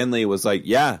Finlay was like,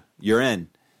 yeah, you're in.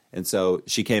 And so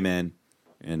she came in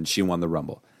and she won the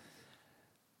Rumble.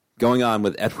 Going on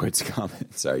with Edward's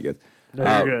comment. Sorry, good. No,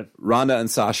 you're good. Ronda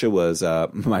and Sasha was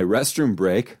my restroom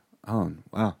break. Oh,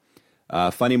 wow.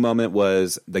 Funny moment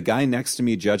was the guy next to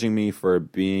me judging me for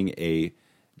being a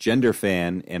Jinder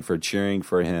fan and for cheering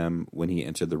for him when he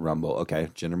entered the Rumble. Okay,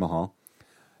 Jinder Mahal.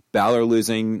 Balor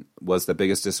losing was the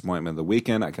biggest disappointment of the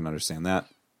weekend. I can understand that.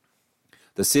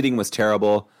 The seating was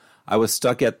terrible. I was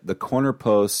stuck at the corner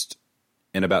post,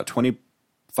 and about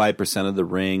 25% of the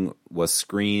ring was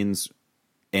screens,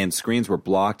 and screens were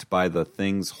blocked by the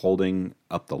things holding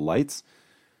up the lights.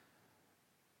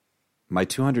 My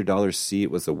 $200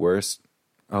 seat was the worst.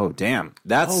 Oh, damn.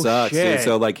 That sucks. Dude.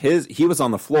 So, like, he was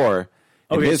on the floor,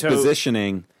 and his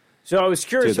positioning. So, I was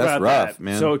curious dude, that's about rough, that.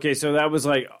 Man. So that was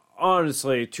like,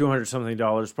 honestly,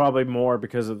 $200-something, probably more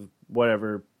because of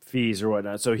whatever fees or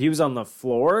whatnot. So, he was on the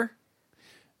floor?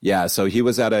 Yeah, so he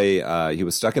was he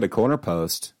was stuck at a corner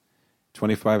post,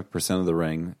 25% of the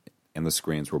ring, and the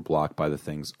screens were blocked by the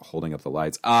things holding up the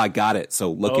lights. Ah, got it.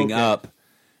 So looking up,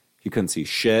 he couldn't see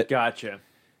shit. Gotcha.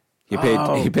 He paid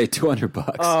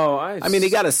 $200. Oh, I mean, he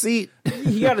got a seat.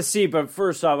 He got a seat, but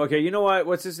first off, okay, you know what?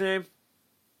 What's his name?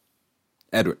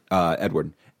 Edward.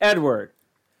 Edward.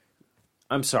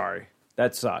 I'm sorry.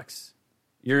 That sucks.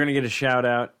 You're going to get a shout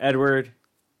out. Edward,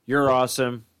 you're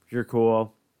awesome. You're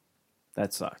cool.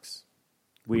 That sucks.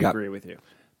 We agree with you.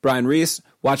 Brian Reese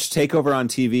watched TakeOver on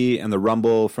TV and the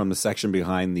Rumble from the section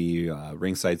behind the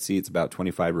ringside seats, about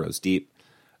 25 rows deep.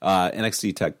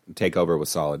 NXT TakeOver was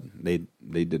solid. They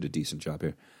did a decent job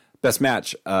here. Best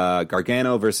match: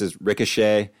 Gargano versus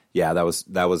Ricochet. Yeah, that was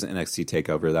NXT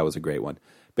TakeOver. That was a great one.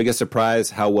 Biggest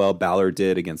surprise: how well Balor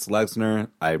did against Lesnar.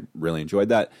 I really enjoyed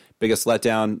that. Biggest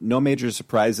letdown: no major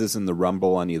surprises in the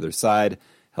Rumble on either side.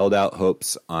 Held out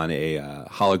hopes on a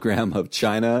hologram of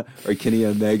China or Kenny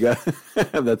Omega.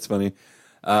 That's funny.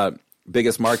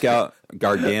 Biggest markout: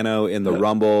 Gargano in the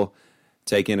Rumble,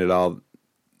 taking it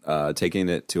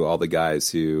to all the guys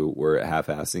who were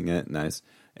half-assing it. Nice.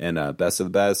 And best of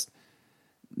the best: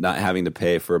 not having to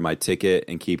pay for my ticket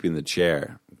and keeping the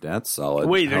chair. That's solid.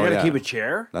 Wait, they're Hell going to yeah. keep a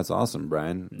chair? That's awesome,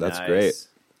 Brian. That's Nice. great.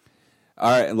 All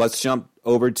right, let's jump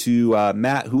over to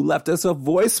Matt, who left us a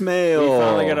voicemail. We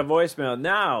finally got a voicemail.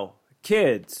 Now,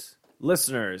 kids,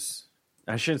 listeners,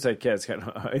 I shouldn't say kids.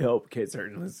 I hope kids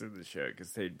aren't listening to the show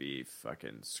because they'd be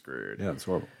fucking screwed. Yeah, it's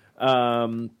horrible.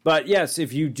 But yes,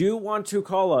 if you do want to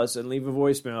call us and leave a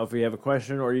voicemail if you have a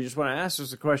question or you just want to ask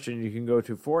us a question, you can go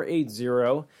to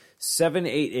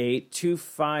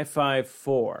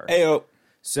 480-788-2554. Ayo.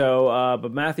 So,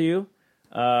 but Matthew,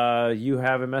 you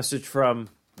have a message from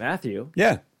Matthew.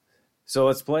 Yeah. So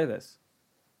let's play this.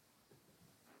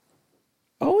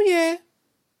 Oh, yeah.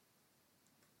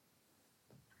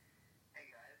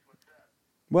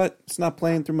 What? It's not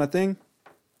playing through my thing?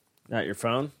 Not your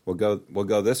phone? We'll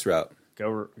go this route.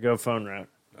 Go phone route.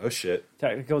 Oh, shit.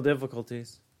 Technical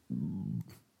difficulties.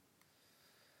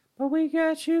 But we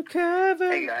got you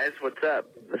covered. Hey guys, what's up?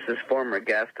 This is former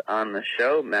guest on the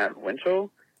show, Matt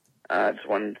Winchell. Just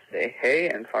wanted to say hey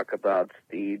and talk about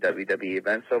the WWE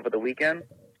events over the weekend.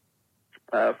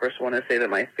 First, I want to say that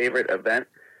my favorite event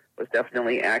was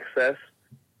definitely Access.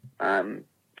 I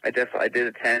did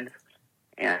attend,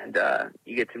 and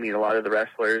you get to meet a lot of the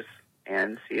wrestlers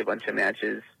and see a bunch of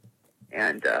matches.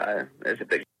 And there's a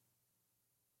big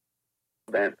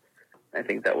event. I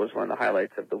think that was one of the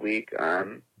highlights of the week.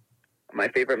 My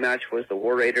favorite match was the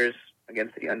War Raiders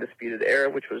against the Undisputed Era,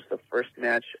 which was the first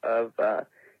match of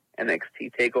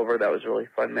NXT TakeOver. That was a really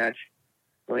fun match.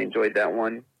 Really enjoyed that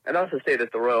one. I'd also say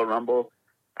that the Royal Rumble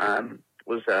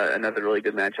was another really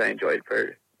good match I enjoyed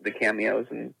for the cameos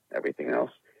and everything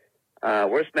else.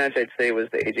 Worst match I'd say was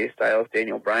the AJ Styles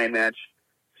Daniel Bryan match.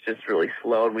 It's just really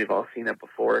slow, and we've all seen it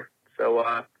before. So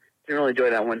didn't really enjoy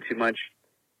that one too much.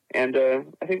 And I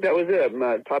think that was it.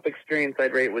 My top experience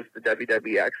I'd rate was the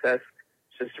WWE Access.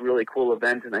 It's just a really cool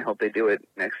event, and I hope they do it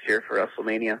next year for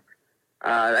WrestleMania.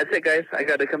 That's it, guys. I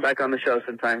got to come back on the show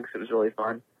sometime because it was really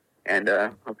fun. And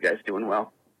hope you guys are doing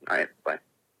well. All right, bye.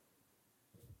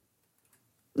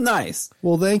 Nice.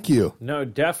 Well, thank you. No,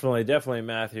 definitely,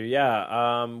 Matthew.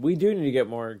 Yeah, we do need to get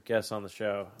more guests on the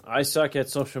show. I suck at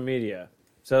social media,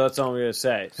 so that's all I'm going to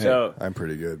say. Hey, so I'm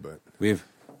pretty good, but we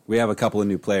have a couple of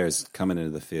new players coming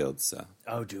into the field. So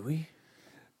oh, do we?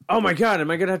 Oh my God, am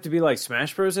I going to have to be like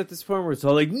Smash Bros at this point where it's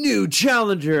all like new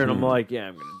challenger, and I'm like, yeah,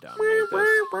 I'm going to dominate this.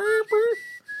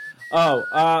 Oh,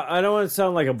 I don't want to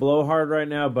sound like a blowhard right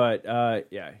now, but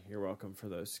yeah, you're welcome for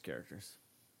those characters.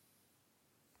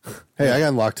 Hey, I got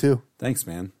unlocked too. Thanks,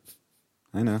 man.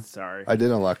 I know. Sorry. I did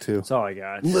unlock too. That's all I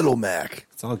got. Little Mac.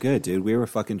 It's all good, dude. We were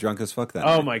fucking drunk as fuck that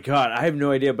Oh night. my God, I have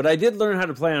no idea, but I did learn how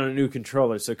to play on a new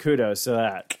controller, so kudos to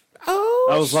that. Oh,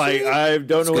 I was like, I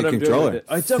don't know what I'm doing with it.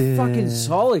 It's a fucking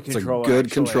solid It's a controller. good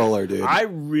actually. controller, dude. I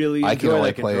really I can enjoy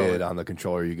only that play controller. it on the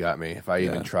controller you got me. If I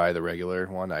even try the regular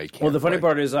one, I can't. Well, the funny play.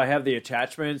 part is I have the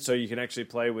attachment, so you can actually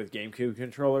play with GameCube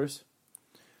controllers.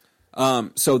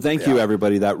 So thank you,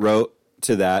 everybody that wrote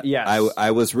to that. Yes.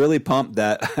 I was really pumped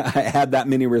that I had that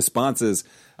many responses.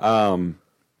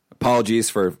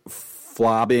 Apologies for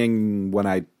flobbing when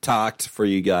I talked for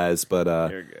you guys, but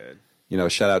You're good. you know,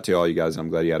 shout out to all you guys. I'm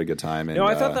glad you had a good time. And, No,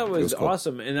 I thought that it was cool.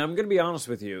 awesome, and I'm going to be honest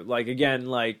with you. Like, again,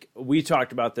 like, we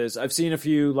talked about this. I've seen a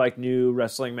few, like, new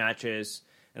wrestling matches,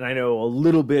 and I know a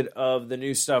little bit of the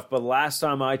new stuff, but last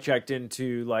time I checked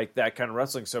into, like, that kind of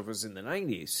wrestling stuff was in the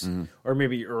 90s, or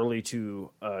maybe early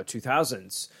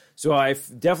 2000s. So I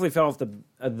definitely fell off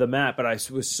the map, but I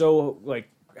was so, like,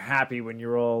 happy when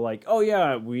you're all like, oh,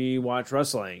 yeah, we watch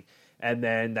wrestling. And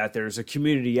then that there's a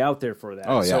community out there for that.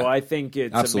 Oh, yeah. So I think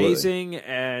it's Absolutely. amazing.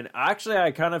 And actually, I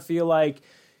kind of feel like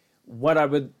what I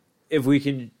would, if we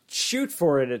can shoot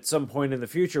for it at some point in the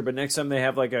future, but next time they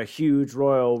have like a huge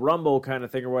Royal Rumble kind of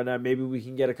thing or whatnot, maybe we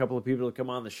can get a couple of people to come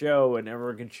on the show and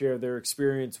everyone can share their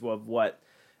experience of what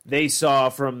they saw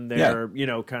from their, you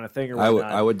know, kind of thing or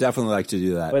whatnot. I would definitely like to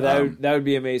do that. But that would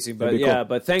be amazing. But that'd be yeah, cool.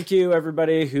 but thank you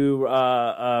everybody who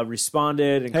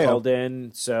responded and Hey-o. called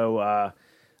in. So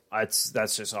that's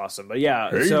just awesome. But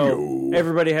yeah, so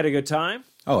everybody had a good time.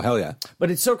 Oh, hell yeah. But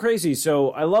it's so crazy.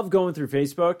 So I love going through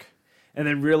Facebook and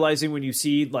then realizing when you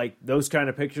see like those kind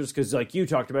of pictures, because like you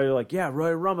talked about, you're like, yeah,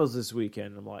 Royal Rumble's this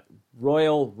weekend. I'm like,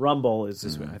 Royal Rumble is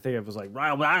this week. I think it was like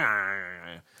Ryan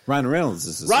Reynolds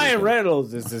is this Ryan weekend.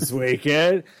 Reynolds is this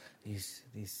weekend. These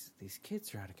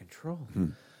kids are out of control.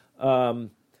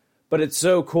 But it's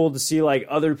so cool to see like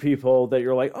other people that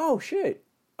you're like, oh shit,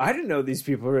 I didn't know these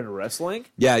people are into wrestling.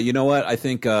 Yeah, you know what? I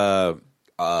think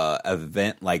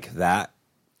event like that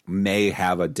may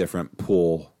have a different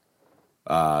pool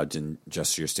than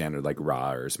just your standard like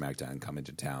Raw or SmackDown coming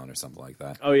to town or something like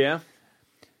that. Oh yeah.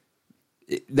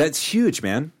 That's huge,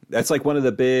 man. That's like one of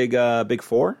the big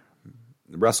four.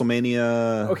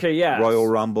 WrestleMania. Okay, yeah. Royal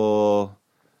Rumble,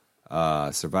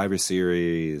 Survivor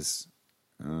Series,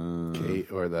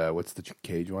 or what's the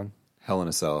cage one? Hell in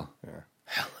a Cell. Yeah.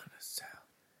 Hell in a Cell.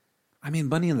 I mean,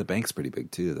 Money in the Bank's pretty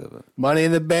big too, though. Money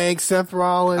in the Bank, Seth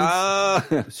Rollins.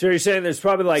 So you're saying there's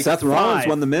probably like Seth Rollins 5.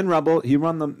 won the men's rumble. He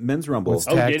won the men's rumble. What's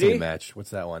tag did he? team match?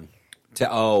 What's that one?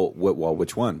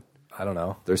 Which one? I don't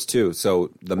know. There's two.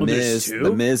 So there's two?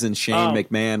 The Miz and Shane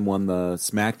McMahon won the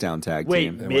SmackDown tag Wait,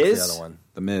 team. And Miz? what's the other one?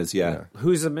 The Miz, yeah.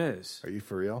 Who's the Miz? Are you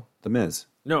for real? The Miz.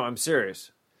 No, I'm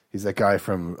serious. He's that guy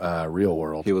from Real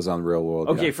World. He was on Real World.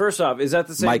 Okay, yeah. first off, is that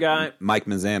the same guy? Mike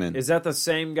Mizanin. Is that the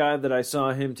same guy that I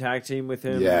saw him tag team with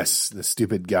him? Yes, the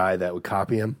stupid guy that would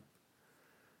copy him.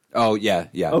 Oh, yeah.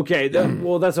 Okay,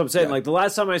 well, that's what I'm saying. Like, the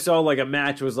last time I saw, like, a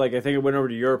match was, like, I think it went over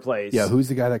to your place. Yeah, who's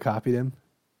the guy that copied him?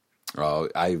 Oh,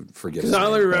 I forget. Because I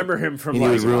only remember him from, He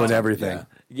like... would ruin everything. Yeah.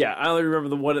 Yeah, I only remember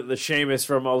the one at the Sheamus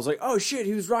from, I was like, oh, shit,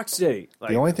 he was Rocksteady.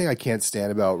 Like, The only thing I can't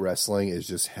stand about wrestling is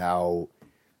just how,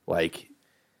 like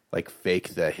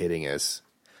fake the hitting is.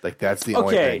 Like, that's the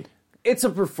only thing. It's a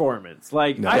performance.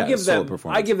 Like, No, I yeah, give it's still a them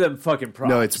performance. I give them fucking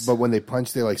props. No, but when they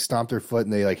punch, they, like, stomp their foot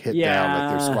and they, like, hit down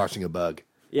like they're squashing a bug.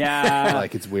 Yeah.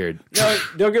 Like, it's weird. No,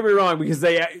 don't get me wrong, because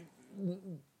they...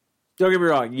 Don't get me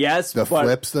wrong, yes, The but...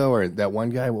 flips, though, or that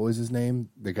one guy, what was his name?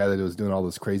 The guy that was doing all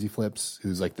those crazy flips,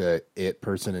 who's like the it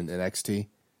person in NXT?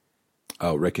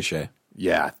 Oh, Ricochet.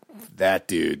 Yeah, that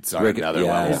dude's on another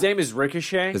yeah. level. His name is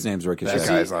Ricochet? His name's Ricochet. That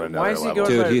guy's on another why is he level.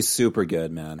 going Dude, by- he's super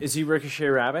good, man. Is he Ricochet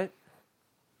Rabbit?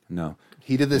 No.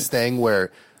 He did this thing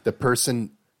where the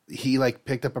person, he like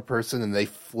picked up a person and they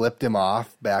flipped him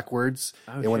off backwards.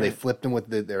 And when they shit. flipped him with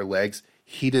their legs,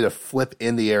 he did a flip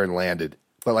in the air and landed.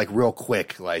 But like real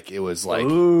quick, like it was like...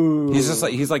 Ooh.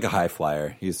 He's like a high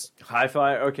flyer. He's High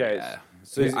flyer? Okay.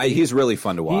 So he's really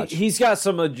fun to watch. he's got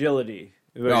some agility.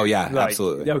 Oh, yeah, Like,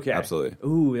 absolutely. Okay. Absolutely.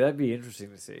 Ooh, that'd be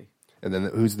interesting to see. And then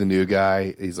who's the new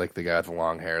guy? He's like the guy with the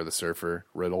long hair, the surfer,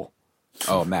 Riddle.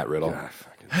 Oh, Matt Riddle. God,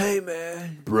 fucking... Hey,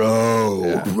 man. Bro.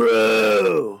 Yeah.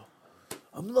 Bro.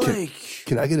 I'm like...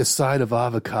 Can I get a side of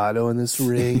avocado in this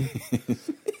ring?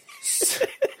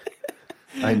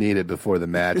 I need it before the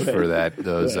match for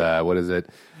those what is it?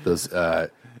 Those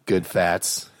good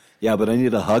fats. Yeah, but I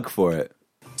need a hug for it.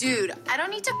 Dude, I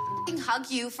don't need to f***ing hug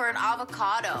you for an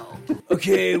avocado.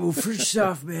 Okay, well, first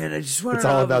off, man, I just want It's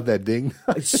all about that ding.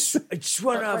 I just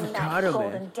want an Bring that avocado,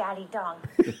 golden man. daddy dong.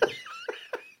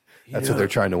 That's what they're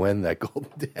trying to win, that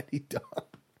golden daddy dog.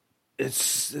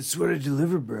 It's what I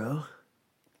deliver, bro.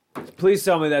 Please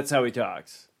tell me that's how he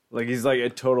talks. Like, he's like a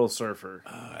total surfer.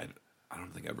 I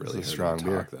don't think I've really heard It's a strong him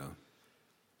beer. talk, though.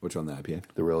 Which one, the IPA?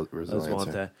 The real I just resilience.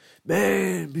 want that.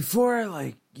 Man, before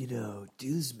I, do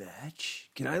this match,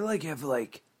 can I, have,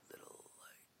 little,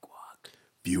 guac?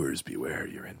 Viewers beware,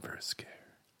 you're in for a scare.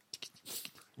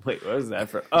 Wait, what was that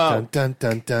for? Dun, dun,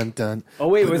 dun, dun, dun. Oh,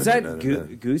 wait, was that Dun.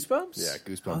 Goosebumps? Yeah,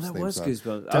 Goosebumps Oh, that theme was song.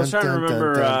 Goosebumps. I Dun, was trying to dun, dun,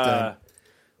 remember, dun, dun.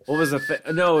 what was the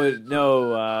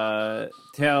no,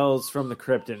 Tales from the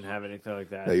Crypt didn't have anything like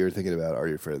that. No, you were thinking about Are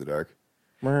You Afraid of the Dark?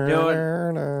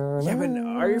 No, yeah, but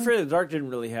Are You Afraid of the Dark didn't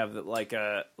really have like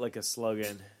a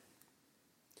slogan.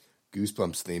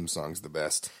 Goosebumps theme song's the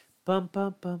best. Bum,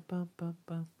 bum, bum, bum, bum,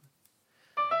 bum.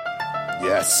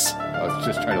 Yes. I was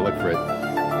just trying to look for it.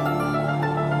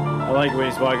 I like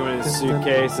when he's walking with his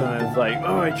suitcase and then it's like,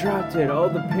 oh, I dropped it. All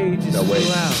the pages No, wait.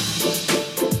 flew out.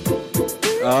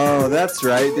 Oh, that's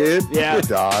right, dude. Yeah. The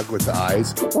dog with the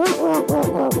eyes.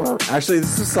 Actually,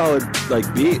 this is a solid,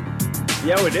 beat.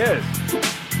 Yeah, it is.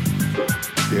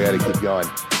 You gotta keep going.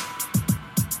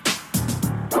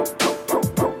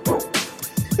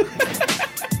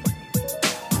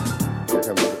 Here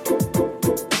comes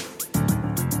it.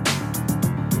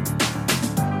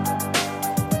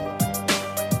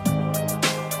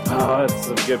 Oh, that's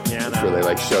some good piano. That's where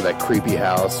they show that creepy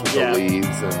house with Yeah. the leaves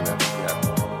and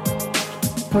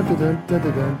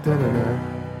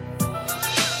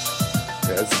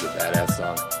yeah, this is a badass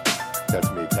song. That's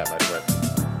me, tap my foot.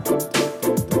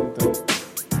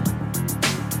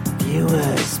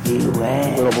 Viewers,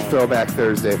 beware. Little throwback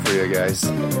Thursday for you guys.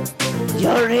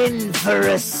 You're in for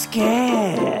a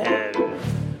scare.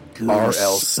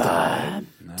 R.L. Stein.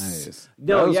 Nice.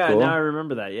 No, That was yeah, cool. now I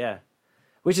remember that, yeah.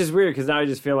 Which is weird because now I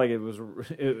just feel like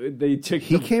they took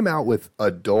He came out with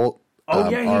adult. Oh,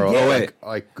 yeah, he RL, did. Wait.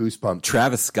 like Goosebumps.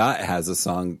 Travis Scott has a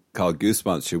song called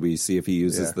Goosebumps. Should we see if he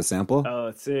uses Yeah. the sample? Oh,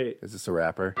 let's see. Is this a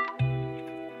rapper?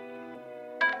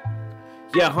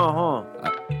 Yeah, huh.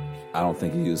 I don't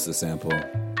think he used the sample.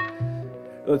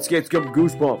 Let's get some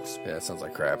goosebumps. Yeah, it sounds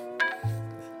like crap.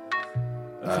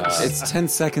 It's 10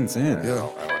 seconds in. I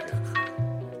like it.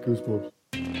 Goosebumps.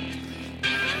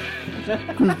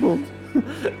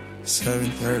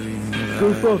 7:30.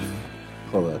 Goosebumps.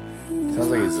 Hold on. Sounds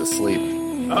like he's asleep.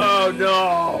 Oh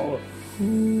no!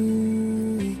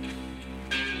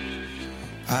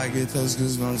 I get those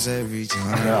goosebumps every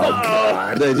time. Oh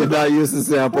God! They did not use the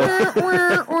sample.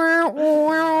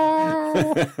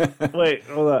 Wait,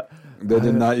 hold on. They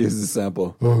did not use the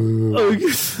sample.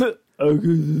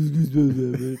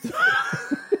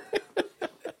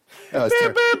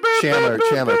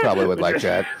 Chandler probably would like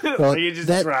that. You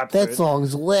just dropped it.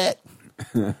 song's lit.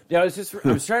 Yeah, I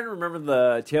was trying to remember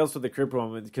the Tales from the Crypt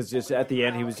moment because just at the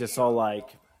end he was just all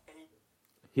like,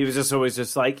 he was just always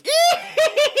just like,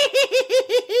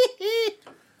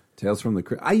 Tales from the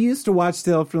Crypt. I used to watch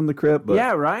Tales from the Crypt, but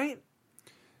yeah, right.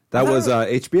 that was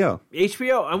HBO.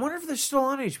 HBO. I wonder if they're still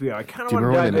on HBO. I kind of Do you want to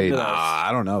remember dive they into made- those.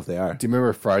 I don't know if they are. Do you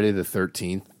remember Friday the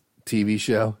 13th TV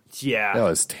show? Yeah, That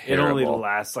was It only terrible.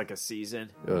 lasts like a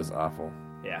season. It was awful.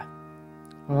 Yeah.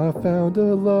 I found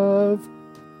a love.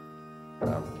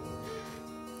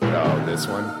 Oh, this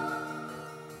one.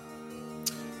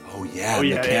 Oh yeah, Oh, and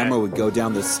yeah, the camera yeah. would go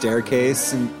down the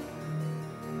staircase and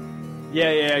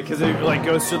Yeah, because it like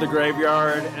goes to the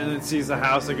graveyard and then sees the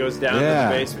house that goes down Yeah.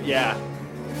 to the basement. Yeah.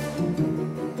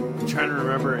 I'm trying to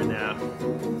remember it now.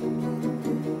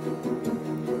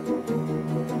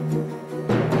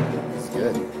 It's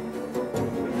good.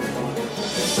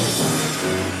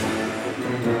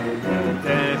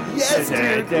 Yes,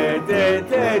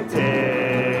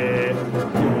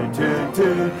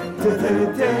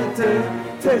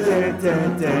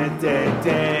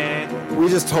 we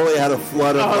just totally had a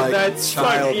flood of Oh, like that's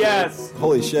child. funny. Yes.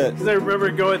 Holy shit. Because I remember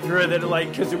going through it, and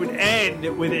like, because it would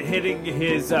end with it hitting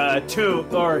his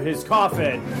tomb or his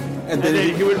coffin, and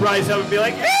then he would rise up and be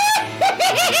like,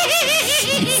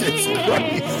 Jesus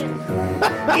Christ.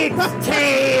 It's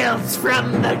Tales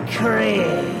from the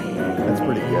Crypt. That's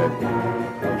pretty good.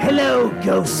 Hello,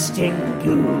 ghosts and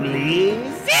ghoulies.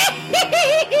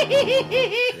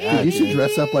 Dude, you should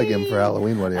dress up like him for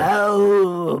Halloween one year.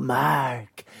 Oh,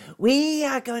 Mark, we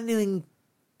are going to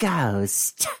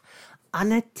ghost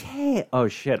on a tail. "Oh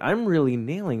shit, I'm really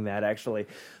nailing that actually."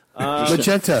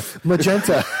 Magenta.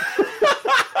 Magenta.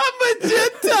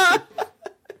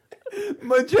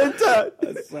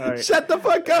 Sorry, Shut the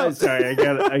fuck up. sorry, I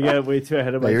got way too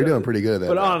ahead of Yeah, myself. you're doing pretty good at that.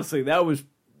 But man. honestly, that was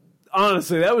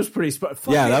pretty.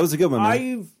 Yeah, that was a good one,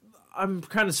 man. I'm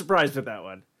kind of surprised with that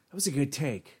one. That was a good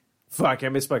take. Fuck, I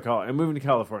missed my call. I'm moving to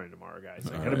California tomorrow, guys.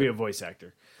 I gotta be a voice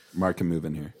actor. Mark can move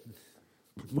in here.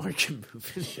 Mark can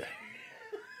move in here.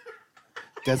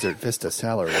 Desert Vista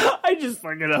salary. I just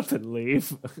fuck it up and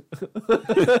leave.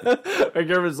 My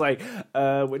girlfriend's like,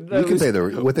 when did I You can lose- pay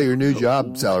the with your new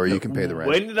job salary. You can pay the rent.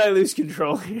 When did I lose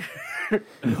control here?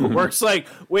 Work's like,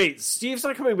 wait, Steve's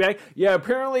not coming back? Yeah,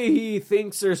 apparently he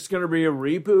thinks there's going to be a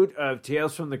reboot of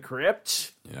Tales from the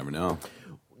Crypt. You never know.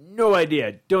 No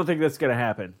idea. Don't think that's going to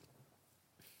happen.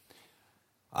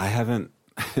 I haven't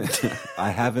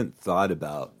thought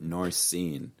about nor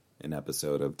seen an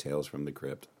episode of Tales from the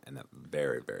Crypt in a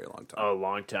very, very long time. A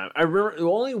long time. I remember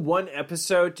only one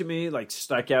episode to me like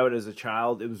stuck out as a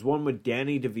child. It was one with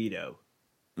Danny DeVito.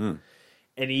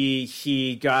 And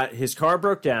he got his car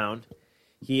broke down.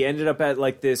 He ended up at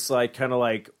like this like kind of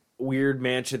like weird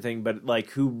mansion thing, but like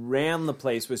who ran the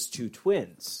place was two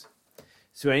twins.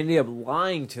 So I ended up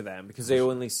lying to them because they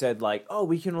only said like, "Oh,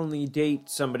 we can only date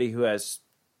somebody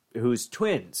who's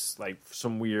twins," like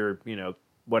some weird,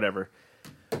 whatever.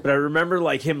 But I remember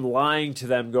like him lying to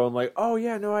them, going like, "Oh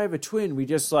yeah, no, I have a twin. We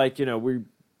just like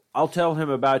I'll tell him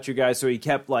about you guys." So he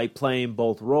kept like playing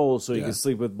both roles so he could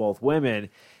sleep with both women.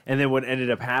 And then what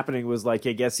ended up happening was like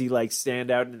I guess he like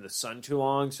stand out in the sun too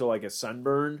long, so like a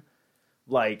sunburn,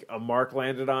 like a mark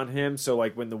landed on him. So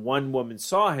like when the one woman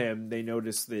saw him, they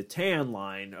noticed the tan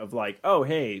line of like, "Oh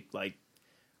hey, like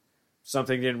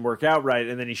something didn't work out right."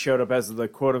 And then he showed up as the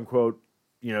quote unquote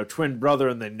twin brother,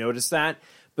 and they noticed that.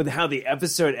 But how the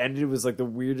episode ended was like the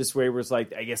weirdest way, where it's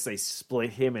like I guess they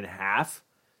split him in half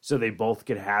so they both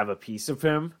could have a piece of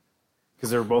him because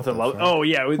they were both in love. Oh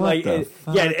yeah,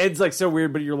 it ends like so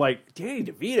weird. But you're like Danny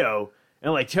DeVito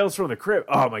and like Tales from the Crypt.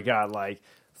 Oh my god, like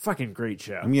fucking great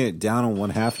show. I'm gonna get down on one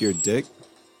half of your dick.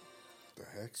 The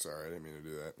heck? Sorry, I didn't mean to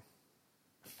do that.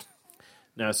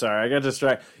 No, sorry, I got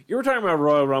distracted. You were talking about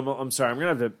Royal Rumble. I'm sorry, I'm gonna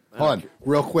have to Hold on,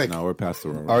 real quick. No, we're past the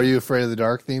room. Are You Afraid of the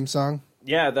Dark theme song?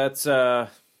 Yeah, that's oh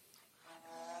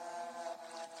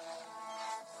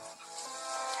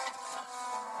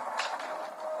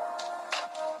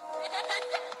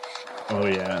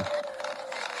yeah.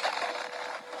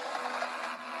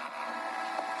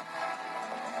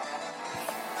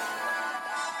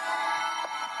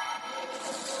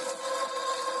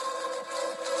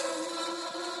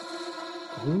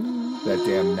 That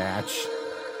damn match.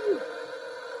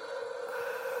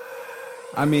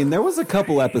 I mean, there was a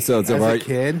couple episodes of As our a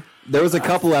kid. There was a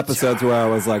couple episodes where I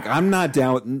was like, I'm not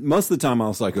down with, most of the time I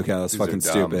was like, okay, that's These are fucking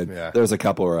dumb, stupid. yeah. There was a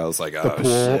couple where I was like,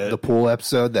 oh, The pool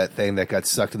episode, that thing that got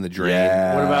sucked in the drain.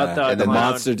 Yeah. What about and the the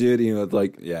clown? monster dude, you know,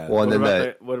 like, yeah. Well, and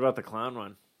then What about the clown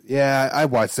one? yeah, I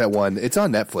watched that one. It's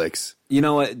on Netflix. You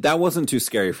know what? That wasn't too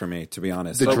scary for me, to be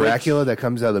honest. The Dracula that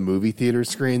comes out of the movie theater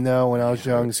screen, though, when I was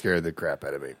young, scared the crap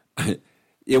out of me.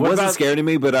 It wasn't scary to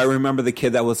me, but I remember the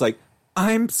kid that was like,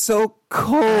 I'm so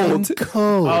cold. I'm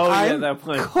cold. Oh, yeah, I'm that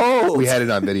one. cold. We had it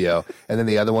on video. And then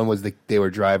the other one was they were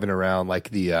driving around like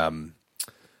the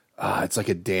it's like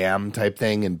a dam type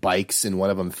thing and bikes, and one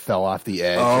of them fell off the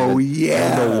edge. Oh, and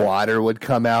yeah. And the water would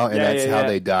come out, and Yeah, that's yeah, how yeah.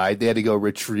 they died. They had to go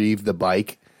retrieve the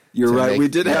bike. You're to right. make- We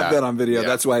did have yeah, that on video. yeah.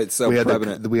 That's why it's so we had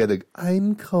prevalent. we had the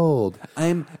I'm cold.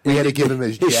 We had to give him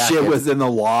his His jacket. shit was in the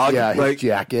log. Yeah, his like,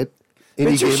 jacket. And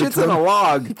bitch, your gave it shit's to in him. a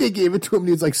log. They gave it to him, and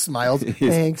he was like, smiles.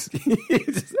 Thanks.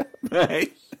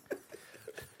 Right?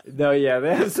 No, yeah,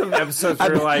 they have some episodes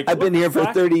where like, I've been what here the for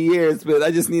fuck? 30 years, but I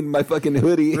just need my fucking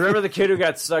hoodie. Remember the kid who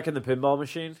got stuck in the pinball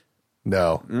machine?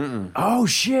 No. Oh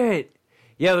shit!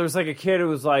 Yeah, there was like a kid who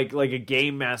was like a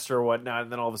game master or whatnot,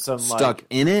 and then all of a sudden Stuck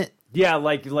in it? yeah,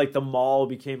 like the mall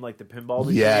became like the pinball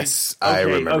machine. Yes, I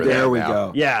remember that. There we now.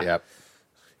 go. Yeah. Yep.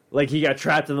 Like he got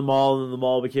trapped in the mall, and then the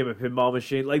mall became a pinball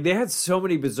machine. Like they had so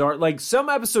many bizarre. Like some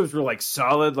episodes were like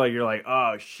solid. Like you're like,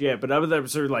 oh shit, but other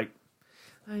episodes were like,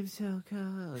 I'm so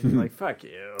cold. You're like, fuck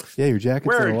you. Yeah, your jacket's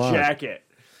Wear in a a log. jacket.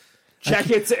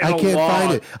 Jackets in I a can't log.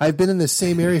 find it. I've been in the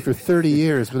same area for 30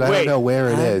 years, but I Wait, don't know where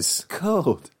it is.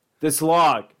 Cold. This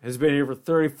log has been here for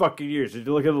 30 fucking years. Did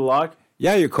you look at the log?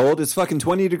 Yeah, you're cold. It's fucking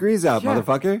 20 degrees out, Yeah.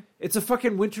 motherfucker. It's a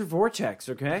fucking winter vortex,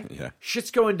 okay? Yeah.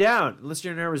 Shit's going down. Unless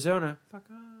you're in Arizona. Fuck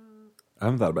off. I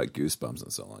haven't thought about Goosebumps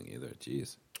in so long either.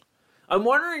 Jeez. I'm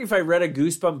wondering if I read a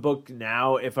Goosebump book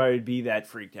now, if I would be that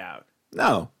freaked out.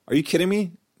 No. Are you kidding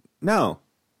me? No.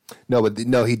 No, but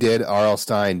no, he did. R.L.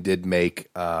 Stein did make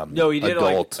No, he did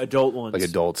adult ones. like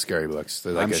adult scary books.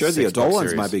 They're like I'm a sure the 6-book adult ones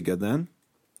series. might be good then.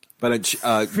 But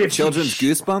children's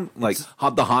Goosebump, like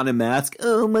the Haunted Mask.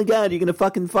 Oh my god, you're gonna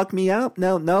fucking fuck me up?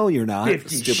 No, you're not.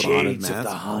 50 Stupid Haunted Shades of Mask.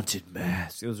 the Haunted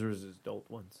Mask. Those were his adult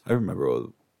ones. I remember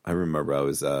I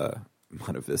was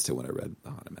Monte Vista when I read the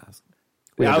Haunted Mask.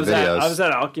 We Yeah, had the videos. I was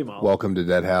at Alchemall. Welcome to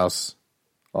Dead House.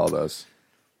 All those.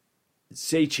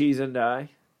 Say cheese and die.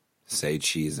 Say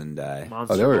cheese and die.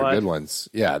 Monster Oh, they were Blood. good ones.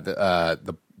 Yeah,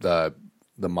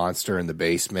 the monster in the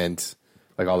basement,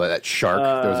 like all that shark.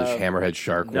 There was a hammerhead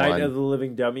shark Night one. of the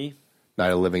Living Dummy. Night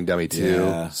of the Living Dummy 2.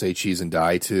 Yeah. Say Cheese and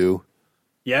Die 2.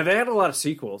 Yeah, they had a lot of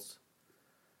sequels.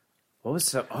 What was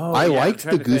some? Oh, I yeah, liked I'm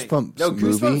trying the to think. Goosebumps No, movie.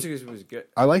 Goosebumps was good.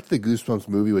 I liked the Goosebumps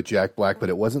movie with Jack Black, but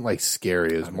it wasn't like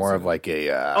scary. It was more of like a.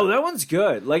 Oh, that one's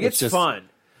good. Like It's it's just- fun.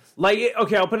 Like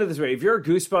okay, I'll put it this way: if you're a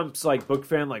Goosebumps like book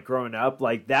fan, like growing up,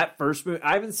 like that first movie,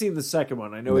 I haven't seen the second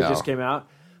one. I know it No. just came out,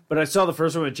 but I saw the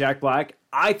first one with Jack Black.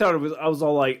 I thought it was. I was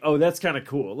all like, "Oh, that's kind of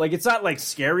cool." Like it's not like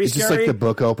scary. It's just scary. like the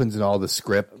book opens and all the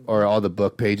script or all the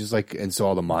book pages, like, and so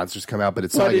all the monsters come out. But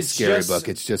it's But not like a it's scary just- book.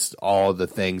 It's just all the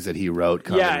things that he wrote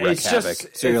come Yeah, and wreak it's havoc.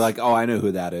 just- So you're like, oh, I know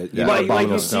who that is. Yeah. like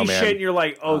Abominable you see Snowman. shit and you're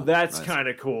like, "Oh, that's nice. kind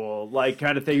of cool," like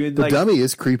kind of thing. And, The like, dummy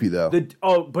is creepy though.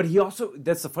 But he also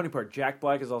that's the funny part. Jack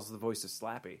Black is also the voice of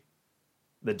Slappy,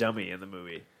 the dummy in the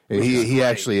movie. And he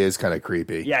actually is kind of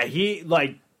creepy. Yeah, he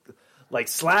like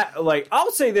slap. Like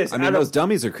I'll say this. I mean, out those of,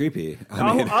 dummies are creepy.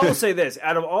 I will say this: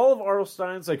 out of all of R.L.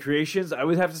 Stein's like creations, I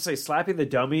would have to say Slapping the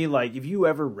Dummy. Like, if you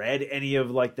ever read any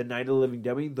of like the Night of the Living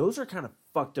Dummy, those are kind of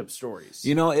fucked up stories.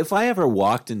 You know, if I ever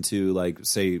walked into, like,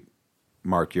 say,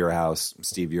 Mark, your house,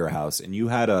 Steve, your house, and you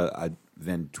had a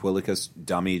ventriloquist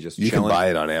dummy just You chilling. can buy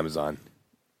it on Amazon.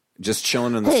 Just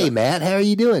chilling in the Hey side. Matt, how are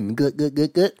you doing?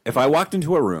 Good. If I walked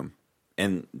into a room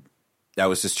and that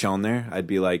was just chilling there, I'd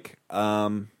be like,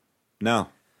 no.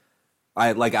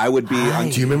 I would be.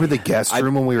 Do you remember the guest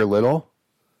room when we were little?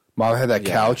 Mom had that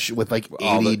couch with like 80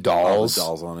 all the dolls.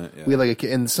 dolls on it. Yeah. We had like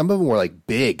and some of them were like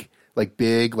big,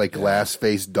 glass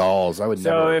faced dolls. I would So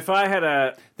never. if I had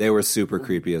a They were super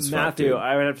creepy as fuck. Matthew, dude.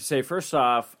 I would have to say first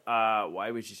off, why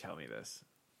would you tell me this?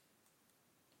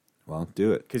 Well,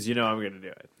 do it. Because you know I'm going to do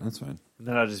it. That's fine. And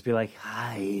then I'll just be like,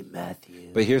 "Hi, Matthew.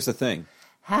 But here's the thing.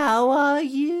 How are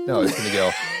you?" No, it's gonna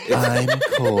go. I'm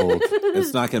cold.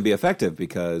 It's not going to be effective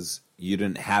because you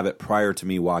didn't have it prior to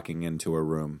me walking into a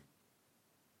room.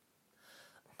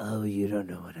 Oh, you don't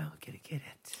know what I'm going to get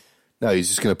it. No, he's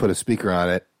just gonna put a speaker on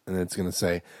it, and it's gonna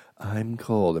say, "I'm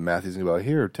cold," and Matthew's gonna go,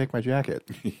 "Here, take my jacket."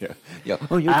 Yeah.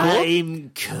 Oh, you're cool.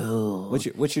 I'm cold.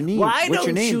 What's your name? Why What's your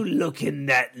don't name? you look in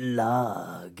that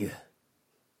log?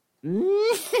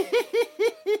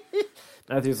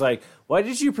 Matthew's like, why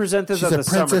did you present this She's at a the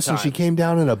princess summertime? and she came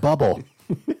down in a bubble.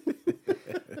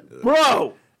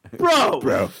 Bro!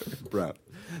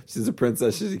 She's a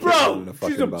princess. She's a kid Bro, in a she's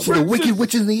fucking a bubble. She's a wicked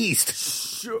witch in the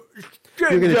east. You're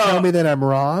going to tell me that I'm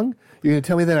wrong? You're going to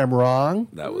tell me that I'm wrong?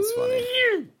 That was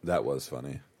funny. That was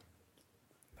funny.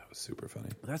 That was super funny.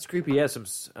 That's creepy. Yeah, some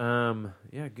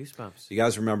goosebumps. You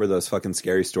guys remember those fucking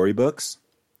scary storybooks?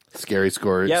 Scary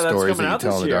stories Yeah, that's that coming you out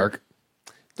tell this in the year. dark.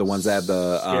 The ones that have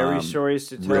the Scary stories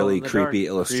to tell really in the creepy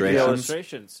dark. illustrations. Creepy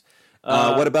illustrations.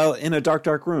 What about In a Dark,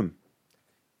 Dark Room?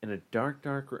 In a dark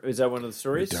room? Is that one of the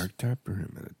stories? Dark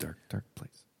room in a dark place.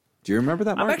 Do you remember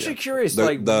that, I'm Mark? actually curious. The,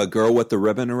 Like, the girl with the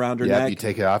ribbon around her Yeah, neck? you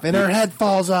take it off, and her head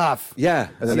falls off. Yeah.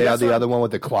 And then they have the other one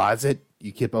with the closet.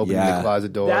 You keep opening the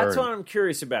closet door. that's what I'm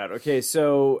curious about. Okay,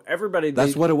 so everybody.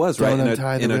 That's what it was, right? Don't In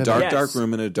untie the a ribbon. dark, Yes. dark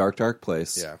room in a dark, dark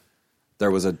place. Yeah. There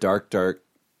was a dark, dark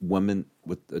woman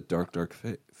with a dark, dark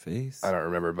face. I don't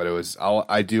remember, but it was.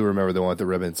 I do remember the one with the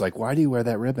ribbon. It's like, why do you wear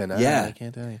that ribbon? I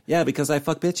can't tell you. Yeah, because I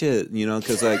fuck bitches,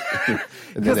 because like.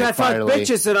 Because I fuck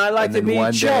bitches and I like to be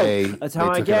one day, choked. That's how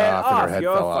they I took get it off, and off. her head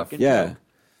You're fell off. fucking Yeah. choked.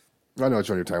 I know which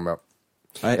one you're talking about.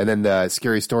 And then the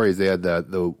scary stories. They had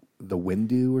the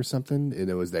Windu or something, and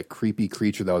it was that creepy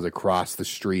creature that was across the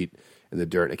street in the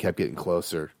dirt. And it kept getting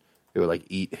closer. It would like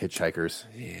eat hitchhikers.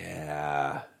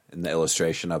 Yeah. And the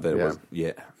illustration of it Yeah. was,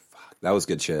 fuck, that was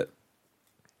good shit.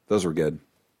 Those were good.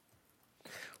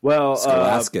 Well,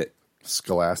 Scholastic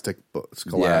book.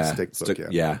 Yeah.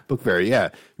 yeah. Book fair. Yeah.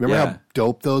 Remember how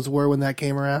dope those were when that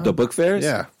came around? The book fairs?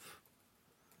 Yeah.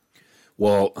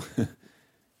 Well,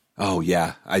 oh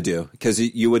yeah, I do. Because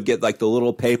you would get like the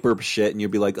little paper shit, and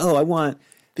you'd be like, "Oh, I want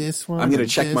this one. I'm going to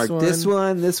check mark this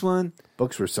one."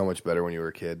 Books were so much better when you were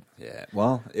a kid. Yeah.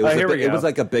 Well, it was it was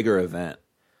like a bigger event.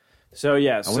 So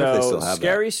yeah, I wonder if they still have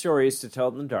scary stories to tell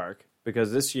in the dark.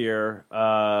 Because this year,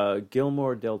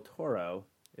 Guillermo del Toro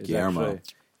is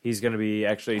he's going to be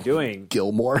actually doing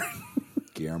Guillermo.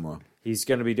 He's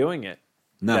going to be doing it.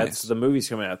 Nice. That's the movie's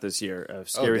coming out this year of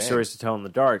scary stories to tell in the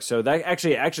dark. So that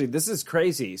actually, this is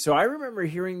crazy. So I remember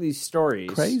hearing these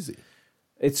stories. Crazy.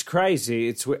 It's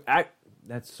crazy.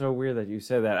 That's so weird that you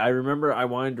said that. I remember I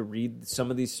wanted to read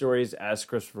some of these stories as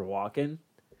Christopher Walken.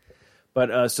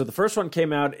 But so the first one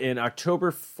came out in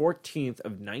October 14th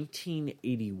of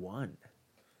 1981.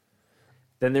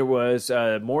 Then there was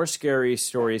more scary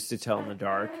stories to tell in the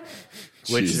dark,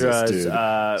 which Jesus,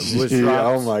 was dropped.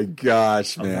 Oh my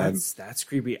gosh, man, that's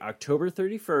creepy. October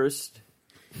 31st,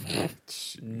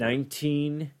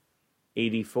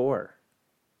 1984.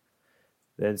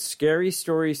 Then Scary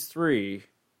Stories 3,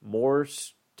 More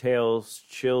Tales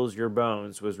Chills Your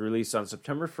Bones, was released on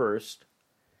September 1st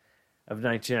of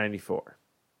 1994.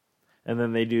 And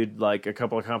then they did like a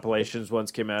couple of compilations.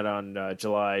 Once came out on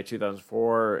July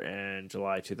 2004 and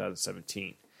July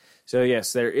 2017. So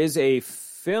yes, there is a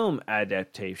film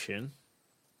adaptation.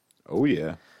 Oh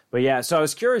yeah. But yeah, so I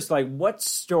was curious, like, what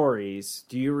stories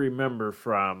do you remember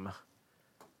from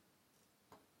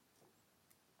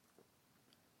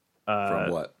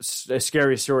what?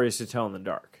 Scary Stories to Tell in the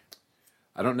Dark?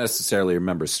 I don't necessarily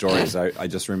remember stories. I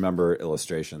just remember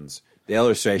illustrations. The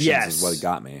illustrations is what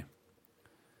got me.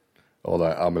 Hold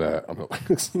on, I'm gonna.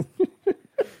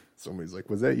 Somebody's like,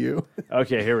 "Was that you?"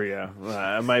 Okay, here we go.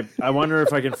 I wonder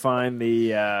if I can find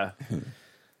the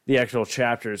actual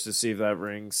chapters to see if that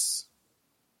rings.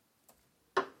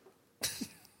 Oh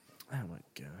my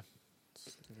god!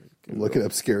 I'm looking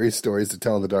up scary stories to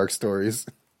tell in the dark stories.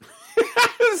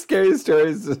 Scary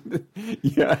stories.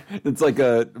 Yeah, it's like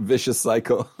a vicious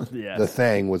cycle. Yeah, The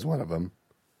Thing was one of them,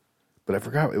 but I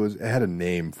forgot it had a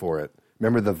name for it.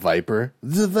 Remember the Viper?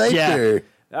 The Viper. Yeah.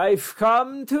 I've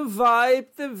come to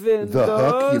wipe the windows. The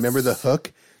Hook. You remember the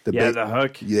Hook? The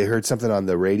Hook. They heard something on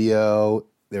the radio.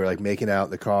 They were like making out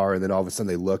in the car, and then all of a sudden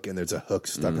they look, and there's a hook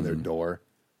stuck in their door.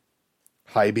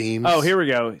 High beams. Oh, here we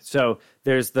go. So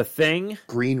there's The Thing.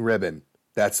 Green Ribbon.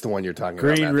 That's the one you're talking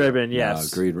about. Green Matthew. Ribbon,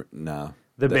 yes. No.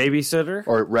 The Babysitter.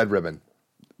 Or Red Ribbon.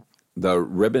 The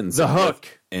Ribbons. The Hook.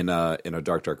 In a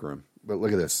dark, dark room. But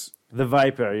look at this. The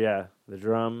Viper, yeah. The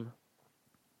Drum.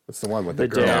 What's the one with The the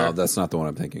girl? Dare. No, that's not the one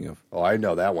I'm thinking of. Oh, I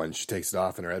know that one. She takes it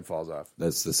off and her head falls off.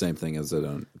 That's the same thing as a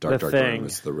dark, The dark Thing. room.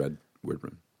 It's the red weird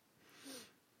room.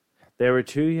 There were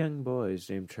two young boys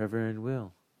named Trevor and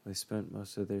Will. They spent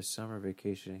most of their summer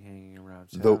vacation hanging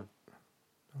around town.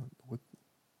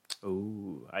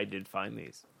 Oh, I did find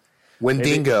these.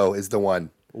 Wendigo is the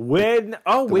one.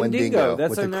 Wendigo. Wendigo,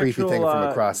 That's with the an creepy actual, thing from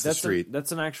across the street.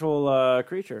 That's an actual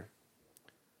creature.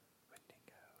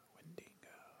 Wendigo.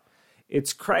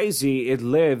 It's crazy. It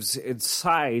lives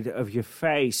inside of your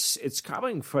face. It's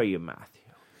coming for you, Matthew.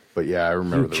 But yeah, I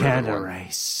remember You the can't ribbon one.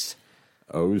 erase.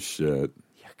 Oh shit!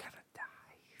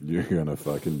 You're gonna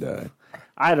fucking die.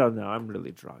 I don't know. I'm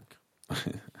really drunk.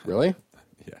 Really?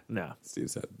 Yeah. No.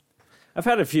 Steve's had. I've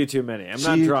had a few too many. I'm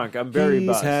not drunk. I'm very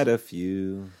buzzed. He's had a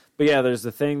few. But yeah, there's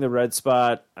the Thing, the Red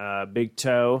Spot, Big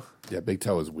Toe. Yeah, Big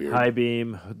Toe is weird. High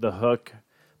Beam, The Hook,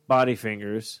 Body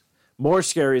Fingers. More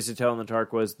scary as to tell in the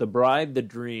dark was The Bride, The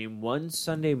Dream, One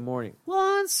Sunday Morning.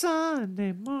 One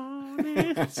Sunday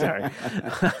morning. Sorry.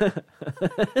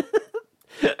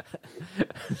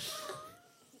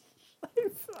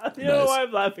 I don't know why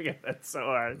I'm laughing at that so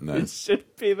hard. Nice. It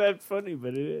shouldn't be that funny,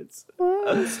 but it is.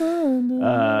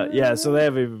 Yeah, so they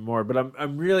have even more. But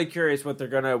I'm really curious what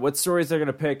stories they're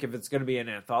gonna pick, if it's gonna be an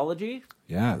anthology.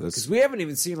 Yeah, Because we haven't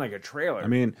even seen like a trailer. I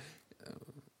mean,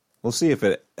 we'll see if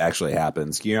it actually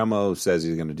happens. Guillermo says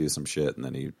he's going to do some shit, and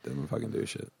then he doesn't fucking do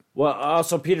shit. Well,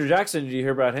 also Peter Jackson, did you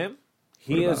hear about him?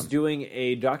 He What about is him? doing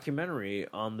a documentary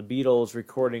on the Beatles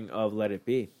recording of Let It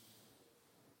Be.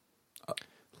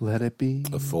 Let it be.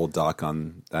 A full doc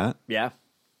on that? Yeah.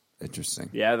 Interesting.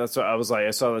 Yeah, that's what I was like.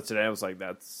 I saw that today. I was like,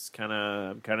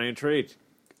 I'm kind of intrigued.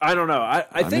 I don't know.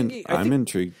 I think I'm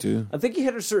intrigued too. I think he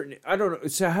had a certain. I don't know.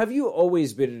 So, have you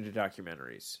always been into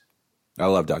documentaries? I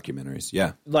love documentaries.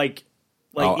 Yeah, Like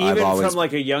I've even always- from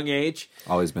like a young age.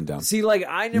 always been down. See, like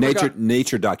I never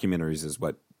nature documentaries is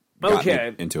what got me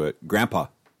Okay. into it. Grandpa,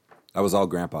 that was all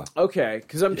Grandpa. Okay,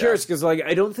 because I'm curious because like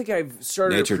I don't think I've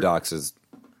started Nature docs is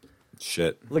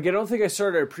shit. Like I don't think I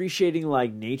started appreciating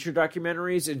like nature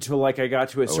documentaries until like I got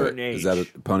to a certain age. Is that a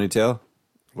ponytail?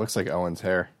 Looks like Owen's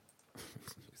hair.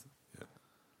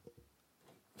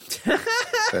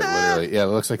 That literally, yeah, it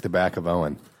looks like the back of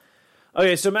Owen.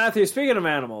 Okay, so Matthew, speaking of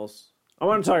animals, I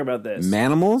want to talk about this.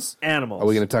 Manimals? Animals. Are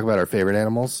we going to talk about our favorite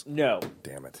animals? No.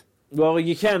 Damn it. Well,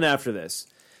 you can after this.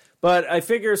 But I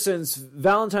figure since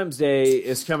Valentine's Day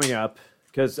is coming up,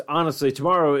 because honestly,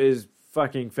 tomorrow is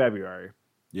fucking February.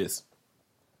 Yes.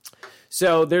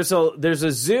 So there's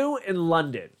a zoo in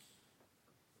London.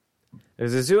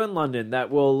 There's a zoo in London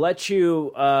that will let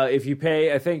you, if you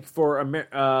pay, I think for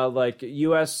like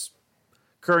U.S.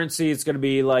 currency, it's going to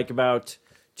be like about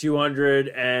 200,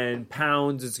 and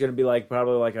pounds, it's going to be like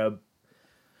probably like a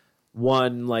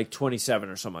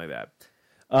 1.27 or something like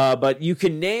that. But you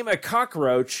can name a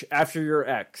cockroach after your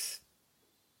ex.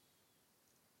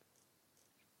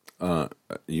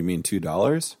 You mean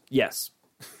 $2? Yes.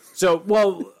 So,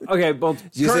 well, okay. Well,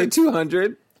 Did you say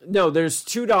 200? No, there's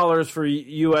 $2 for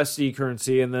USD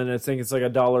currency, and then I think it's like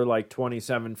 $1 like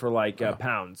 27 for like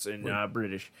pounds in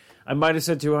British. I might have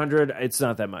said 200. It's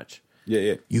not that much.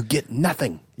 Yeah. You get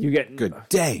nothing. You get Good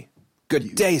day.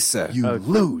 Good day, sir. You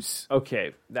lose.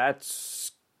 Okay,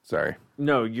 that's Sorry.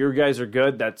 no. Your guys are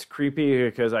good. That's creepy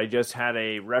because I just had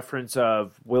a reference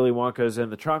of Willy Wonka's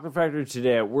and the Chocolate Factory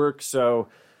today at work. So,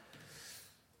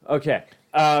 okay,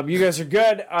 you guys are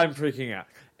good. I'm freaking out.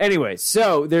 Anyway,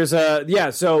 so there's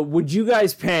So would you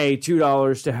guys pay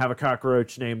 $2 to have a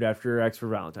cockroach named after your ex for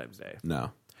Valentine's Day?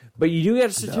 No. But you do get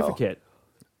a certificate.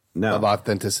 No. Of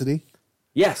authenticity?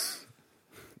 Yes.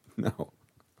 No.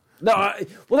 No.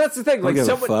 Well, that's the thing. Like give a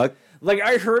someone, fuck. like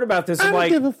I heard about this. I'm don't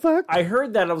like, give a fuck. I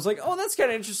heard that. I was like, oh, that's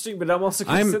kind of interesting. But I'm also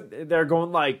kind of sitting there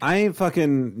going like, I ain't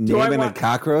fucking Do I naming want- a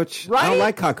cockroach. I Right? don't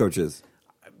like cockroaches.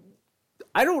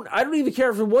 I don't even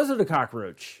care if it wasn't a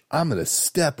cockroach. I'm going to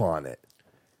step on it.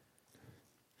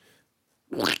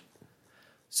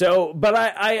 So, but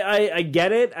I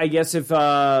get it. I guess if they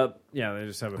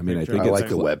just have a mean, I picture. think I it's like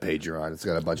the webpage you're on. It's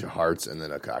got a bunch of hearts and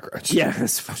then a cockroach. Yeah,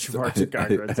 it's a bunch of hearts and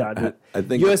cockroaches on it. I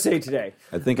think USA Today.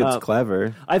 I think it's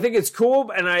clever. I think it's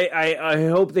cool, and I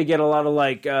hope they get a lot of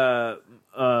like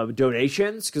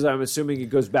donations because I'm assuming it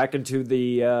goes back into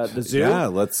the zoo. Yeah,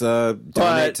 let's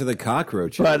donate to the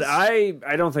cockroaches. But I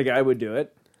don't think I would do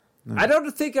it. I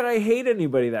don't think that I hate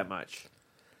anybody that much.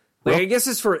 Like I guess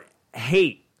it's for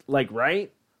hate, like right?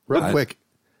 Real quick,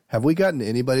 have we gotten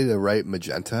anybody to write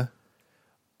magenta?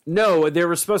 No, they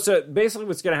were supposed to. Basically,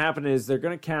 what's going to happen is they're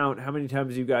going to count how many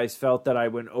times you guys felt that I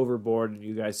went overboard, and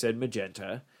you guys said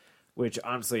magenta. Which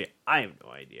honestly, I have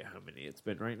no idea how many it's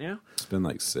been right now. It's been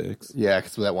like 6. Yeah,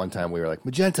 because that one time we were like,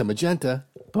 magenta.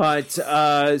 But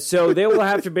so they will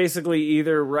have to basically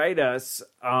either write us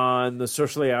on the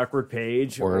Socially Awkward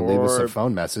page, Or leave us a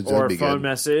phone message. or That'd a be phone good.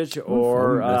 message,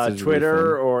 or message would be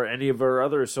Twitter, fun. or any of our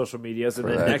other social medias. And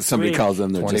then that. next Somebody week, calls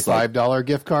them. They're just like, $25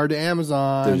 gift card to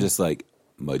Amazon. they're just like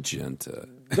magenta.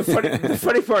 the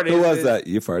funny part is Who was that?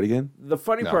 You fart again? The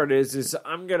funny No. part is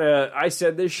I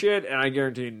said this shit, and I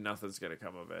guarantee nothing's gonna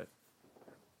come of it.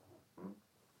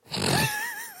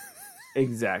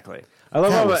 Exactly. I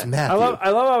love That how was Matthew. I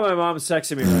love how my mom's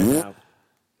texting me right now.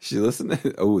 She listened.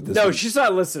 Oh, this No, is- she's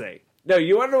not listening. No,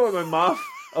 you want to know what my mom?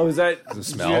 Oh, is that The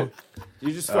smell?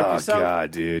 You just fucked Oh yourself?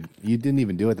 god, dude! You didn't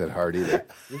even do it that hard either.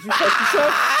 Did you fuck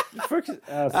yourself? You fucked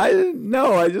yourself? I didn't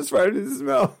know. I just farted the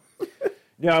smell.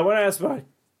 No, I want to ask my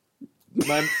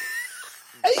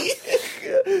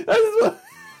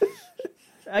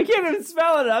I can't even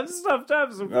smell it. I'm stuffed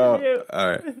up. So Oh, you. all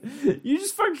right. You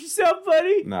just fucked yourself,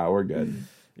 buddy. No, we're good.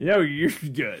 No, you're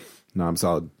good. No, I'm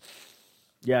solid.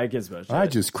 Yeah, I guess about I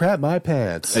just crapped my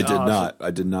pants. I did not.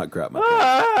 I did not grab my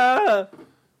pants. Ah!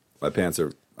 My pants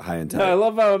are high and tight. No, I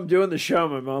love how I'm doing the show.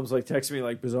 My mom's like texting me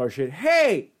like bizarre shit.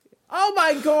 Hey, oh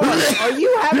my god, are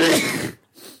you having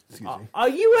are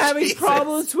you having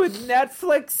problems with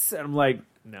Netflix? And I'm like,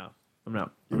 no, I'm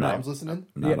not. Your mom's listening?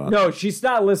 No, she's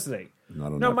not listening.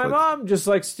 Not on No, my Netflix. mom just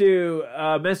likes to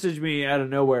message me out of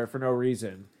nowhere for no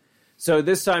reason. So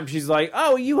this time she's like,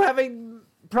 "Oh, are you having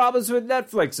problems with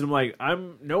Netflix?" And I'm like,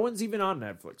 no one's even on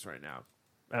Netflix right now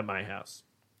at my house.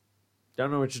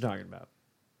 Don't know what you're talking about.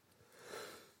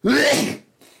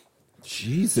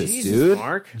 Jesus, Jesus, dude.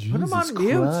 Mark. Jesus Put him on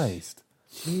mute. Christ.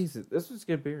 Jesus, this was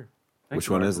good beer. Which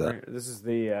one is that? This is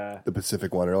the The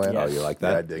Pacific Wonderland. Yes. Oh, you like Yeah,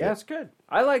 I that? dig yeah, it. it's good.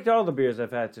 I liked all the beers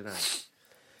I've had tonight.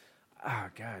 Oh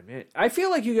god, man! I feel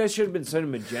like you guys should have been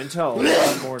sending Magenta a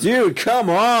lot more. Dude, come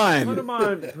Put on. them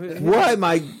on. What?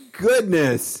 My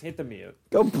goodness. Hit the mute.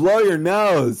 Go blow your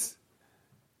nose.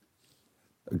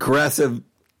 Aggressive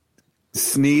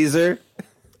sneezer.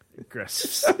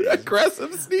 Aggressive.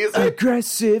 Aggressive sneezer.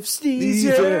 Aggressive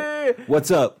sneezer. What's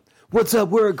up? What's up?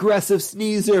 We're Aggressive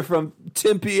Sneezer from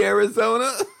Tempe, Arizona.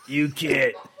 You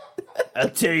can't. I'll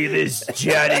tell you this,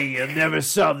 Johnny. You'll never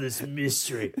solve this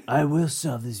mystery. I will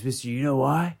solve this mystery. You know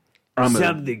why? I'm an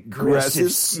I'm the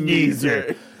aggressive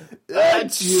sneezer.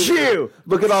 Achoo!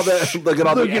 Look at all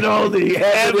the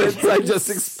evidence I just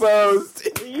exposed.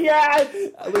 Yeah.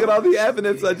 Look at all the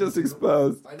evidence I just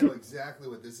exposed. I know exactly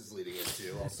what this is leading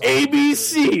into.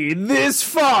 ABC this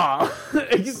fall.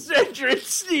 Eccentric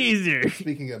sneezer.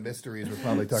 Speaking of mysteries, we're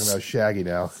probably talking about Shaggy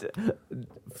now.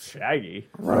 Shaggy.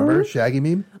 Remember Shaggy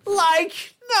meme?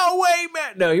 Like, no way,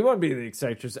 man. No, he won't be the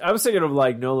eccentric. I was thinking of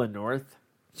like Nolan North.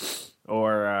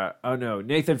 Or,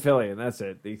 Nathan Fillion, that's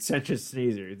it. The eccentric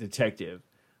sneezer detective.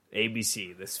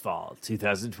 ABC this fall,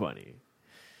 2020.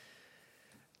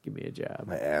 Give me a job.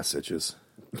 My ass itches.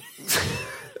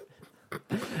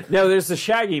 No, there's the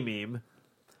Shaggy meme.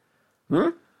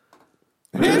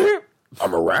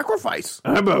 I'm a sacrifice.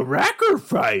 I'm a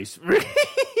sacrifice.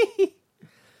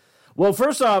 Well,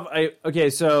 first off,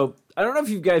 so I don't know if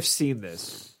you guys seen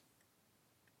this.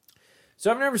 So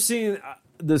I've never seen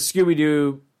the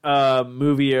Scooby-Doo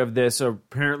movie of this.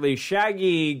 Apparently,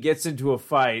 Shaggy gets into a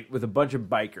fight with a bunch of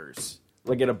bikers,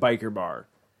 like at a biker bar.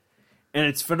 And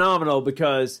it's phenomenal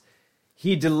because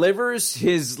he delivers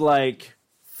his, like,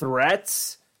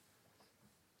 threats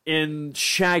in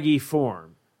Shaggy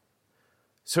form.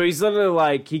 So he's literally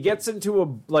like, he gets into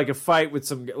a fight with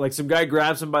some guy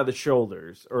grabs him by the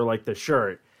shoulders or like the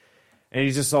shirt. And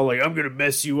he's just all like, I'm going to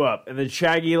mess you up. And then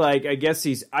Shaggy, like, I guess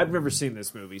I've never seen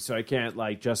this movie, so I can't,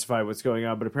 like, justify what's going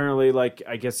on. But apparently, like,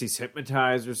 I guess he's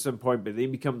hypnotized or some point, but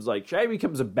then Shaggy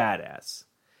becomes a badass.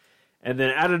 And then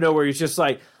out of nowhere, he's just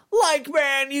like,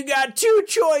 man, you got two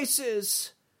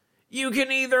choices. You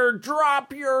can either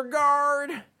drop your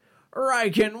guard, or I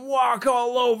can walk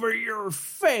all over your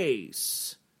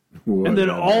face. And then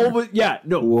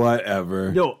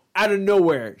Whatever. No, out of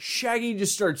nowhere, Shaggy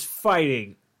just starts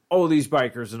fighting all these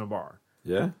bikers in a bar.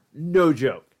 Yeah? No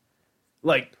joke.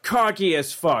 Like, cocky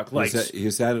as fuck. Like,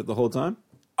 He's had it the whole time?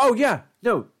 oh yeah,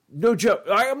 no joke.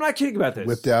 I'm not kidding about this.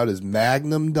 Whipped out his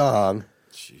Magnum dong.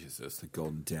 Jesus, the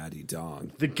Golden Daddy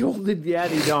Dong. The Golden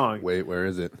Daddy Dong. Wait, where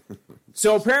is it?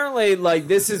 So apparently, like,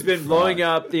 this has been blowing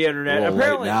up the internet. Well,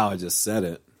 apparently, right now I just said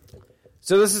it.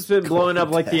 so this has been blowing up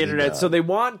like the Daddy internet. Dong. So they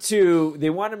want to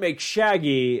make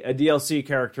Shaggy a DLC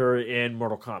character in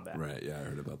Mortal Kombat. Right, yeah, I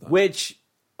heard about that. Which,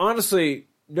 honestly,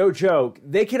 no joke,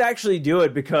 they could actually do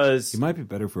it because He might be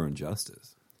better for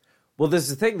Injustice. well, this is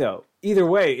the thing though. Either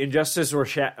way, Injustice or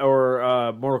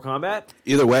Mortal Kombat.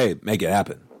 Either way, make it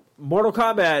happen. Mortal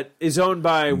Kombat is owned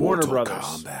by Warner Brothers.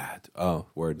 Kombat. Oh,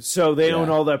 word. So they own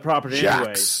all that property Jax.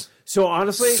 anyways. So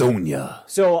honestly, Sonya.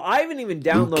 so I haven't even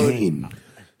downloaded.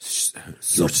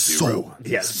 Your soul.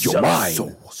 Yes, Your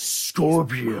mind.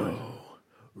 Scorpio.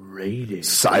 Rated.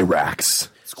 Cyrax.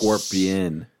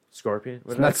 Scorpion. Scorpion.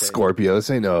 What It's did I not say? Scorpio.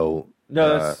 This ain't no.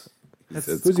 No, that's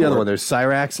Who's the other one? There's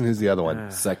Cyrax and who's the other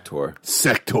one? Sector.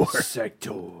 Sector.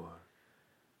 Sector. What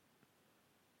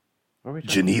are we talking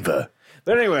Geneva.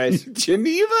 But anyways,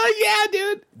 Geneva? Yeah,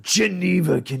 dude.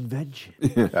 Geneva Convention.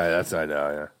 That's I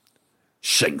know. Yeah.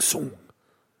 Shang Tsung.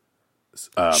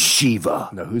 Shiva.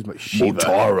 No, who's Shiva?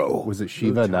 Motaro. Was it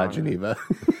Shiva, not Geneva?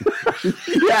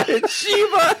 Yeah, it's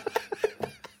Shiva.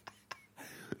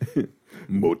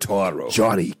 Motaro.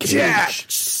 Johnny Cage.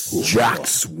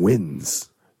 Jax wins.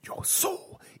 Your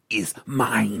soul is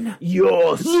mine.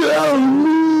 Your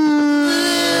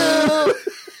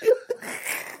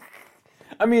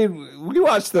I mean, we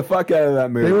watched the fuck out of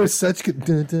that movie. They were such good,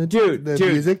 the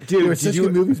music. They were such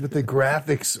good movies, but the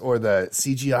graphics or the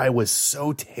CGI was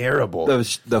so terrible.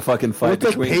 The fucking fight With the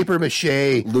between paper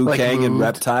mache, Liu like, Kang and moved.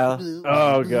 Reptile.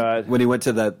 Oh god! When he went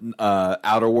to the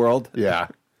outer world. Yeah,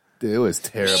 dude, it was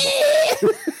terrible.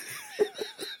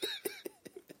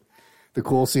 The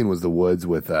cool scene was the woods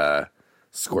with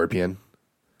Scorpion.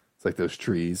 It's like those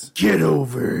trees. Get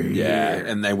over here. Yeah,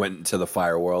 and they went into the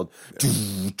fire world.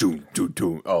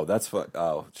 Oh, that's fuck.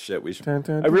 Oh shit, we should.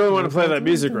 I really want to play that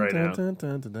music right now.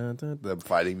 The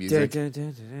fighting music.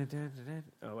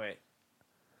 Oh wait.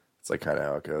 It's like kind of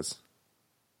how it goes.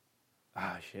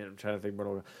 Ah shit, I'm trying to think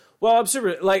Mortal Kombat. Well, I'm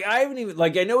super like I haven't even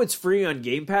like I know it's free on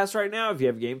Game Pass right now if you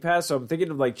have Game Pass, so I'm thinking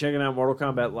of like checking out Mortal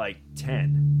Kombat like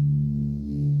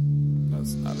 10.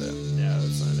 That's not it. No,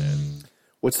 that's not it.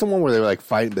 What's the one where they were like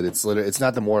fighting, but it's literally it's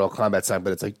not the Mortal Kombat song,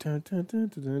 but it's like. Oh,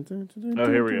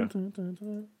 here we go. Let's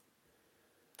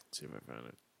see if I found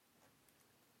it.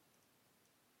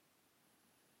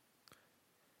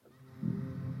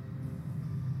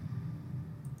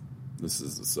 This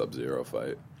is the Sub-Zero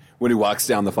fight. When he walks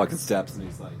down the fucking steps and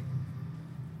he's like.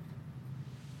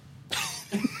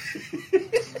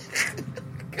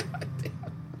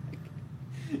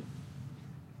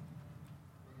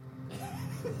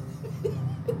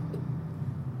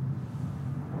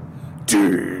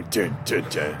 God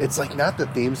damn. It's like not the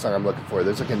theme song I'm looking for.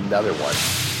 There's like another one.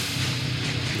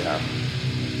 Yeah.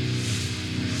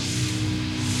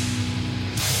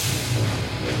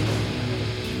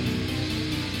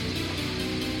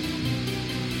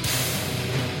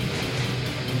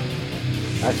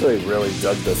 Actually, really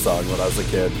dug this song when I was a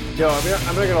kid. Yo,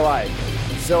 I'm not gonna lie.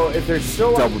 So if there's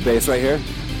still Double bass right here.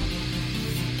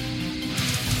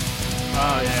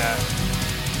 Oh yeah.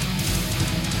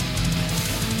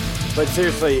 But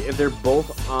seriously, if they're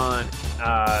both on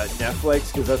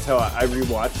Netflix, because that's how I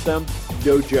rewatched them,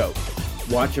 no joke.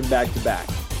 Watch them back to back.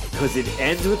 Because it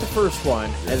ends with the first one,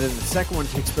 and then the second one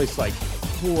takes place like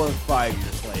 4 or 5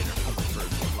 years later from the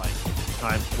first one, like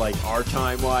time, like our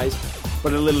time wise.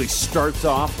 But it literally starts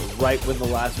off right when the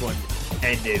last one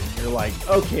ended. And you're like,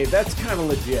 okay, that's kind of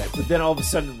legit. But then all of a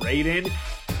sudden, Raiden,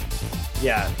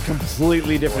 yeah,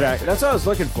 completely different act. That's what I was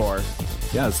looking for.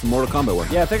 Yeah, it's the Mortal Kombat one.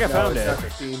 Yeah, I think I found it. It's not the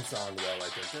theme song though.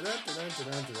 Like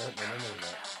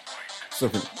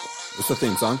It's the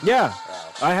theme song. Yeah,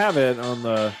 I have it on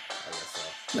the.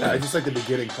 I just like the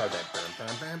beginning part. That.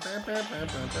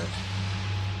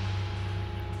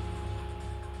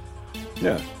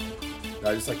 Yeah.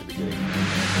 I just like the beginning.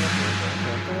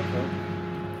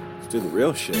 Let's do the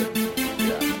real shit.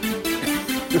 Yeah.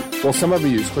 Well, some of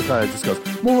you just click on it. It just goes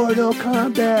Mortal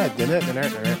Kombat.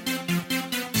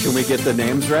 Can we get the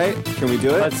names right? Can we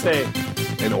do it? Let's see.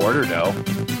 In order, no.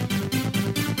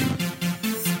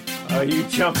 Oh, you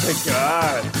jumped the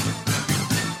gun.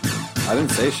 I didn't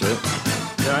say shit.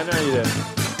 No, I know you did.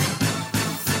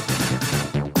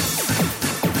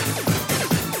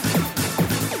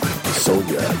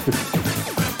 Sonya.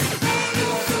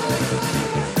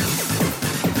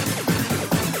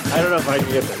 I don't know if I can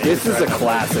get the name. This is a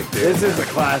classic, dude. This is a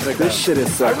classic. This shit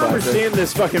is so I remember classic. seeing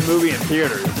this fucking movie in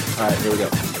theaters. All right, here we go.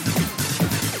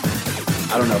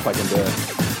 I don't know if I can do it.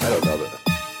 I don't know that.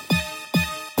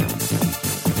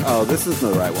 Oh, this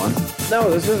isn't the right one. No,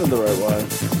 this isn't the right one.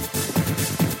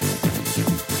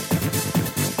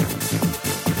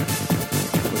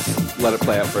 Let's let it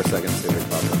play out for a second, see if it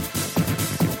pops up.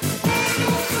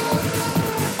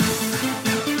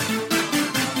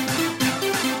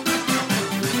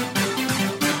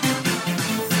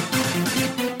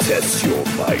 Test your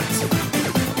might.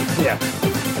 Yeah.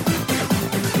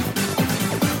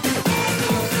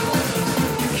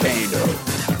 Kano.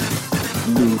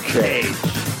 Liu Kang.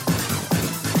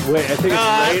 Wait, I think it's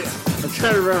Raiden. I'm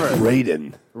trying to remember.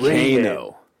 Raiden.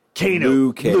 Kano.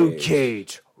 Liu Cage. Luke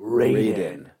Cage.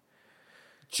 Raiden.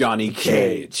 Johnny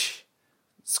Cage.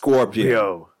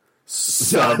 Scorpio.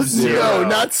 Sub-Zero,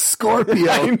 not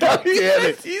Scorpio. God damn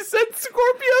it. You said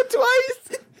Scorpio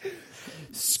twice.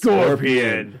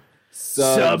 Scorpion.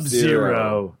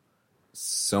 Sub-Zero.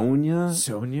 Sonya?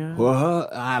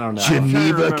 What? I don't know.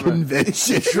 Geneva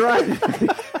Convention.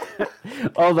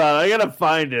 Hold on, I gotta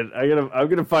find it. I'm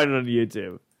gonna find it on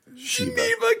YouTube.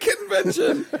 Geneva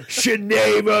Convention.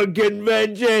 Geneva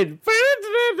Convention.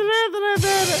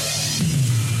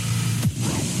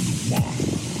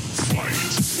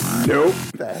 Nope.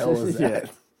 The hell is that?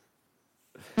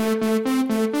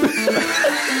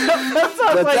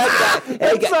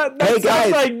 That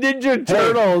sounds like Ninja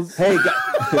Turtles. Hey,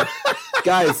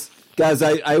 guys,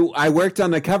 I worked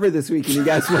on the cover this week, and you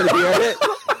guys want to hear it?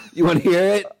 You want to hear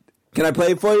it? Can I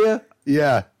play it for you?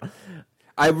 Yeah.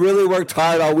 I really worked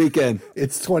hard all weekend.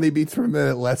 It's 20 beats per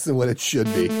minute, less than what it should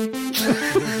be.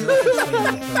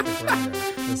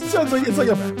 Sounds like it's like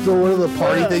one of the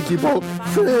party things people.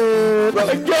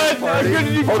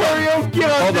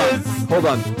 Hold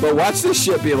on. But watch this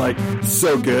shit be like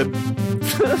so good.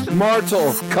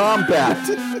 Mortal Kombat.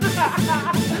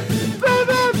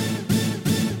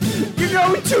 You're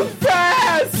going too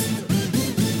fast.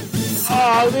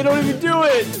 Oh, they don't even do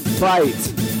it. Fight.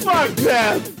 Fuck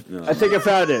them. No. I think I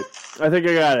found it. I think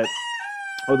I got it.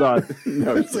 Hold on.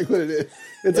 No, it's like what it is.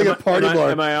 It's like a party bar.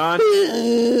 Am I on?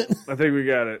 I think we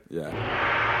got it. Yeah.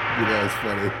 You know, it's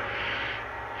funny.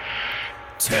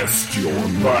 Test your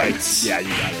might. Yeah, you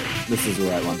got it. This is the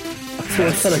right one.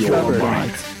 Test your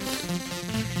might.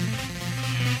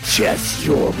 Test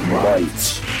your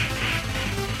might.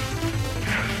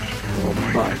 Your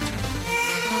might.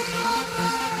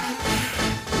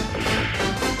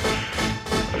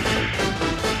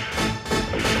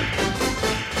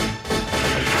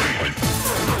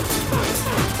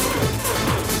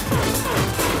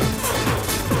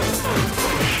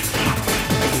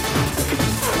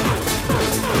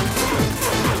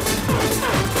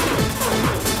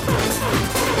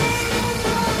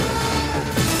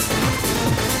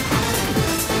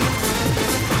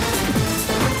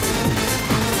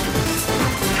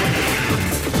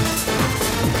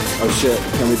 Oh shit,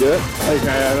 can we do it?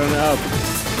 Okay, I don't know.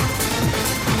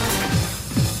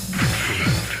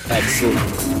 Excellent.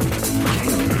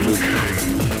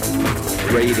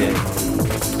 Raiden.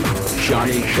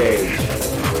 Johnny Cage.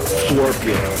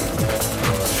 Scorpion.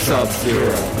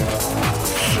 Sub-Zero.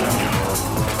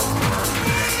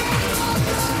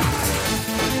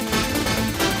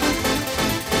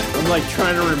 I'm like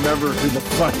trying to remember who the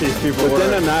fuck these people But were.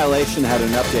 then Annihilation had an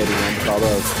updated one with all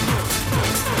those.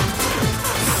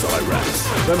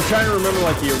 Cyrax. But I'm trying to remember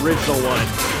like the original one.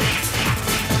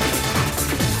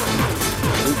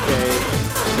 Okay.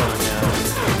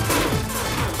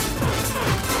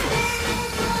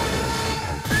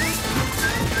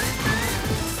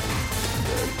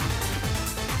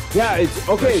 Yeah, it's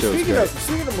okay. Speaking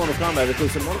of Mortal Kombat, okay,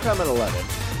 so Mortal Kombat 11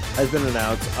 has been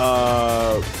announced.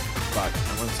 Fuck,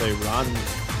 I want to say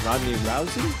Rodney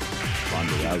Rousey.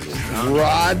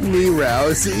 Rodney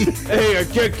Rousey. Hey, I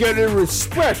can't get any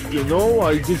respect, you know.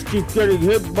 I just keep getting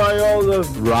hit by all the.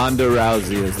 Ronda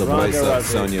Rousey is the voice of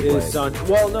Sonya Blade.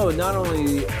 Well, no, not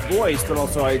only voice, but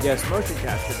also I guess motion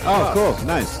capture. Oh, cool,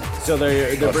 nice. So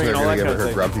they're bringing all that kind of her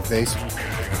thing. grumpy face.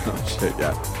 Oh shit,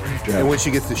 yeah. And when she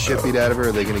gets the shit beat out of her,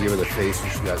 are they going to give her the face when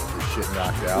she got the shit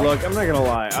knocked out? Look, I'm not gonna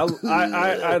lie.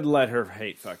 I'd let her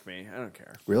hate fuck me. I don't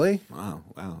care. Really? Wow.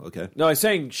 Okay. No, I'm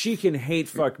saying she can hate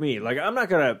fuck me. Like I'm not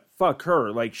gonna fuck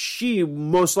her. Like she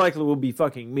most likely will be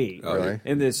fucking me. Oh, really?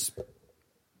 In this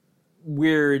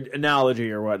weird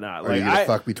analogy or whatnot. Are you going to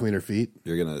fuck between her feet?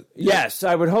 You're gonna. Yes,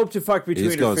 I would hope to fuck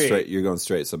between her feet. Straight. You're going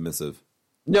straight submissive.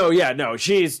 No,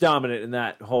 she's dominant in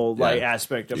that whole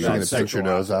aspect of You're that. going to pinch her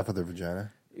nose off with her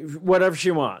vagina? Whatever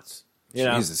she wants. You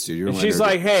know? Jesus, dude, you're she's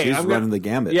like, hey, she's running the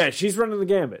gambit. Yeah, she's running the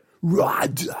gambit.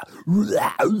 Ronda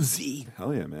Rousey.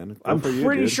 Hell yeah, man. I'm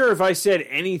pretty sure if I said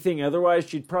anything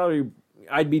otherwise,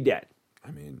 I'd be dead.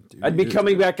 I mean, dude, I'd be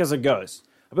coming back as a ghost.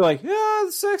 I'd be like, yeah,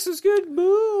 the sex is good.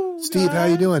 Boo. Steve, how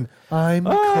you doing? I'm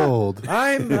cold.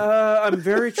 I'm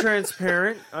very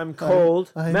transparent. I'm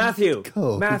cold. I'm Matthew.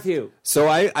 cold. Matthew. So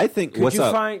I think Could what's you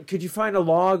up? could you find a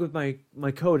log with my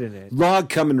code in it? Log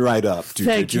coming right up.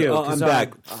 Thank you. Oh, I'm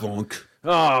back. Funk.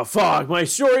 Oh fuck, my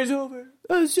story's over.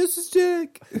 It's just a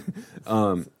stick.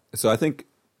 So I think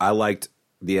I liked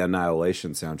the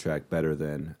Annihilation soundtrack better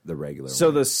than the regular So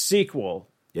one. the sequel.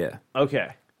 Yeah.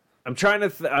 Okay. I'm trying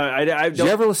to. I Did you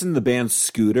ever listen to the band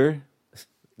Scooter?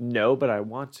 No, but I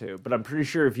want to. But I'm pretty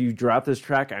sure if you drop this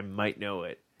track, I might know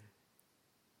it.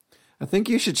 I think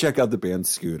you should check out the band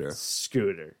Scooter.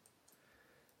 Scooter.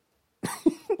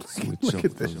 Switch off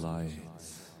the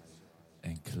lights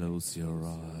and close your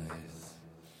eyes.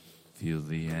 Feel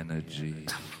the energy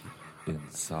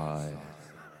inside.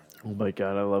 Oh my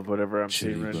god, I love whatever I'm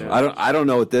seeing right now. I don't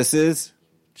know what this is.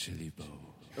 Chili bow.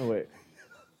 Oh wait.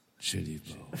 Chili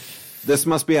bow. This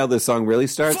must be how this song really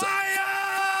starts.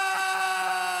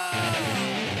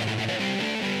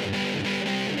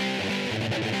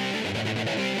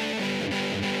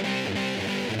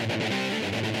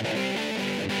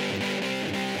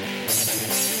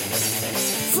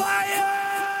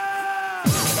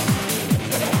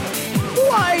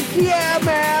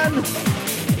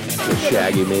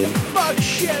 Shaggy meme. Fuck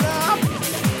shit up!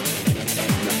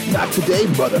 Not today,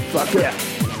 motherfucker.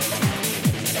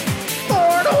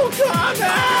 Mortal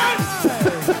Kombat!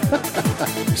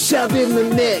 Shove in the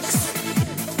mix.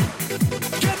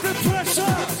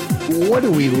 What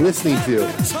are we listening to?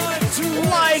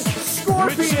 Like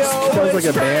Scorpio. Sounds like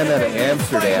a band out of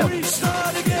Amsterdam.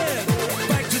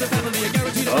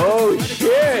 Oh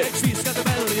shit!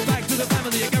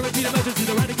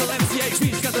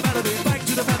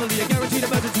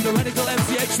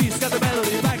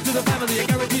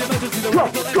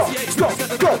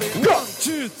 Go! 1,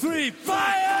 2, 3,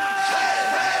 fire!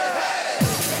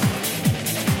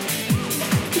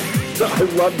 I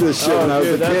loved this shit when I was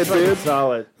a kid, dude.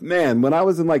 Solid. Man, when I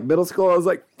was in like middle school, I was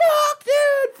like, "Fuck,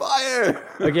 dude, fire!"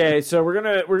 Okay, so we're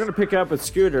gonna pick up with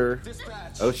Scooter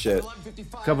Oh shit! a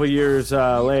couple years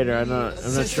later. I'm not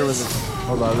sure when this.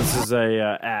 Hold on, this is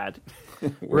a ad.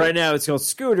 Right now, it's called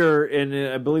Scooter,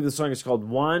 and I believe the song is called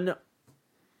One.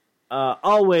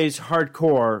 Always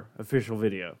Hardcore official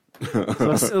video.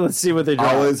 So let's see what they do.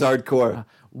 Always hardcore.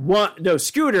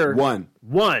 Scooter. One.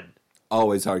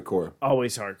 Always hardcore.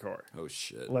 Always hardcore. Oh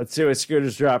shit! Let's see what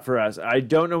Scooter's dropped for us. I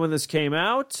don't know when this came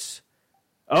out.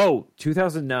 Oh,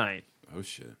 2009. Oh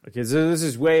shit! Okay, so this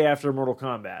is way after Mortal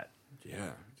Kombat. Yeah,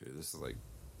 dude, this is like.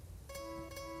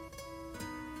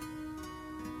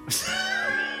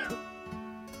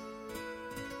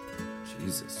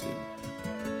 Jesus, dude.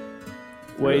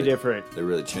 Way different. They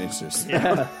really changed their sound.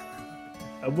 Yeah.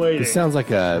 I'm waiting. This sounds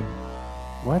like a...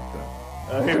 What the...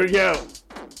 Oh, here we go.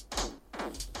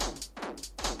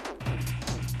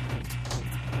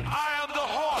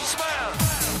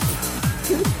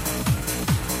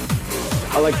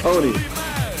 I like Pony.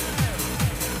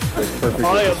 That's perfect.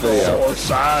 I am the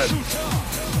horse.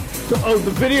 Oh,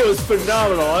 the video is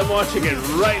phenomenal. I'm watching it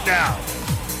right now.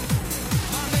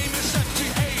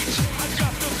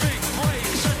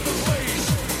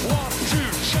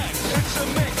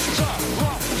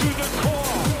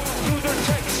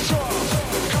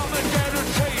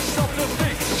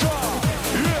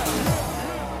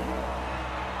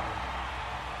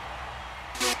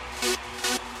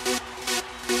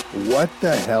 What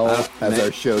the hell has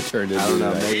our show turned into? I don't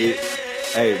know. Maybe.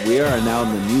 Hey, we are now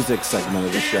in the music segment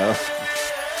of the show.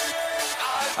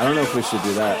 I don't know if we should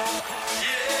do that.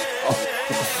 Oh,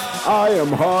 I am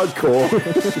hardcore.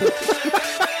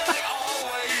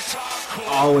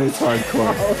 Always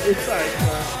hardcore. Always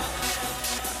hardcore.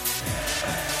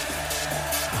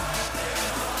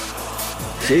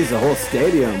 Jeez, the whole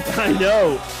stadium. I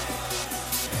know.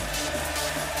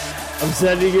 I'm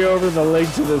sending you over the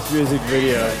link to this music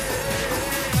video.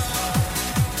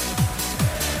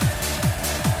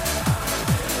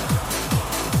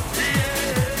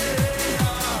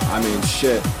 I mean,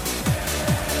 shit.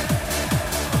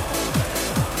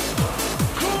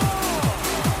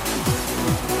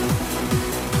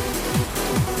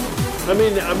 I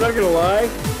mean, I'm not gonna lie.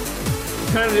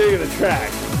 I'm kind of digging the track.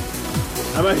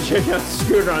 I might check out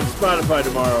Scooter on Spotify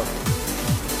tomorrow.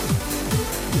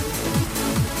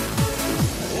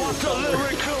 What a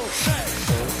lyrical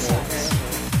sex.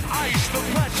 Ice the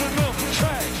platinum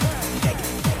track.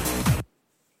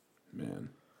 Man.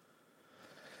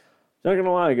 Not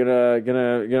gonna lie,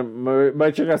 gonna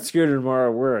might check out Scooter tomorrow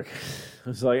at work. I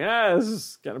was like, this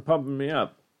is kind of pumping me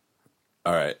up.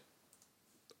 All right.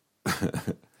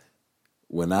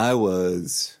 When I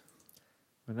was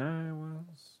a young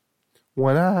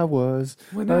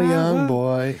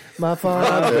boy, my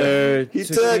father he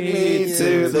took me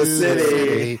to the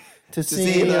city to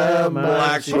see the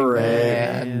Black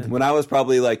Parade. When I was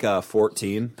probably like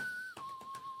 14,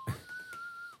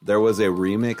 there was a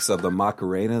remix of the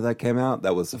Macarena that came out.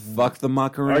 That was "Fuck the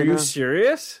Macarena." Are you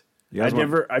serious? You guys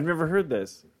I've never heard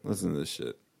this. Listen to this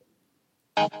shit.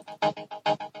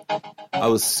 I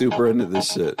was super into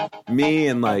this shit. Me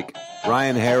and like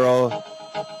Ryan Harrell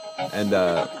and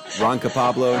Ron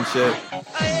Capablo and shit.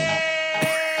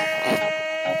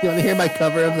 You want to hear my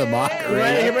cover of the Macarena? You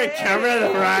want to hear my cover of the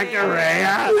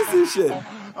Macarena? What is this shit?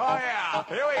 Oh yeah,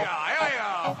 here we go.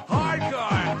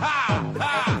 Hardcore.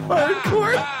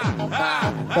 Hardcore?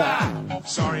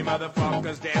 Sorry,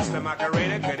 motherfuckers, dance the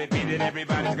Macarena. Could it be that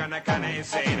everybody's gonna kinda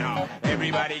insane? Oh,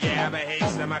 everybody, yeah, but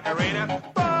hates the Macarena.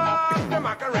 Fuck the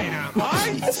Macarena.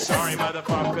 Sorry,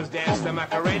 motherfuckers, dance the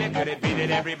Macarena. Could it be that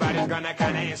everybody's gonna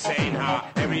kinda insane? Huh?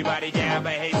 Everybody, yeah,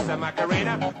 but hates the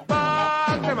Macarena.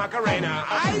 Fuck Fuck the Macarena.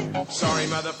 Sorry,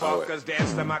 motherfuckers,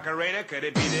 dance the Macarena. Could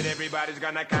it be that everybody's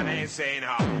gonna kinda insane,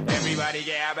 huh? Everybody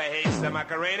gabba hates the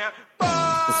Macarena.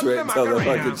 Fuck wait the until the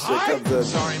Macarena. fucking shit comes in.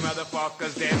 Sorry,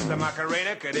 motherfuckers, dance the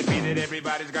Macarena. Could it be that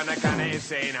everybody's gonna kinda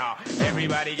insane, huh?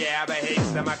 Everybody gabba hates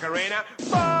the Macarena.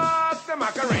 Fuck the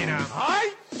Macarena.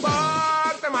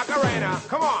 Fuck the Macarena.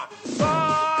 Come on.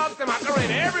 Fuck the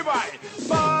Macarena. Everybody.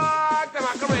 Fuck the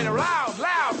Macarena. Loud,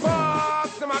 loud.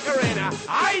 Fuck the Macarena.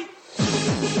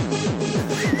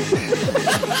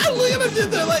 Look at him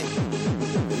did that like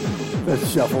That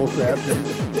shuffle crap.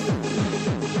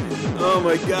 Oh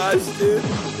my gosh, dude.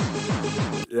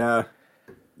 Yeah.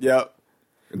 Yep.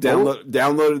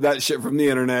 Downloaded that shit from the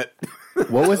internet.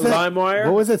 What was that? LimeWire?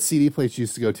 What was that CD place you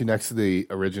used to go to next to the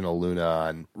original Luna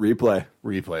on Replay?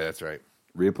 That's right.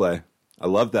 Replay. I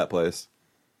love that place.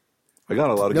 I got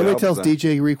a lot of. Nobody good tells albums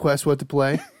DJ Request what to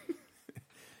play.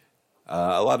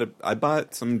 a lot of. I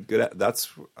bought some good. That's.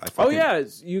 Oh yeah,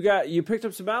 you picked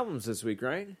up some albums this week,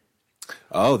 right?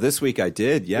 Oh, this week I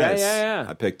did. Yes. Yeah.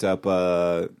 I picked up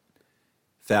Fatboy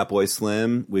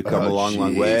Slim. We've come a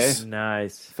long way.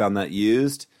 Nice. Found that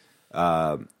used.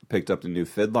 Picked up the new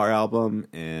Fiddler album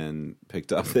and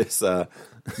picked up this.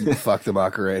 Fuck the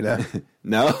Macarena.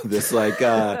 No, this like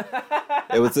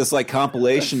it was this like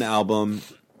compilation album,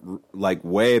 like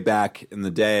way back in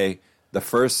the day. The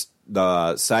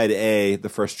side A, the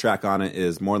first track on it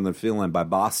is "More Than Feeling" by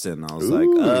Boston. I was like,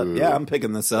 yeah, I'm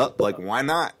picking this up. Like, why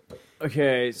not?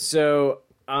 Okay, so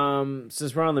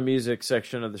since we're on the music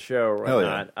section of the show or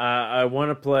whatnot, I want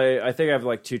to play. I think I have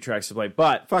like 2 tracks to play,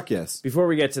 but fuck yes. Before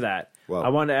we get to that, well, I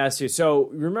wanted to ask you.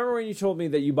 So remember when you told me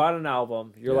that you bought an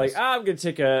album? You're like, I'm gonna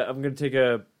take a,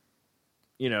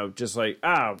 just like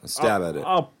a stab at it.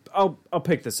 I'll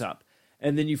pick this up.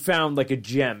 And then you found like a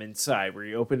gem inside where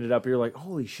you opened it up. And you're like,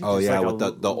 holy shit! Oh yeah, like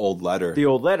with the old letter. The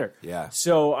old letter. Yeah.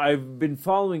 So I've been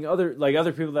following other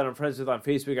people that I'm friends with on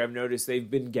Facebook. I've noticed they've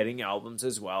been getting albums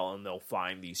as well, and they'll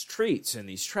find these treats and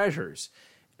these treasures.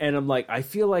 And I'm like, I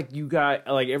feel like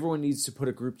everyone needs to put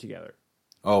a group together.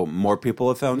 Oh, more people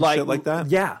have found shit like that?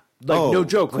 Yeah. No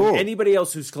joke. Cool. Like anybody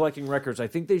else who's collecting records, I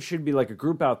think they should be like a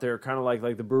group out there, kind of like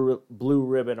the Blue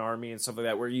Ribbon Army and stuff like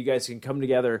that, where you guys can come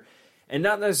together and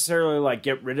not necessarily like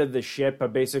get rid of the shit,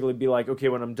 but basically be like, okay,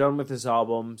 when I'm done with this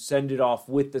album, send it off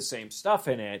with the same stuff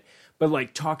in it, but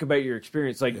like talk about your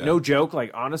experience. Like no joke,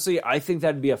 like honestly, I think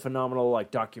that'd be a phenomenal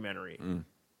like documentary.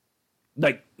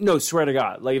 Like no, swear to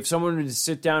God, like if someone would just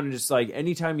sit down and just like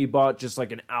anytime you bought just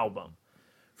like an album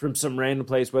from some random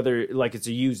place, whether like it's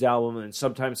a used album and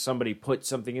sometimes somebody put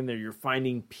something in there, you're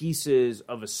finding pieces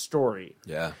of a story.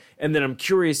 Yeah. And then I'm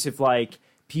curious if like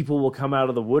people will come out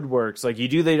of the woodworks. Like you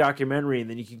do the documentary and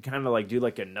then you can kind of like do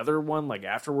like another one like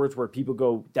afterwards where people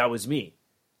go, that was me.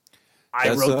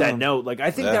 I wrote that note. Like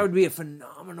I think that would be a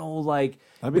phenomenal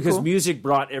because cool. Music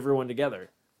brought everyone together.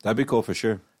 That'd be cool for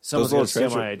sure. Someone's going to steal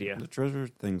my idea. The treasure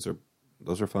things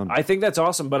those are fun. I think that's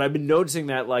awesome, but I've been noticing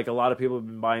that like a lot of people have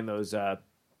been buying those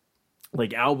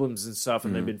like albums and stuff,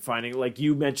 and they've been finding, like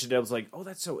you mentioned, I was like, oh,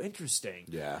 that's so interesting.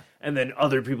 Yeah. And then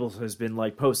other people has been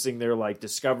like posting their like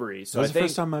discoveries. So that's the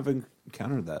first time I've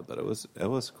encountered that, but it was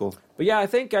cool. But yeah, I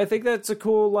think that's a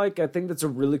cool I think that's a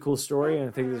really cool story, and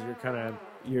I think that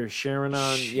you're sharing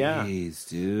on. Jeez,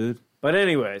 dude. But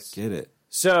anyways, get it.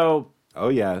 So. Oh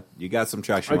yeah, you got some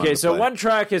traction. Okay, so one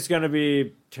track is going to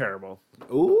be terrible.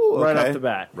 Ooh, right off the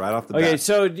bat. Right off the bat. Okay,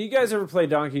 so do you guys ever play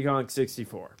Donkey Kong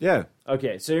 64? Yeah.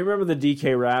 Okay, so you remember the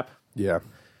DK rap? Yeah.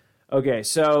 Okay,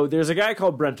 so there's a guy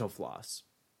called Brentalfloss,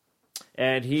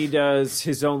 and he does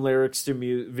his own lyrics to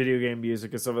video game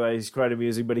music and stuff like that. He's quite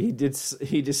amusing, but he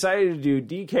decided to do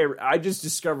DK. I just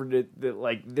discovered it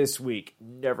like this week.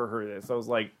 Never heard of this. I was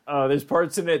like, oh, there's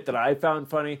parts in it that I found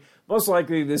funny. Most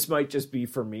likely, this might just be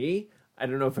for me. I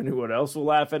don't know if anyone else will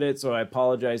laugh at it, so I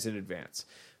apologize in advance.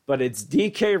 But it's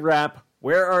DK rap.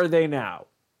 Where are they now?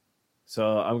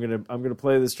 So I'm gonna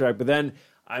play this track, but then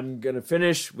I'm gonna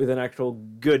finish with an actual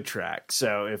good track.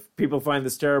 So if people find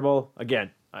this terrible, again,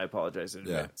 I apologize in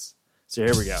advance. So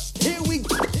here we go. Here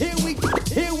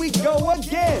we go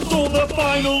again. So they're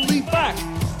finally back.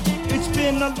 It's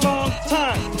been a long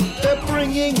time. They're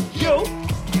bringing you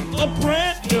a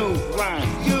brand new rhyme.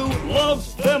 You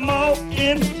love them all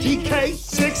in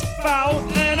DK6 Foul,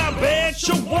 and I bet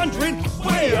you're wondering,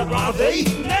 where are they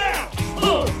now?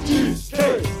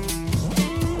 DK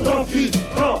Donkey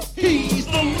Kong, he's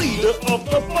the leader of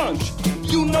the bunch.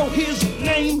 You know his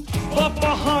name, but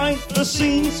behind the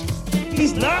scenes,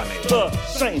 he's not the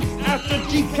same. After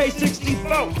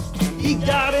DK64, he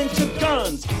got into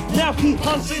guns. Now he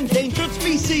hunts endangered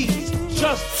species.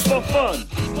 just for fun.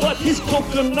 But his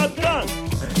coconut gun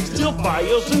still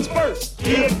fires and spurts.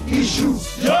 If he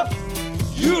shoots ya,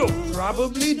 you'll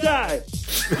probably die.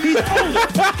 He's older,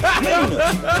 meaner,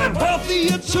 and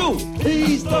wealthier too.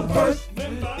 He's the first.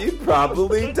 You'd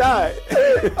probably die.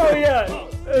 Oh yeah,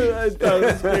 I thought it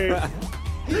was great.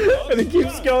 And it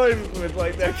keeps going with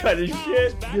like that kind of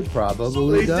shit. You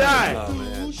probably die. Oh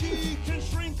man.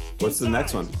 What's the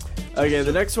next one? Okay,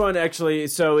 the next one actually.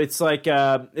 So it's like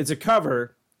it's a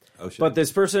cover. Oh shit. But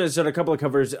this person has done a couple of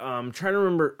covers. I'm trying to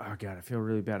remember. Oh god, I feel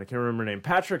really bad. I can't remember her name.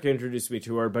 Patrick introduced me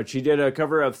to her, but she did a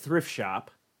cover of Thrift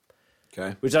Shop.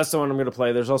 Okay. Which that's the one I'm going to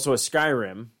play. There's also a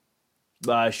Skyrim.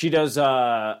 She does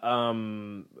a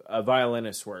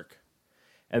violinist work,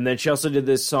 and then she also did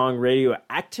this song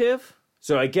Radioactive.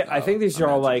 So I think these are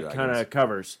all like kind of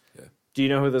covers. Yeah. Do you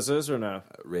know who this is or no?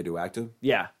 Radioactive?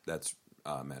 Yeah. That's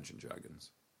Imagine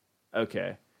Dragons.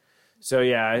 Okay. So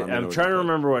yeah, I'm trying to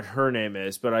remember what her name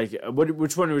is, but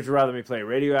which one would you rather me play,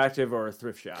 Radioactive or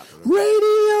Thrift Shop?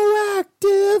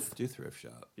 Radioactive. Do Thrift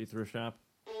Shop. Do Thrift Shop?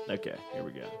 Okay, here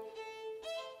we go.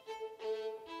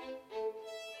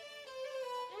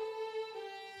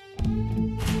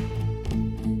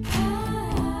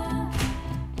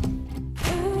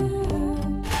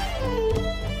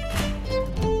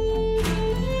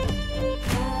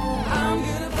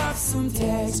 Some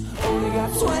tags, only got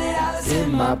 $20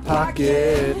 In my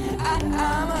pocket.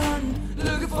 I'm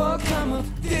looking for a come up.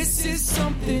 This is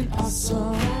something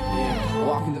awesome. Yeah.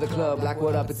 Walking to the club, like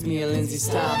what up? It's me and Lindsay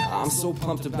Stomp. I'm so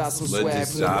pumped about some swag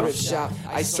Lindsay from the thrift Stomp? shop.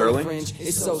 Ice Sterling? on the fringe,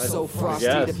 it's so frosty.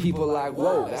 Yes. The people like,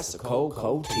 whoa, that's a cold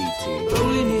TT.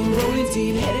 Rolling in, rolling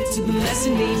deep, headed to the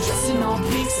mezzanine, dressing all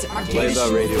pinks. Play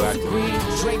the Radioactive.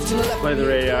 Play the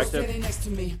Radioactive. Next to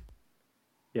me.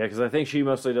 Yeah, because I think she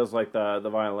mostly does like the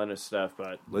violinist stuff,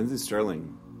 but Lindsay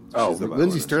Sterling. Oh, she's the Lindsay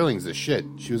violinist. Sterling's the shit.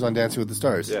 She was on Dancing with the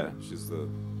Stars. Yeah, she's the.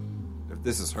 If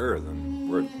this is her, then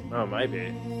we're. Oh, it might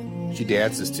be. She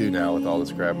dances too now with all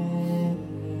this crap.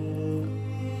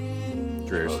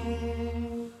 Dreers.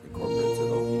 Incorporated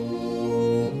it all.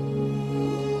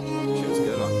 She was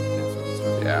good on Dancing with the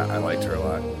Stars. Yeah, I liked her a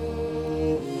lot.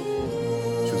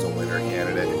 She was a winner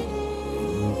candidate.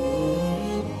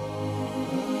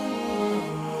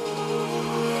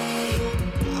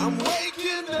 I'm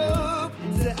waking up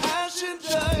to ashen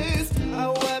days. I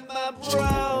wipe my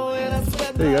brow and I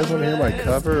spend Hey, you guys want to hear my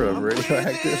cover of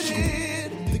Radioactive?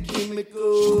 the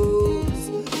chemicals.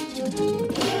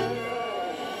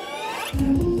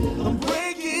 I'm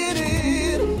breaking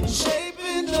in,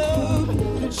 shaping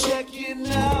up, checking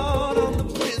out on the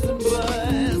prison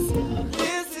bus.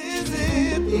 This is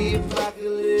it, the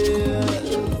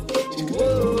apocalypse.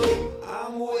 Whoa,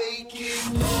 I'm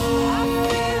waking up.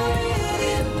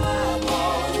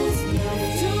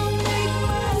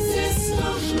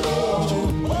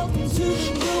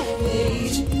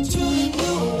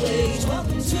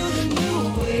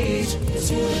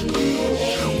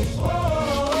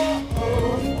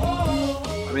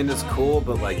 I mean, it's cool,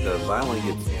 but like the violin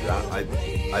gets.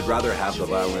 I'd rather have the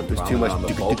violin. There's too much on the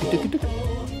vocal.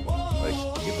 Like,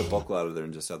 get the vocal out of there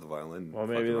and just have the violin. Well,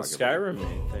 maybe the fucking Skyrim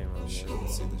rock it. thing. Shit,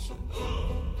 let's see this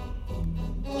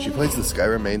shit. She plays the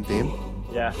Skyrim main theme?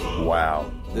 Yeah.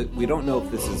 Wow. We don't know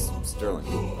if this is Sterling.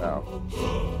 Oh.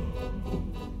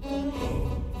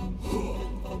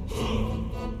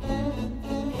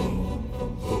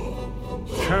 I'm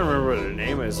trying to remember what her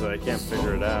name is, but I can't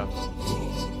figure it out.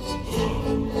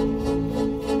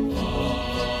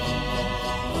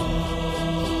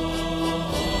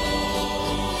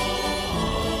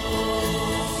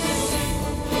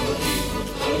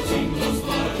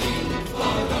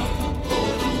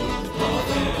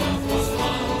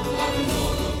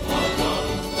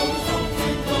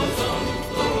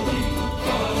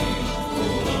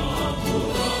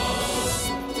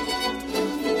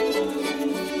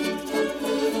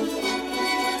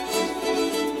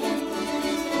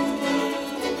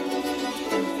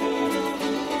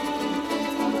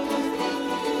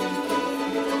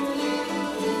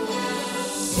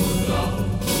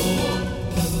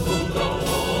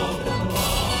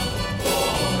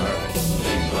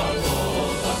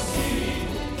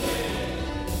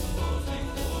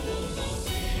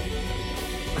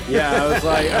 Yeah,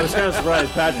 I was kind of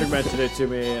surprised. Patrick mentioned it to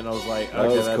me, and I was like,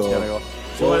 okay, was that's cool. kind of cool.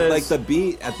 So Well, what like is- the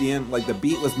beat at the end, like the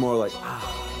beat was more like,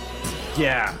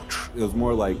 yeah, it was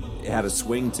more like it had a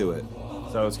swing to it.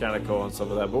 so it's kind of cool and stuff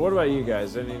like that. But what about you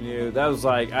guys? Any of you? That was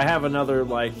like, I have another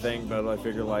like thing, but I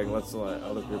figured like let's let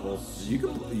other people.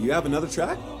 You have another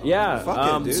track? Yeah.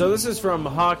 Fuck it, dude. So this is from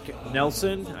Hawk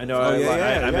Nelson. I know Oh, I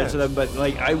yeah. mentioned them, but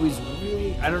like I was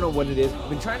really, I don't know what it is. I've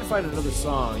been trying to find another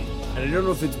song, and I don't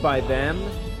know if it's by them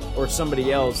or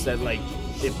somebody else that like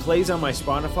it plays on my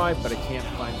Spotify, but I can't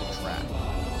find the track.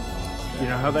 You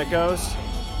know how that goes?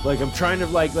 Like I'm trying to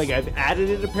like I've added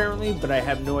it apparently, but I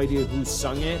have no idea who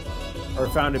sung it or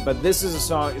found it. But this is a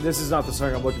song. This is not the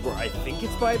song I'm looking for. I think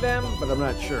it's by them, but I'm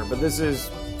not sure. But this is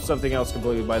something else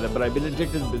completely by them. But I've been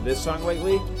addicted to this song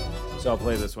lately, so I'll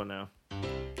play this one now.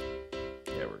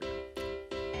 Yeah, we're good.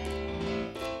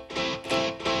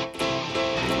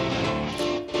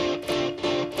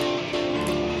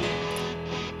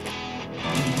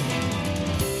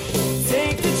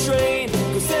 Take the train,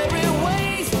 go separate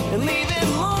ways, and leave it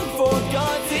long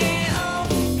forgotten. I'll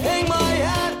hang my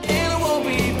hat and I won't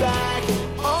be back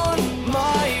on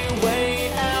my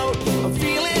way out. I'm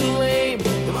feeling lame,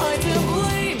 am I to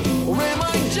blame, or am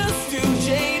I just too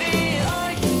jaded?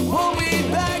 I won't be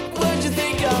back, what'd you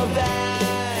think of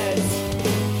that?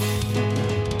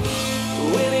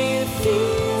 When it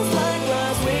feels like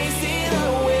life's wasting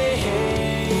away,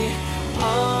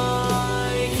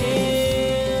 I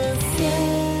can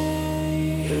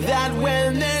say that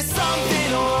when there's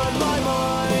something on my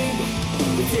mind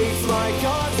that takes my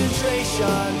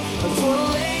concentration, I'm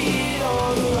gonna lay it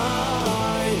on the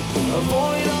line.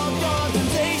 Avoid all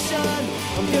confrontation.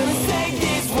 I'm gonna say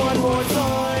this one more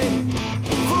time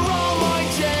for all my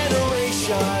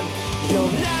generation.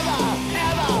 You'll never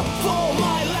ever pull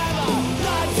my lever,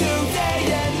 not today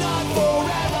and not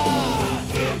forever.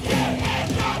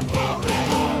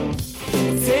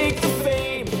 Take the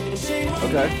fame and shame on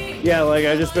Okay. Yeah, like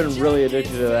I've just been really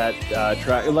addicted to that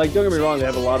track. Like, don't get me wrong, they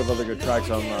have a lot of other good tracks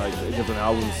on like different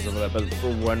albums and stuff like that. But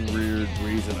for one weird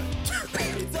reason,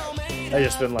 I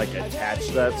just been like attached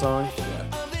to that song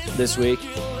this week.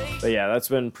 But yeah, that's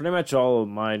been pretty much all of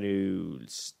my new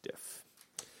stuff.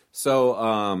 So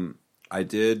I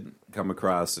did come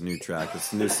across a new track.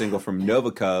 It's a new single from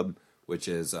Nova Cub, which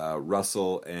is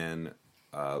Russell and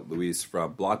Luis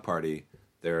from Block Party.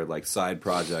 Their like side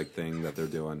project thing that they're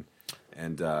doing.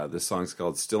 And this song's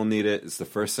called Still Need It. It's the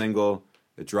first single.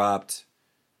 It dropped.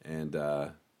 And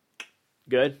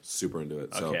good. Super into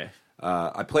it. So, Okay.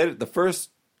 I played it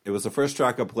it was the first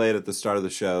track I played at the start of the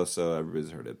show, so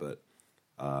everybody's heard it, but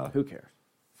who cares?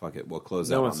 Fuck it. We'll close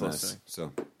No out one's on this. listening.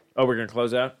 So Oh, we're gonna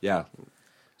close out? yeah.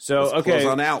 So Let's okay. close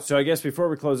on out. So I guess before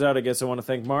we close out, I guess I want to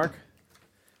thank Mark.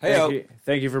 Hey,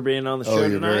 thank you for being on the show Oh, you're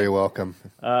tonight. very welcome.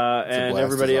 And blast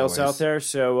everybody as else always. out there.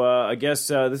 So I guess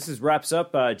this wraps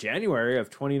up January of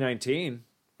 2019.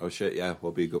 Oh shit, yeah,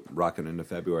 we'll be rocking into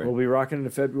February. We'll be rocking into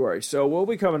February. So we'll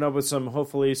be coming up with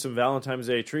hopefully some Valentine's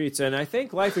Day treats. And I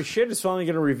think Life is Shit is finally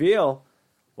going to reveal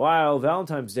while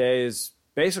Valentine's Day is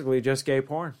basically just gay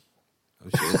porn. Oh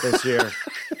shit. This year.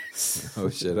 Oh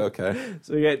shit, okay.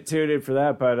 So we get tuned in for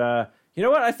that. But you know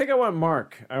what? I think I want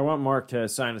Mark to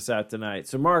sign us out tonight.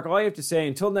 So Mark, all you have to say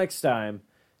until next time,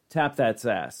 tap that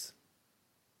sass.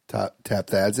 Tap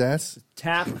Thad's ass?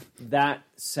 Tap that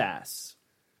sass.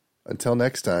 Until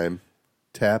next time,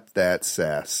 tap that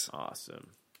sass. Awesome.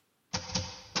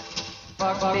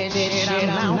 Fuck this shit, I'm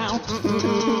out.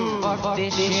 Fuck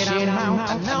this shit, I'm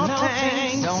out. No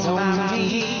thanks, don't mind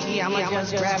me. I'ma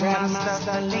just grab my stuff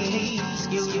and leave.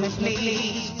 Excuse me,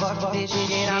 please. Fuck this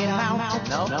shit, I'm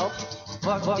out. Nope.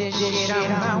 Fuck this shit,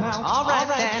 I'm out. Alright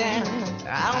then.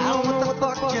 I don't know what the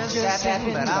fuck just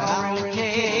happened, but I don't really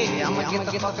care. I'ma get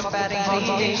the fuck up out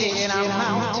of here, and I'm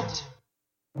out.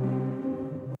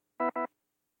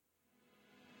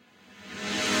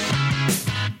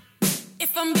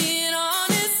 If I'm being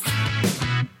honest,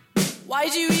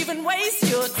 why'd you even waste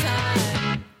your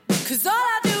time? 'Cause all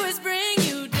I do is bring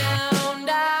you down,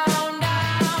 down,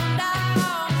 down,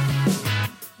 down.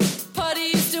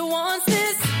 Party still wants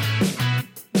this.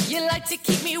 You like to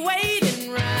keep me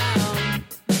waiting round.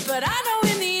 But I know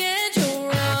in the end you'll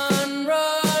run,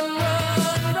 run,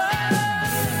 run, run.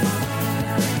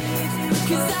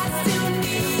 'Cause I still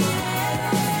need it,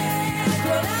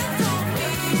 but I don't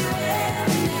need it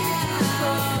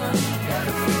now.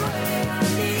 I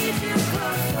need you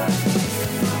closer.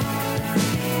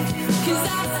 'Cause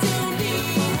I still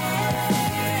need it,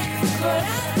 but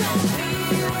I don't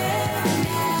feel it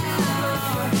now.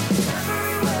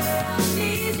 Everywhere I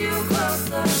need you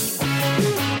closer.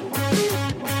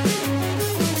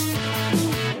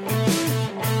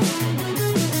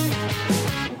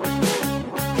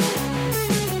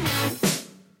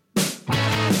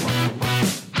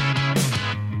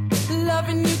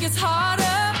 Loving you gets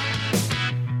harder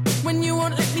when you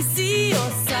won't let me see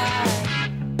your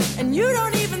side. And you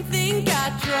don't even think I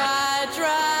tried,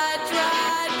 tried,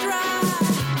 tried, tried.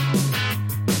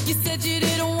 You said you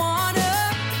didn't wanna,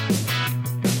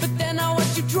 but then I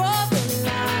watched you draw the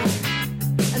line.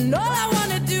 And all I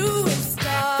wanna do is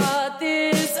start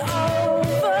this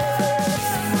over.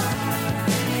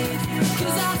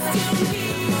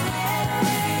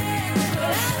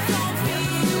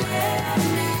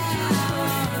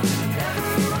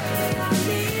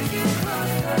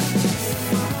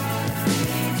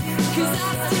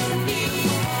 to